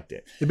really liked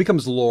it. It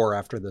becomes lore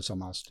after this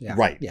almost. Yeah.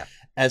 Right. Yeah.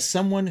 As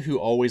someone who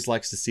always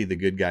likes to see the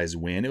good guys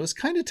win, it was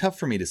kind of tough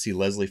for me to see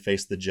Leslie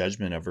face the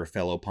judgment of her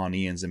fellow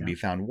Pawneans and be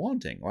found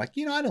wanting. Like,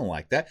 I don't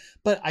like that.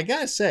 But I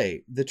gotta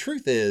say, the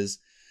truth is,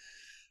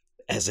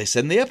 as I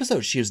said in the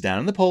episode, she was down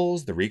in the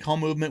polls. The recall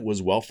movement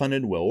was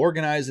well-funded,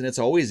 well-organized, and it's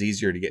always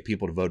easier to get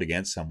people to vote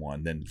against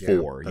someone than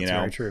for, that's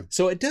very true.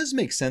 So it does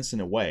make sense in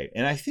a way.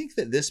 And I think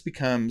that this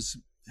becomes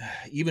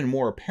even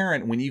more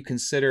apparent when you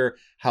consider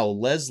how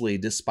Leslie,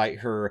 despite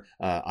her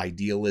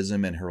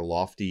idealism and her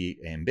lofty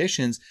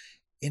ambitions,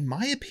 in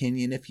my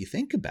opinion, if you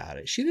think about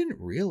it, she didn't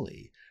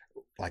really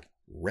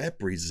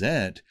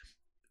represent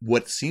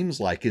what seems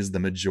like is the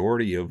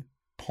majority of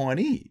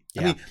Pawnee.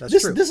 I mean,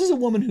 this is a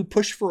woman who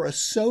pushed for a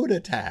soda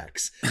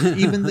tax,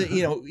 even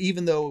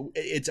though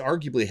it's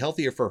arguably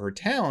healthier for her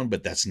town,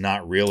 but that's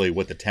not really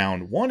what the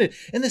town wanted.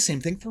 And the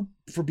same thing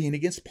for being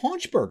against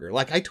Paunchburger.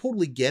 Like, I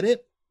totally get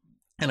it.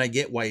 And I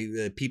get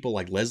why people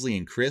like Leslie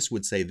and Chris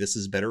would say this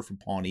is better for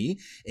Pawnee.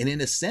 And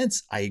in a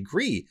sense, I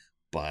agree,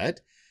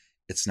 but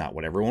it's not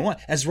what everyone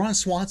wants. As Ron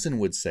Swanson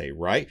would say,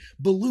 right?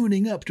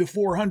 Ballooning up to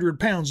 400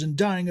 pounds and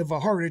dying of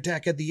a heart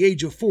attack at the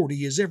age of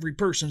 40 is every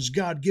person's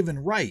God-given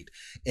right.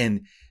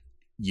 And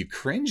you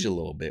cringe a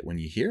little bit when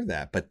you hear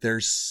that, but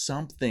there's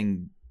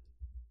something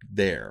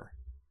there,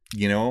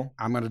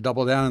 I'm going to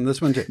double down on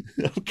this one too.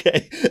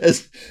 Okay.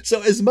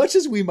 So as much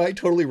as we might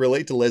totally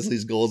relate to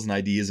Leslie's goals and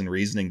ideas and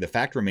reasoning, the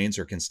fact remains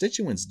her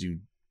constituents do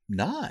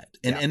not.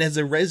 And as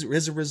a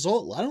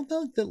result, I don't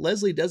think that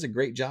Leslie does a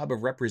great job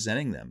of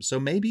representing them. So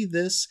maybe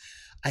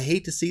I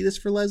hate to see this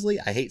for Leslie.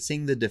 I hate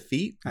seeing the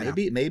defeat.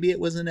 Maybe it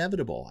was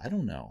inevitable. I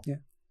don't know. Yeah.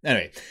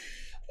 Anyway,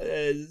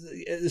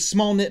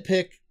 small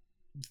nitpick.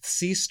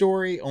 C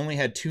story only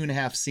had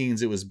 2.5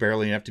 scenes. It was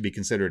barely enough to be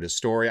considered a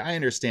story. I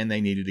understand they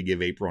needed to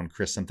give April and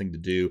Chris something to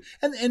do,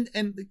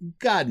 and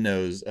God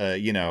knows,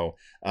 they're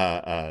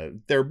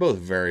both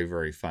very,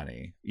 very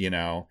funny.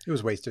 It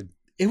was wasted.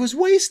 It was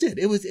wasted.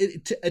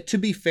 To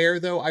be fair,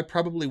 though, I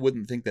probably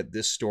wouldn't think that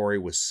this story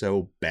was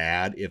so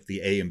bad if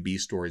the A and B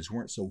stories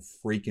weren't so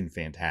freaking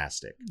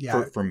fantastic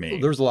for me.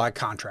 There's a lot of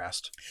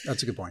contrast.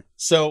 That's a good point.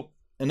 So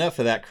enough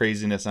of that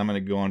craziness. I'm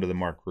going to go on to the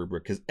Mark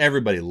rubric because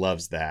everybody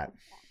loves that.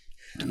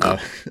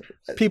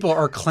 People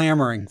are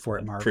clamoring for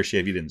it, Mark. Appreciate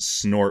if you didn't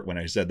snort when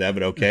I said that,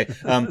 but okay.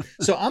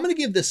 So I'm going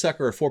to give this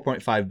sucker a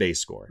 4.5 base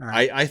score.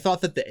 Right. I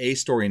thought that the A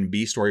story and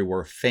B story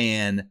were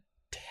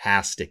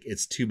fantastic.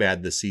 It's too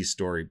bad the C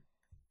story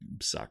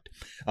sucked.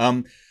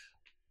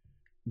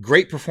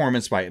 Great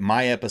performance by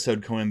my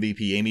episode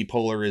co-MVP Amy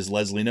Poehler as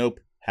Leslie Knope,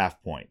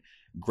 half point.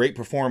 Great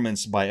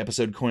performance by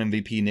episode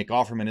co-MVP Nick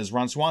Offerman as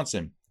Ron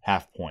Swanson,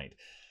 half point.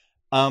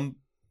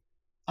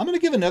 I'm going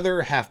to give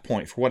another half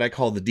point for what I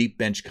call the deep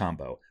bench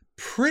combo.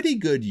 Pretty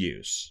good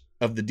use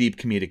of the deep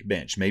comedic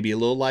bench. Maybe a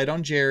little light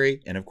on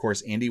Jerry, and of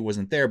course Andy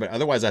wasn't there, but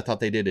otherwise I thought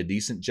they did a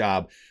decent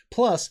job.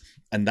 Plus,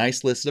 a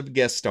nice list of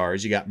guest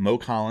stars. You got Mo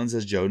Collins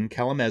as Joden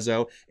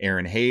Calamezzo,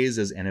 Aaron Hayes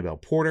as Annabelle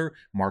Porter,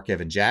 Mark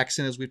Evan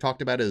Jackson, as we've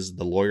talked about, as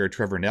the lawyer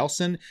Trevor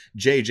Nelson,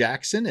 Jay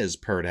Jackson as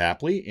Perd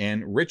Hapley,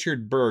 and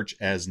Richard Birch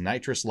as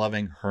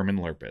nitrous-loving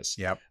Herman Lurpus.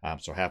 Yep.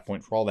 So half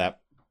point for all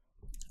that.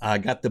 I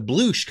got the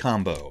Bloosh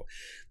combo.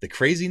 The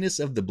craziness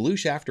of the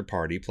Bloosh after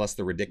party, plus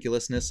the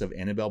ridiculousness of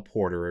Annabelle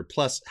Porter,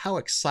 plus how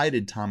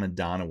excited Tom and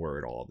Donna were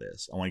at all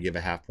this. I want to give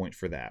a half point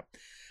for that.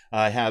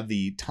 I have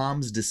the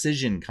Tom's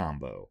decision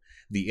combo.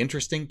 The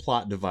interesting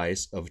plot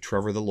device of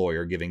Trevor the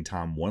lawyer giving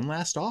Tom one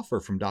last offer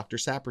from Dr.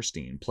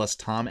 Saperstein, plus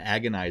Tom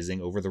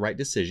agonizing over the right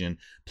decision,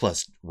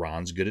 plus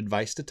Ron's good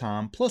advice to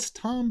Tom, plus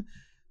Tom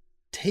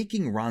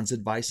taking Ron's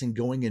advice and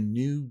going a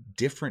new,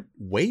 different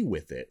way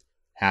with it.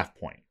 Half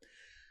point.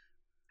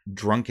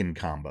 Drunken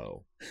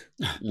combo.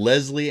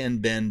 Leslie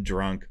and Ben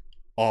drunk,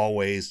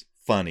 always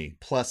funny.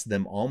 Plus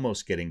them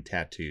almost getting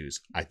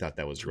tattoos. I thought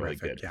that was really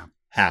good. Yeah.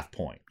 Half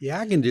point. Yeah,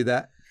 I can do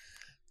that.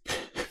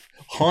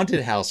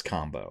 Haunted house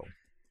combo.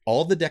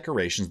 All the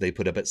decorations they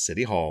put up at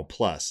City Hall,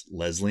 plus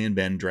Leslie and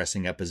Ben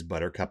dressing up as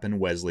Buttercup and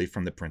Wesley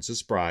from The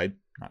Princess Bride,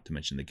 not to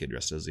mention the kid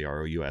dressed as the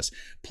ROUS,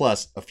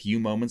 plus a few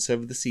moments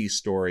of the C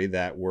story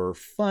that were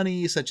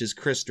funny, such as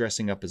Chris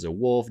dressing up as a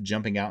wolf,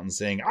 jumping out and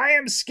saying, "I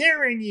am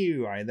scaring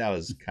you." That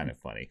was kind of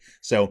funny.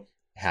 So,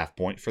 half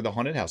point for the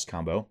haunted house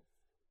combo.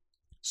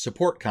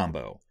 Support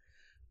combo.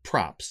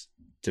 Props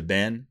to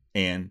Ben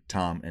and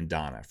Tom and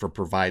Donna for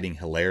providing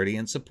hilarity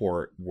and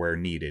support where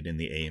needed in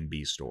the A and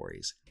B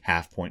stories.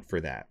 Half point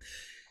for that.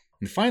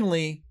 And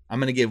finally, I'm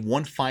going to give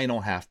one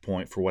final half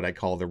point for what I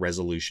call the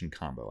resolution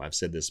combo. I've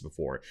said this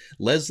before.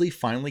 Leslie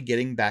finally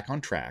getting back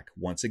on track.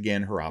 Once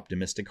again, her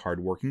optimistic,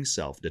 hardworking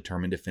self,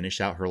 determined to finish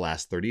out her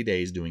last 30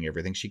 days doing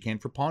everything she can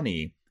for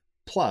Pawnee.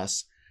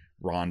 Plus,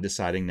 Ron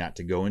deciding not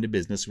to go into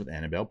business with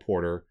Annabelle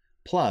Porter.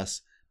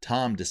 Plus,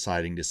 Tom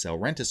deciding to sell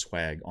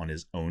Rent-A-Swag on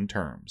his own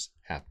terms.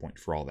 Half point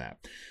for all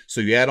that.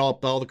 So you add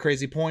up all the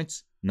crazy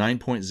points,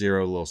 9.0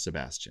 Little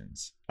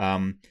Sebastians.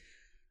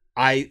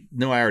 I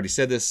know I already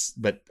said this,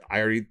 but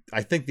I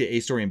think the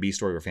A story and B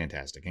story were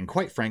fantastic. And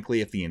quite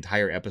frankly, if the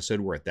entire episode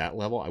were at that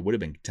level, I would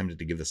have been tempted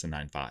to give this a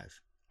 9.5.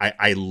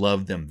 I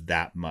love them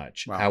that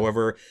much. Wow.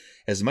 However,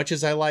 as much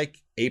as I like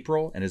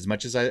April and as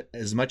much as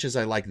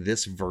I like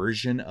this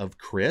version of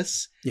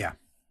Chris, yeah,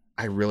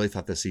 I really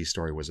thought the C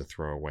story was a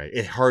throwaway.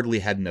 It hardly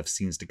had enough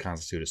scenes to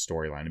constitute a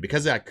storyline. And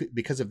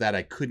because of that,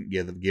 I couldn't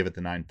give it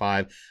the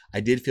 9.5. I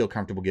did feel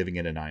comfortable giving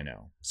it a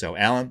 9.0. So,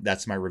 Alan,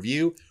 that's my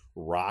review.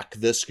 Rock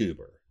the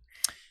scuba.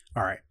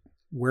 All right.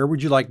 Where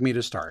would you like me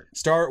to start?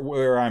 Start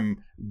where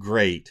I'm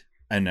great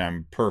and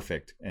I'm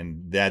perfect.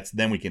 And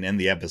then we can end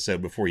the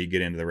episode before you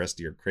get into the rest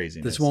of your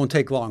craziness. This won't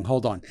take long.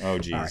 Hold on. Oh,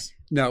 geez. Right.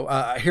 No,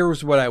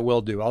 here's what I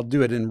will do. I'll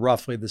do it in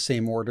roughly the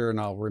same order, and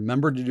I'll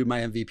remember to do my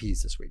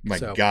MVPs this week. My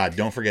God,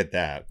 don't forget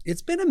that.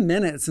 It's been a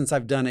minute since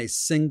I've done a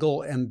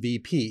single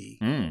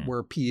MVP,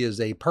 where P is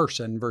a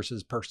person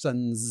versus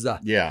persons.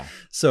 Yeah.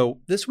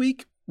 So this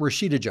week,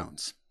 Rashida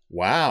Jones.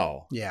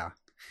 Wow. Yeah.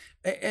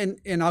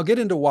 And I'll get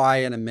into why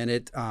in a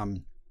minute.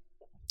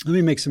 Let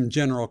me make some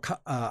general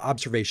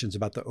observations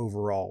about the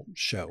overall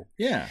show.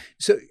 Yeah.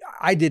 So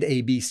I did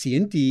A, B, C,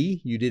 and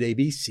D. You did A,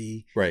 B,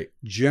 C. Right.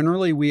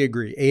 Generally, we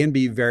agree. A and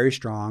B, very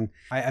strong.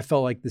 I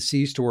felt like the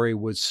C story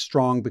was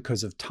strong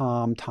because of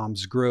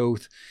Tom's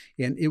growth.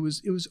 And it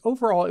was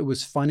overall, it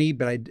was funny,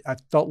 but I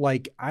felt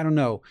like, I don't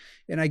know.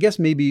 And I guess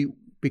maybe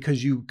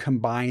because you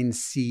combine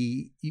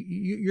C,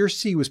 your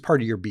C was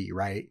part of your B,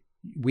 right?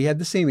 We had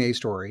the same A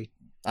story.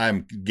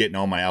 I'm getting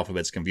all my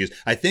alphabets confused.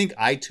 I think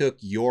I took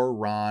your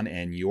Ron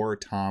and your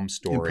Tom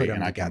story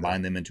and I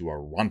combined them into a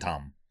Ron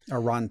Tom. A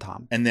Ron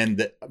Tom. And then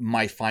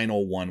my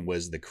final one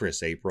was the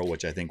Chris April,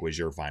 which I think was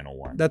your final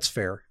one. That's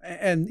fair.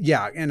 And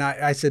yeah, and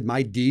I said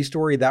my D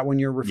story, that one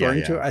you're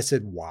referring to, I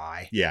said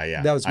why.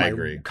 Yeah. That was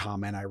my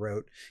comment I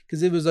wrote.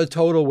 Because it was a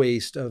total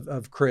waste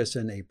of Chris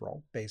and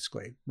April,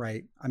 basically,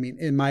 right? I mean,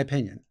 in my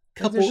opinion.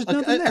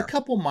 A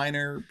couple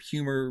minor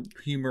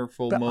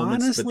humorful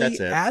moments, honestly, but that's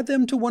it. Add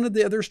them to one of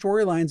the other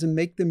storylines and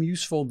make them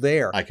useful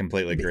there. I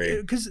completely agree.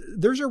 Because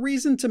there's a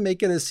reason to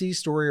make it a C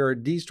story or a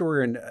D story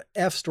or an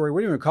F story, what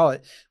do you want to call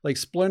it? Like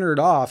splintered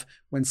off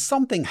when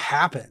something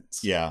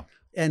happens. Yeah.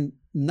 And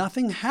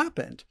nothing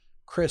happened.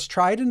 Chris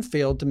tried and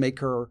failed to make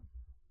her,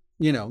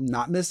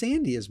 not miss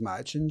Andy as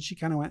much. And she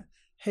kind of went,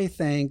 hey,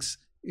 thanks.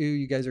 Ew,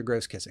 you guys are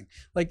gross kissing.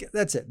 Like,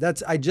 that's it.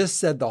 I just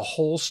said the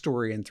whole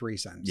story in 3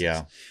 sentences.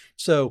 Yeah.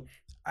 So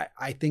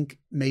I think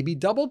maybe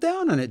double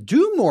down on it,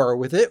 do more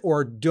with it,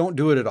 or don't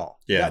do it at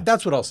all. Yeah.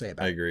 That's what I'll say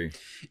about it. I agree.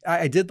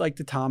 I did like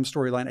the Tom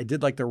storyline. I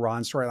did like the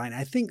Ron storyline.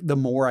 I think the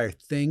more I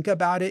think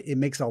about it, it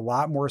makes a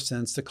lot more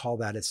sense to call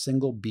that a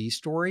single B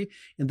story.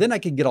 And then I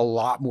could get a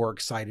lot more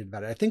excited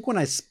about it. I think when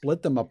I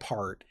split them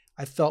apart,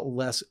 I felt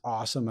less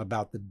awesome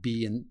about the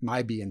B and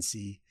my B and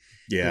C.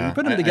 Yeah. When you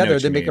put them together,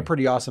 they make a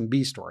pretty awesome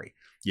B story.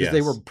 Because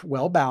they were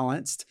well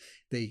balanced.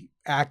 They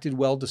acted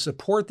well to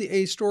support the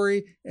A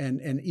story.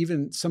 And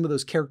even some of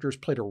those characters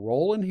played a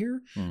role in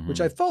here, which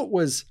I felt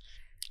was,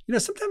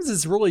 sometimes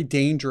it's really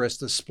dangerous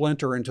to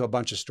splinter into a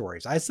bunch of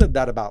stories. I said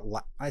that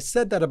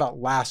about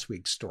last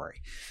week's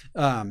story.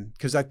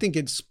 Because I think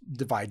it's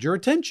divide your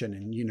attention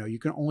and, you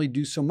can only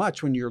do so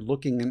much when you're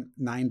looking in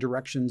 9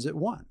 directions at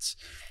once.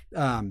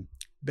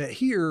 But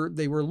here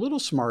they were a little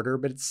smarter,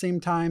 but at the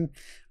same time,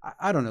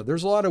 I don't know.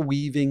 There's a lot of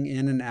weaving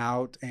in and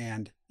out,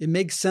 and it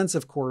makes sense,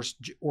 of course,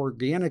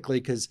 organically,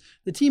 because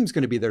the team's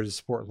going to be there to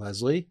support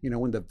Leslie,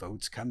 when the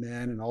votes come in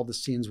and all the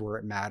scenes where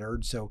it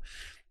mattered. So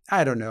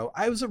I don't know.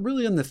 I was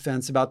really on the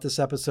fence about this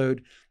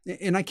episode,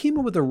 and I came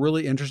up with a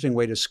really interesting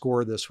way to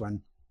score this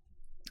one,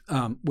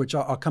 which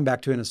I'll come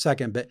back to in a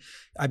second. But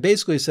I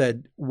basically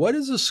said, what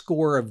is the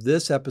score of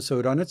this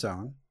episode on its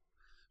own?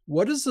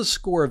 What is the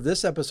score of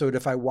this episode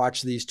if I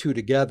watch these two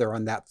together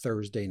on that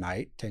Thursday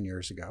night 10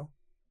 years ago?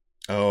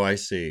 Oh, I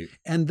see.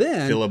 And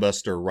then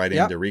filibuster right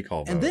into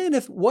recall vote. And then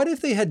what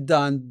if they had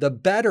done the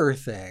better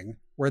thing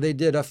where they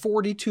did a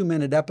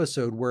 42-minute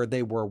episode where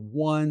they were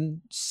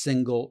one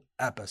single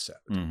episode?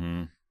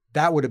 Mm-hmm.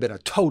 That would have been a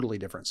totally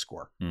different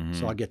score. Mm-hmm.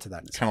 So I'll get to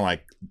that in a second. Kind of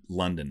like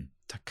London.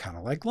 Kind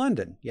of like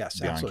London. Yes,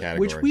 Beyond absolutely.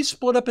 category. Which we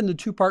split up into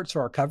 2 parts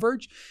for our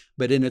coverage,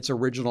 but in its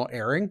original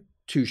airing,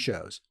 2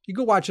 shows. You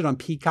go watch it on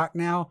Peacock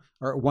now,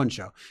 or 1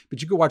 show,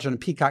 but you go watch it on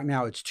Peacock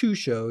now, it's 2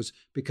 shows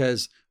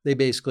because they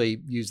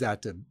basically use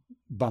that to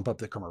bump up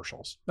the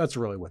commercials. That's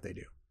really what they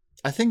do.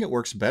 I think it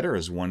works better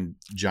as one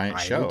giant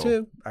show. I do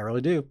too. I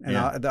really do. And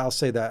Yeah. I'll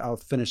say that. I'll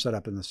finish that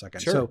up in a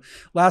second. Sure. So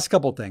last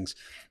couple of things.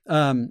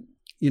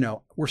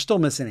 We're still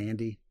missing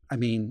Andy. I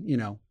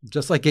mean,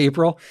 just like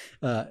April,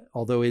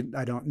 although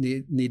I don't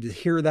need to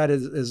hear that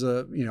as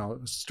a,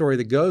 story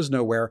that goes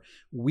nowhere.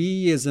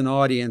 We as an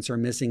audience are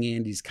missing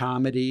Andy's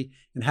comedy,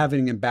 and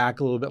having him back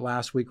a little bit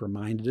last week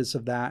reminded us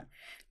of that.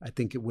 I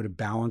think it would have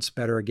balanced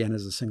better again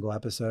as a single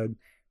episode.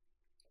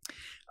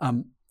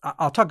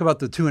 I'll talk about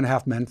the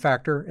 2.5 Men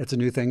factor. It's a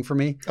new thing for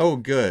me. Oh,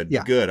 good.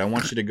 Yeah. Good. I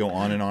want you to go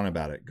on and on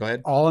about it. Go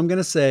ahead. All I'm going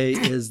to say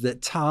is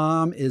that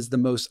Tom is the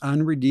most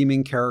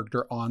unredeeming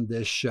character on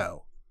this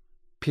show,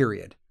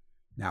 period.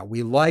 Now,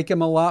 we like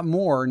him a lot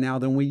more now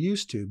than we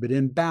used to, but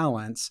in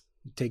balance,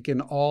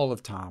 taking all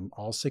of Tom,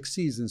 all 6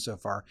 seasons so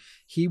far,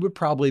 he would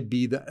probably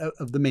be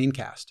of the main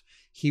cast.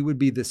 He would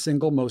be the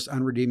single most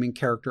unredeeming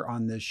character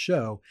on this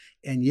show,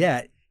 and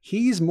yet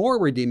he's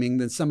more redeeming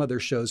than some other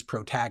shows'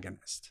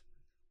 protagonist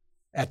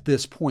at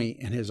this point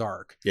in his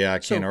arc. Yeah, I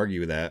can't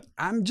argue with that.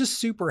 I'm just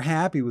super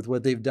happy with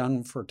what they've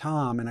done for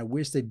Tom, and I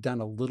wish they'd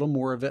done a little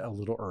more of it a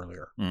little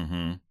earlier.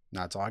 Mm-hmm.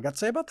 That's all I got to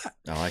say about that.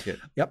 I like it.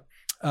 Yep.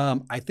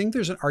 I think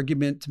there's an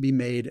argument to be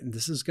made, and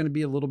this is going to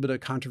be a little bit of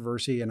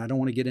controversy, and I don't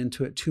want to get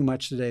into it too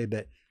much today,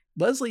 but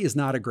Leslie is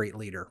not a great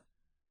leader.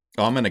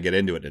 Oh, I'm going to get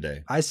into it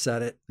today. I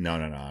said it.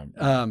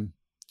 No.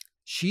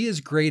 She is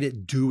great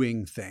at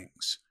doing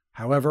things.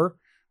 However,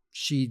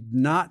 she's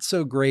not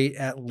so great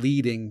at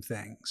leading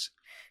things.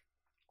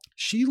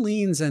 She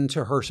leans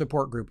into her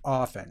support group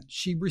often.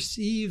 She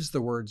receives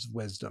the words of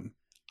wisdom.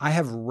 I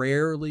have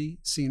rarely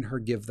seen her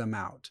give them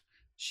out.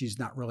 She's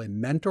not really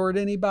mentored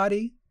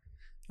anybody,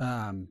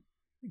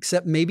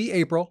 except maybe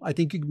April. I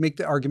think you could make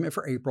the argument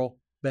for April,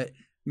 but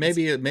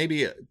maybe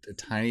a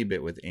tiny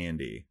bit with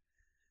Andy,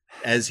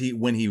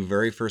 when he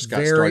very first got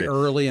very started.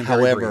 Early and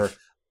however,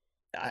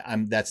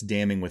 that's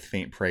damning with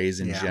faint praise.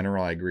 In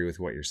general, I agree with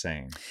what you're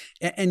saying.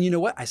 And you know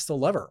what? I still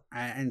love her,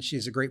 and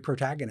she's a great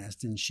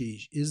protagonist, and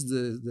she is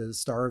the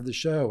star of the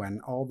show, and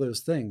all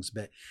those things.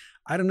 But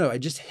I don't know. It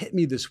just hit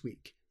me this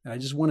week, and I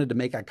just wanted to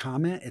make a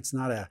comment. It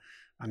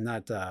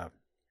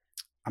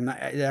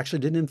actually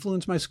didn't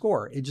influence my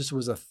score. It just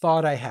was a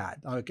thought I had.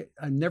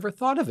 I never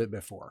thought of it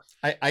before.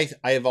 I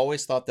have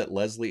always thought that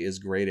Leslie is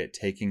great at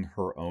taking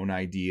her own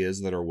ideas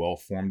that are well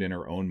formed in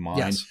her own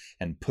mind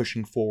and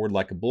pushing forward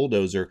like a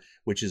bulldozer,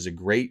 which is a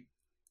great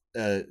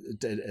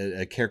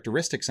a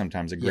characteristic,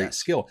 sometimes a great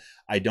skill.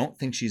 I don't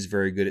think she's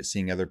very good at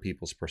seeing other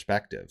people's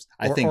perspectives.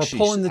 I think she's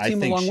pulling the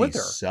team along with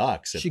her.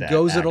 Sucks at she that,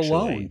 goes actually. it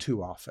alone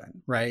too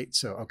often, right?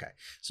 So okay,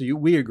 so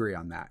we agree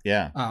on that.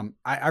 Yeah.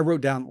 I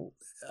wrote down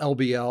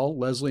LBL,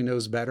 Leslie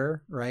Knows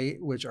Better, right?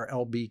 Which are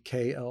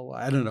LBKL.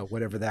 I don't know,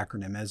 whatever the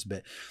acronym is,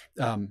 but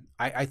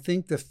I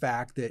think the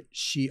fact that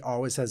she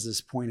always has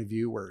this point of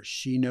view where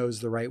she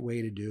knows the right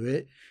way to do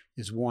it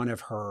is one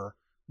of her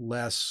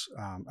less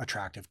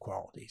attractive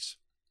qualities.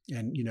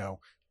 And,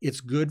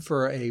 it's good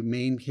for a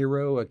main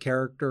hero, a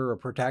character, a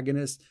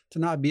protagonist to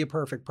not be a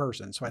perfect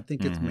person. So I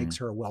think it makes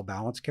her a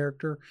well-balanced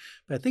character,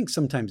 but I think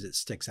sometimes it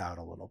sticks out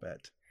a little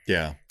bit.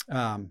 Yeah.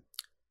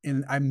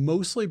 And I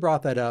mostly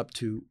brought that up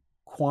to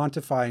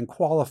quantify and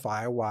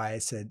qualify why I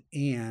said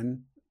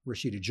Anne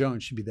Rashida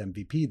Jones should be the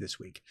MVP this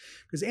week.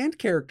 Because Anne's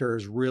character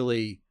is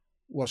really,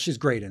 she's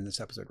great in this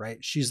episode, right?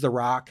 She's the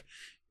rock.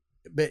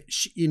 But,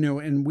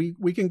 and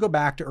we can go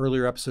back to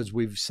earlier episodes.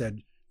 We've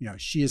said,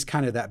 she is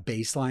kind of that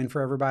baseline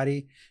for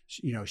everybody.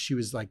 She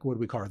was like, what do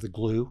we call her? The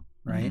glue,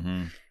 right?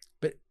 Mm-hmm.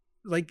 But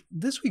like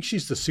this week,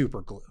 she's the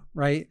super glue,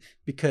 right?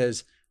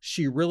 Because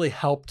she really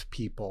helped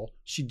people.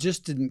 She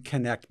just didn't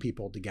connect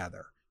people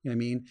together. You know what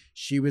I mean?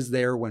 She was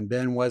there when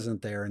Ben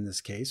wasn't there in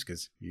this case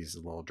because he's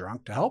a little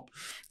drunk to help.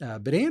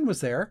 But Anne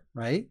was there,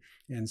 right?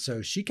 And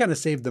so she kind of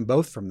saved them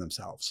both from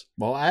themselves.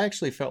 Well, I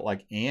actually felt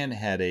like Anne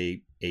had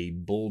a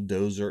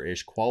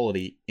bulldozer-ish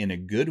quality in a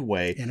good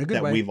way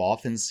that we've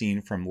often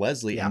seen from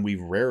Leslie, and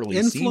we've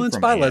rarely seen from influenced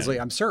by Anne. Leslie,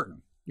 I'm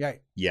certain. Yeah.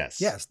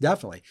 Yes. Yes,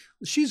 definitely.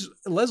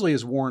 Leslie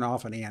is worn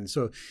off on Anne.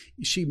 So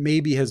she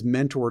maybe has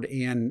mentored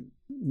Anne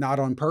not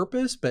on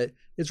purpose, but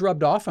it's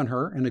rubbed off on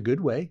her in a good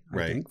way,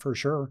 I think, for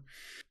sure.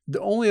 The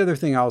only other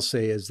thing I'll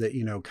say is that,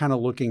 kind of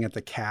looking at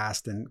the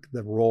cast and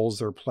the roles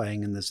they're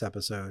playing in this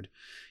episode,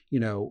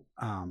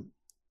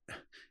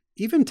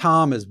 even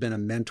Tom has been a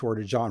mentor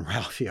to John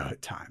Ralphio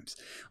at times.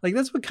 Like,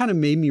 that's what kind of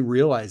made me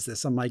realize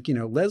this. I'm like,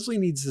 Leslie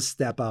needs to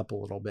step up a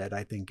little bit,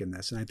 I think, in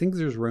this. And I think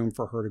there's room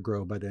for her to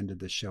grow by the end of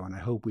the show. And I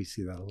hope we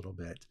see that a little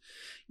bit.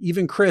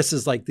 Even Chris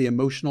is like the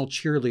emotional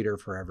cheerleader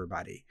for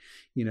everybody,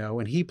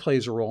 and he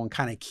plays a role in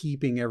kind of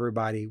keeping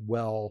everybody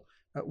well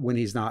when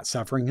he's not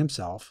suffering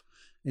himself.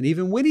 And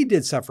even when he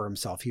did suffer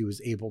himself, he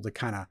was able to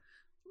kind of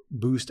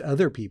boost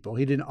other people.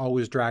 He didn't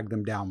always drag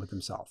them down with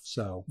himself.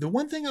 So the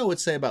one thing I would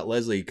say about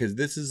Leslie, because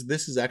this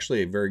is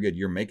actually a very good,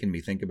 you're making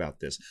me think about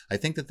this. I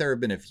think that there have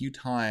been a few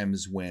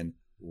times when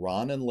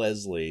Ron and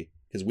Leslie,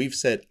 because we've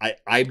said,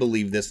 I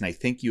believe this, and I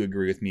think you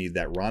agree with me,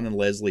 that Ron and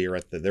Leslie are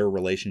their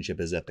relationship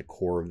is at the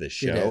core of this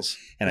show.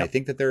 And I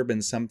think that there have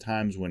been some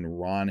times when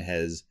Ron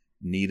has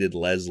needed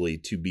Leslie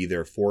to be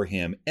there for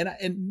him. And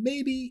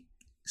maybe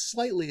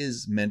slightly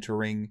is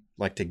mentoring,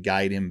 like to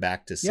guide him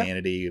back to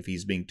sanity if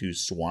he's being too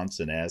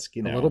Swanson-esque,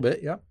 A little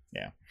bit, yeah.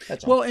 Yeah.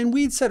 That's all. Well, and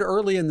we'd said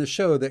early in the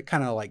show that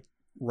kind of like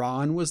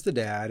Ron was the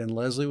dad and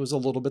Leslie was a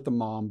little bit the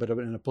mom, but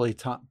in a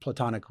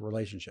platonic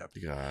relationship.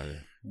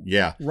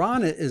 Yeah.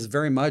 Ron is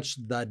very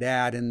much the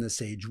dad in the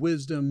sage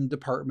wisdom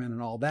department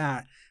and all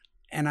that.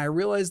 And I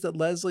realized that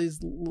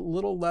Leslie's a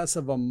little less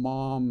of a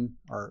mom,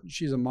 or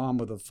she's a mom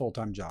with a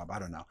full-time job. I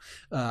don't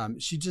know.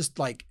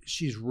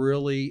 She's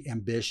really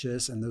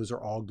ambitious, and those are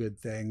all good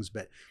things.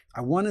 But I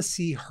want to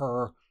see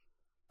her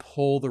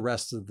pull the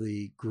rest of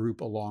the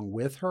group along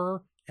with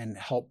her and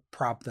help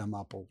prop them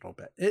up a little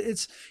bit.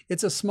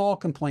 It's a small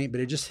complaint, but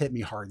it just hit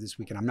me hard this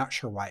week. And I'm not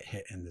sure why it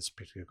hit in this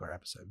particular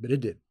episode, but it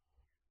did.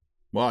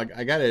 Well,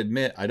 I got to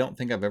admit, I don't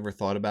think I've ever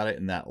thought about it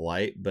in that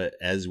light. But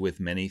as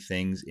with many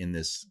things in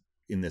this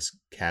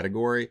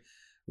category,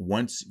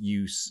 once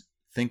you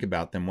think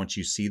about them, once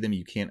you see them,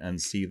 you can't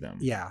unsee them.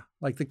 Yeah.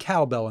 Like the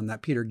cowbell in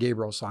that Peter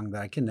Gabriel song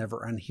that I can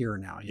never unhear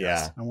now.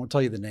 Yes. Yeah. I won't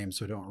tell you the name,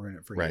 so don't ruin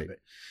it for you. But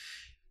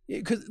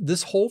because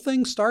this whole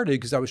thing started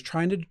because I was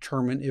trying to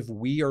determine if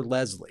we are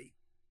Leslie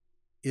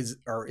is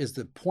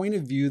the point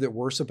of view that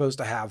we're supposed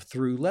to have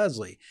through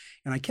Leslie.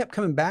 And I kept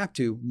coming back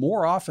to,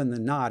 more often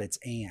than not, it's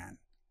Anne,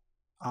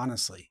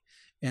 honestly.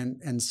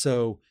 And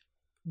so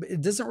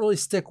it doesn't really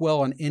stick well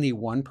on any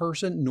one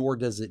person, nor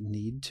does it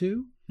need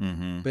to.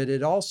 Mm-hmm. But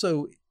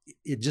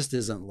it just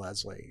isn't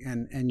Leslie.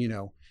 And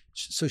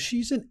so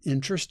she's an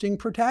interesting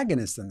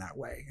protagonist in that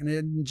way. And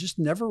I just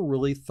never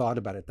really thought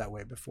about it that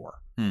way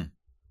before.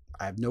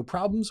 I have no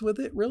problems with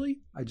it, really.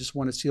 I just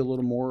want to see a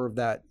little more of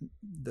that,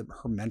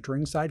 her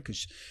mentoring side,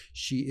 because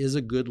she is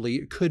a good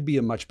leader, could be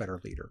a much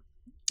better leader.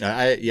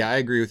 I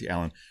agree with you,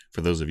 Alan.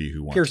 For those of you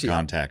who want to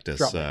contact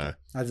us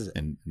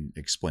and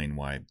explain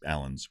why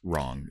Alan's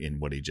wrong in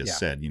what he just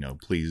said,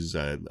 please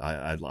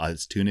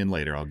let's tune in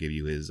later. I'll give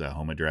you his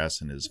home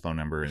address and his phone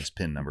number and his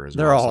PIN number as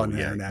well. They're all on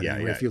the internet.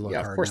 If you look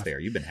hard of course enough. they are.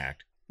 You've been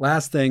hacked.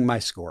 Last thing, my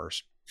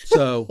scores.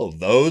 So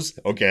those?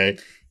 Okay.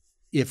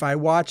 If I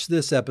watch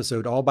this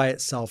episode all by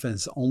itself, and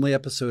it's the only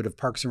episode of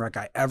Parks and Rec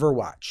I ever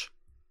watch,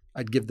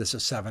 I'd give this a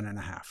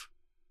 7.5.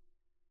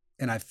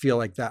 And I feel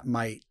like that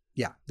might,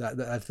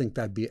 I think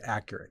that'd be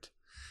accurate.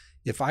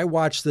 If I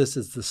watch this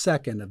as the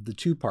second of the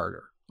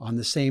two-parter on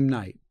the same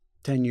night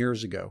 10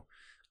 years ago,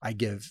 I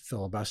give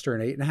Filibuster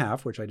an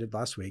 8.5, which I did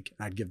last week,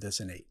 and I'd give this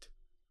an 8.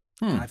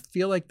 And I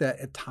feel like that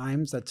at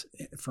times, that's,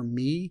 for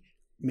me,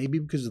 maybe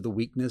because of the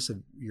weakness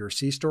of your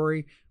C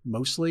story,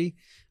 mostly,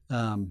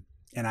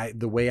 and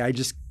the way I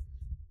just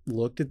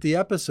looked at the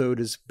episode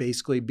as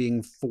basically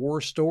being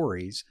 4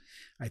 stories,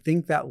 I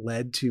think that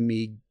led to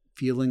me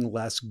feeling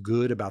less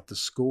good about the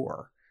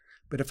score.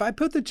 But if I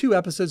put the 2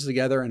 episodes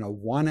together in a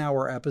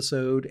 1-hour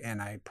episode and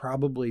I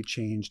probably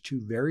change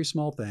 2 very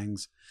small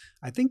things,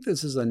 I think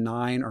this is a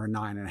 9 or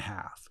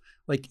 9.5.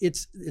 Like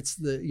it's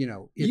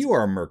you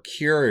are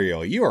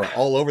mercurial. You are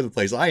all over the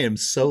place. I am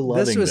so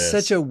loving this. This was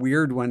such a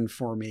weird one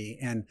for me.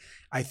 And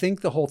I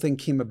think the whole thing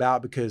came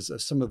about because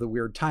of some of the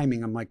weird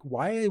timing. I'm like,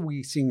 why are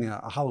we seeing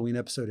a Halloween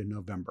episode in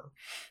November?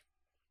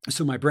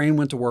 So my brain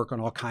went to work on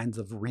all kinds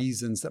of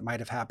reasons that might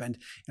have happened.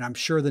 And I'm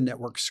sure the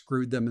network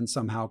screwed them in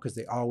somehow, because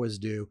they always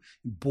do.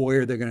 Boy,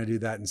 are they going to do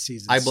that in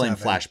season 7. I blame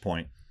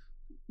Flashpoint.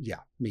 Yeah,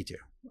 me too.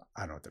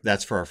 I don't know.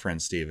 That's for our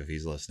friend Steve, if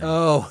he's listening.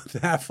 Oh,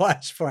 that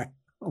Flashpoint.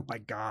 Oh my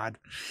God.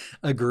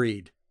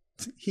 Agreed.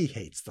 He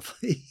hates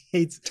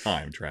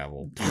time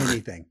travel.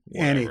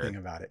 anything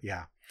about it.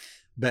 Yeah.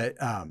 But,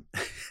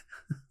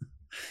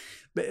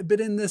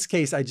 but in this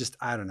case, I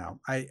don't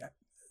know.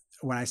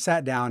 When I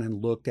sat down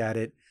and looked at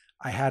it,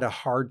 I had a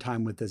hard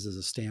time with this as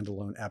a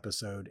standalone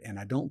episode, and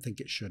I don't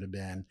think it should have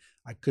been.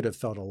 I could have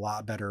felt a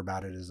lot better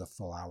about it as a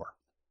full hour.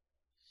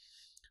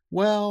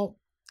 Well,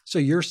 so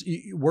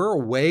we're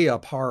way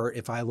apart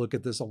if I look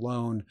at this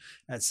alone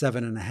at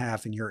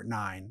 7.5 and you're at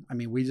 9. I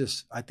mean,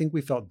 I think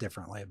we felt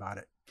differently about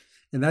it.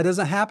 And that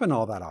doesn't happen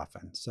all that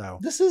often. So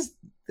this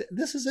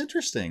is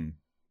interesting.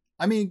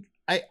 I mean,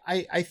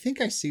 I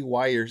think I see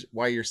why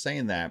you're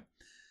saying that.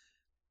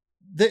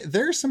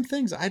 There are some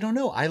things, I don't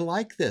know. I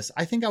like this.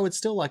 I think I would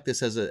still like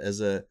this as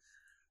a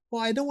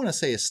well, I don't want to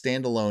say a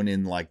standalone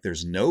in like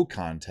there's no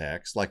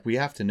context. Like we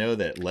have to know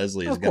that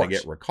Leslie is going to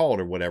get recalled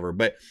or whatever.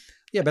 But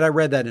yeah, but I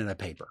read that in a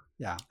paper.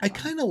 Yeah. I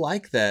kind of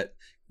like that.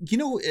 You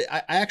know,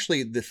 I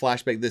actually, the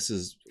flashback, this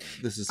is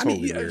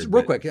totally weird.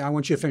 Real quick, I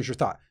want you to finish your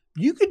thought.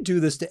 You could do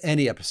this to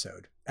any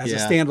episode as a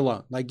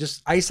standalone, like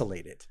just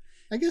isolate it.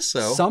 I guess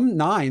so. Some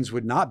 9s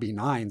would not be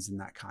 9s in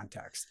that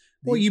context.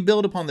 Well, you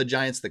build upon the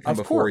giants that come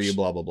before you,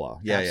 blah, blah, blah.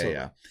 Yeah,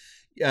 Absolutely.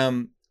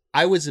 yeah.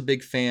 I was a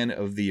big fan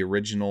of the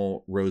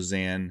original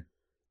Roseanne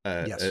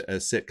a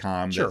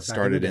sitcom that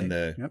started in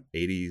the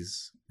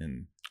 80s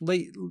and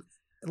late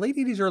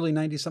 80s, early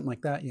 90s, something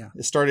like that. Yeah.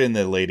 It started in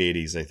the late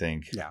 80s, I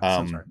think. Yeah.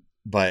 Sounds right.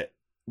 But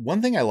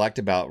one thing I liked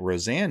about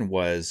Roseanne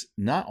was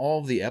not all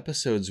of the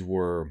episodes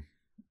were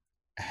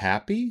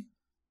happy.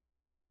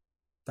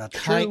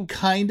 That's true.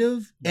 Kind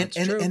of. That's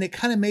and true. And it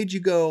kind of made you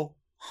go,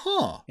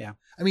 huh. Yeah.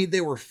 I mean,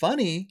 they were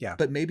funny,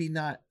 but maybe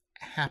not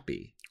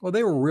happy. Well,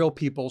 they were real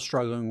people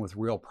struggling with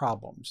real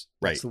problems.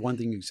 That's Right. the one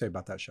thing you can say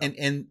about that show.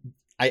 And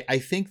I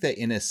think that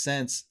in a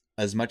sense,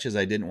 as much as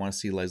I didn't want to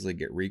see Leslie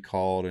get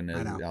recalled, and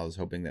I was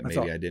hoping that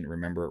maybe I didn't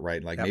remember it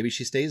right, like maybe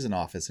she stays in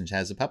office and she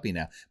has a puppy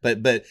now.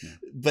 But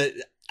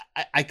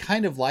I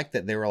kind of like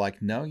that they were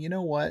like, no, you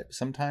know what?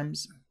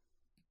 Sometimes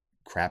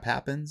crap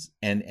happens,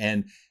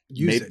 and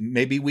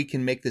maybe we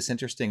can make this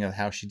interesting of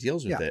how she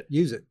deals with it.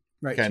 Use it.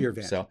 Right, to your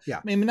advantage. So, yeah.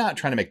 I mean, I'm not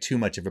trying to make too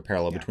much of a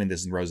parallel between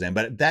this and Roseanne,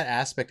 but that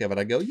aspect of it,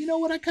 I go, you know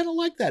what? I kind of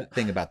like that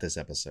thing about this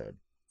episode.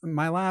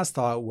 My last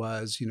thought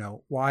was,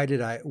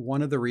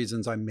 one of the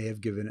reasons I may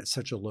have given it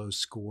such a low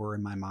score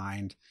in my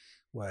mind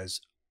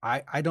was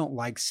I don't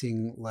like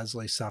seeing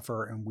Leslie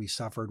suffer, and we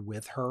suffered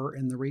with her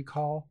in the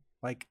recall.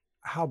 Like,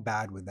 how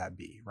bad would that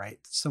be, right?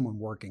 Someone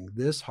working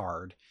this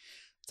hard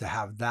to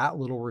have that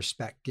little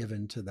respect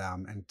given to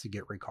them and to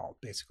get recalled,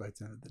 basically, at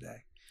the end of the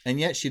day. And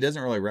yet she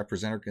doesn't really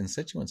represent her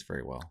constituents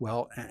very well.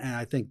 Well, and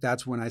I think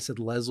that's when I said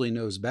Leslie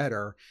knows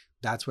better.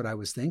 That's what I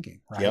was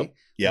thinking, right?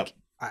 Yep.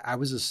 Like, I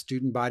was a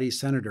student body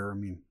senator,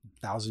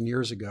 1,000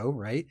 years ago,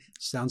 right?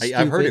 Sounds stupid.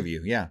 I've heard of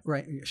you, yeah.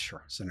 Right,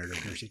 sure, Senator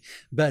Piercy.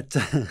 But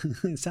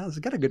it's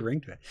got a good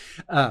ring to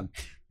it.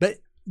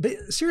 But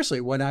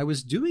seriously, when I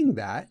was doing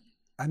that,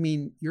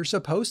 you're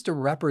supposed to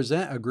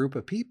represent a group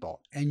of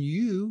people, and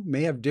you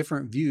may have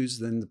different views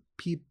than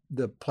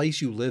the place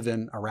you live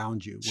in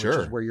around you, which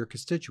is where your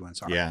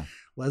constituents are. Yeah.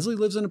 Leslie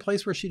lives in a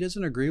place where she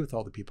doesn't agree with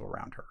all the people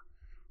around her.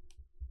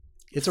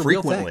 It's a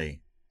real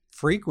thing.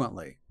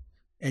 Frequently.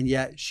 And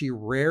yet she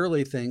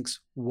rarely thinks,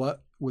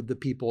 what would the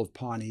people of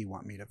Pawnee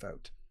want me to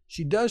vote?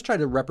 She does try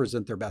to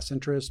represent their best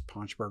interests,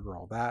 Paunchburger,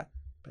 all that.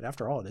 But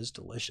after all, it is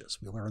delicious.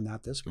 We learned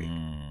that this week.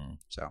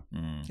 So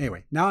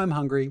anyway, now I'm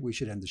hungry. We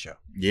should end the show.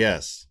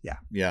 Yes. Yeah.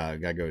 Yeah, I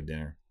got to go to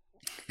dinner.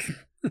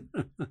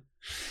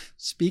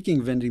 Speaking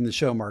of ending the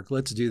show, Mark,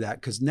 let's do that,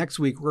 because next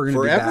week we're going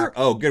to be back.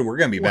 Oh, good. We're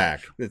going to be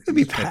back. We're going to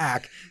be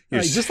back.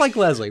 Just like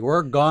Leslie,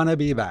 we're going to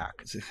be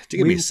back.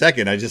 Give me a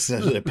second. I just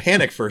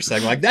panicked for a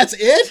second. Like, that's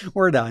it?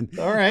 We're done.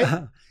 All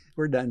right.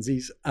 We're done,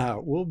 Z's.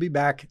 We'll be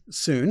back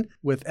soon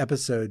with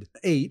episode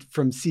 8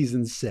 from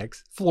season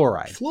 6,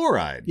 Fluoride.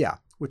 Fluoride. Yeah,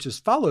 which is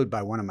followed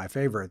by one of my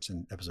favorites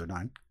in episode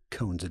 9,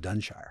 Cones of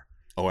Dunshire.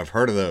 Oh, I've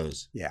heard of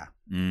those. Yeah.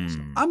 So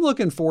I'm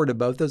looking forward to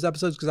both those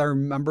episodes because I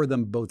remember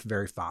them both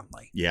very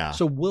fondly. Yeah.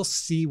 So we'll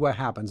see what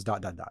happens, ...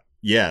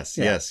 Yes,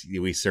 yes,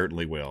 we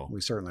certainly will.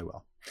 We certainly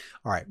will.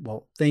 All right.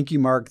 Well, thank you,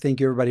 Mark. Thank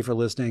you, everybody, for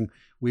listening.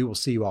 We will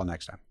see you all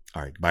next time.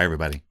 All right. Bye,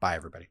 everybody. Bye,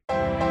 everybody.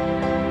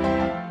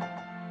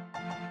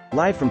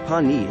 Live from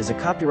Pawnee is a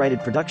copyrighted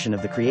production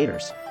of the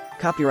creators.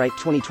 Copyright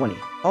 2020.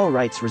 All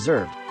rights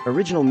reserved.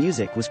 Original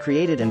music was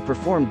created and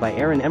performed by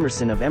Aaron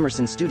Emerson of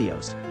Emerson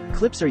Studios.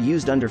 Clips are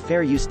used under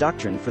fair use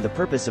doctrine for the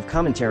purpose of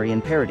commentary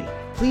and parody.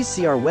 Please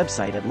see our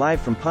website at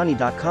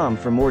livefrompawnee.com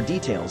for more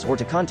details or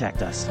to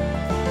contact us.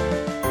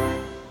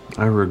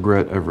 I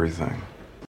regret everything.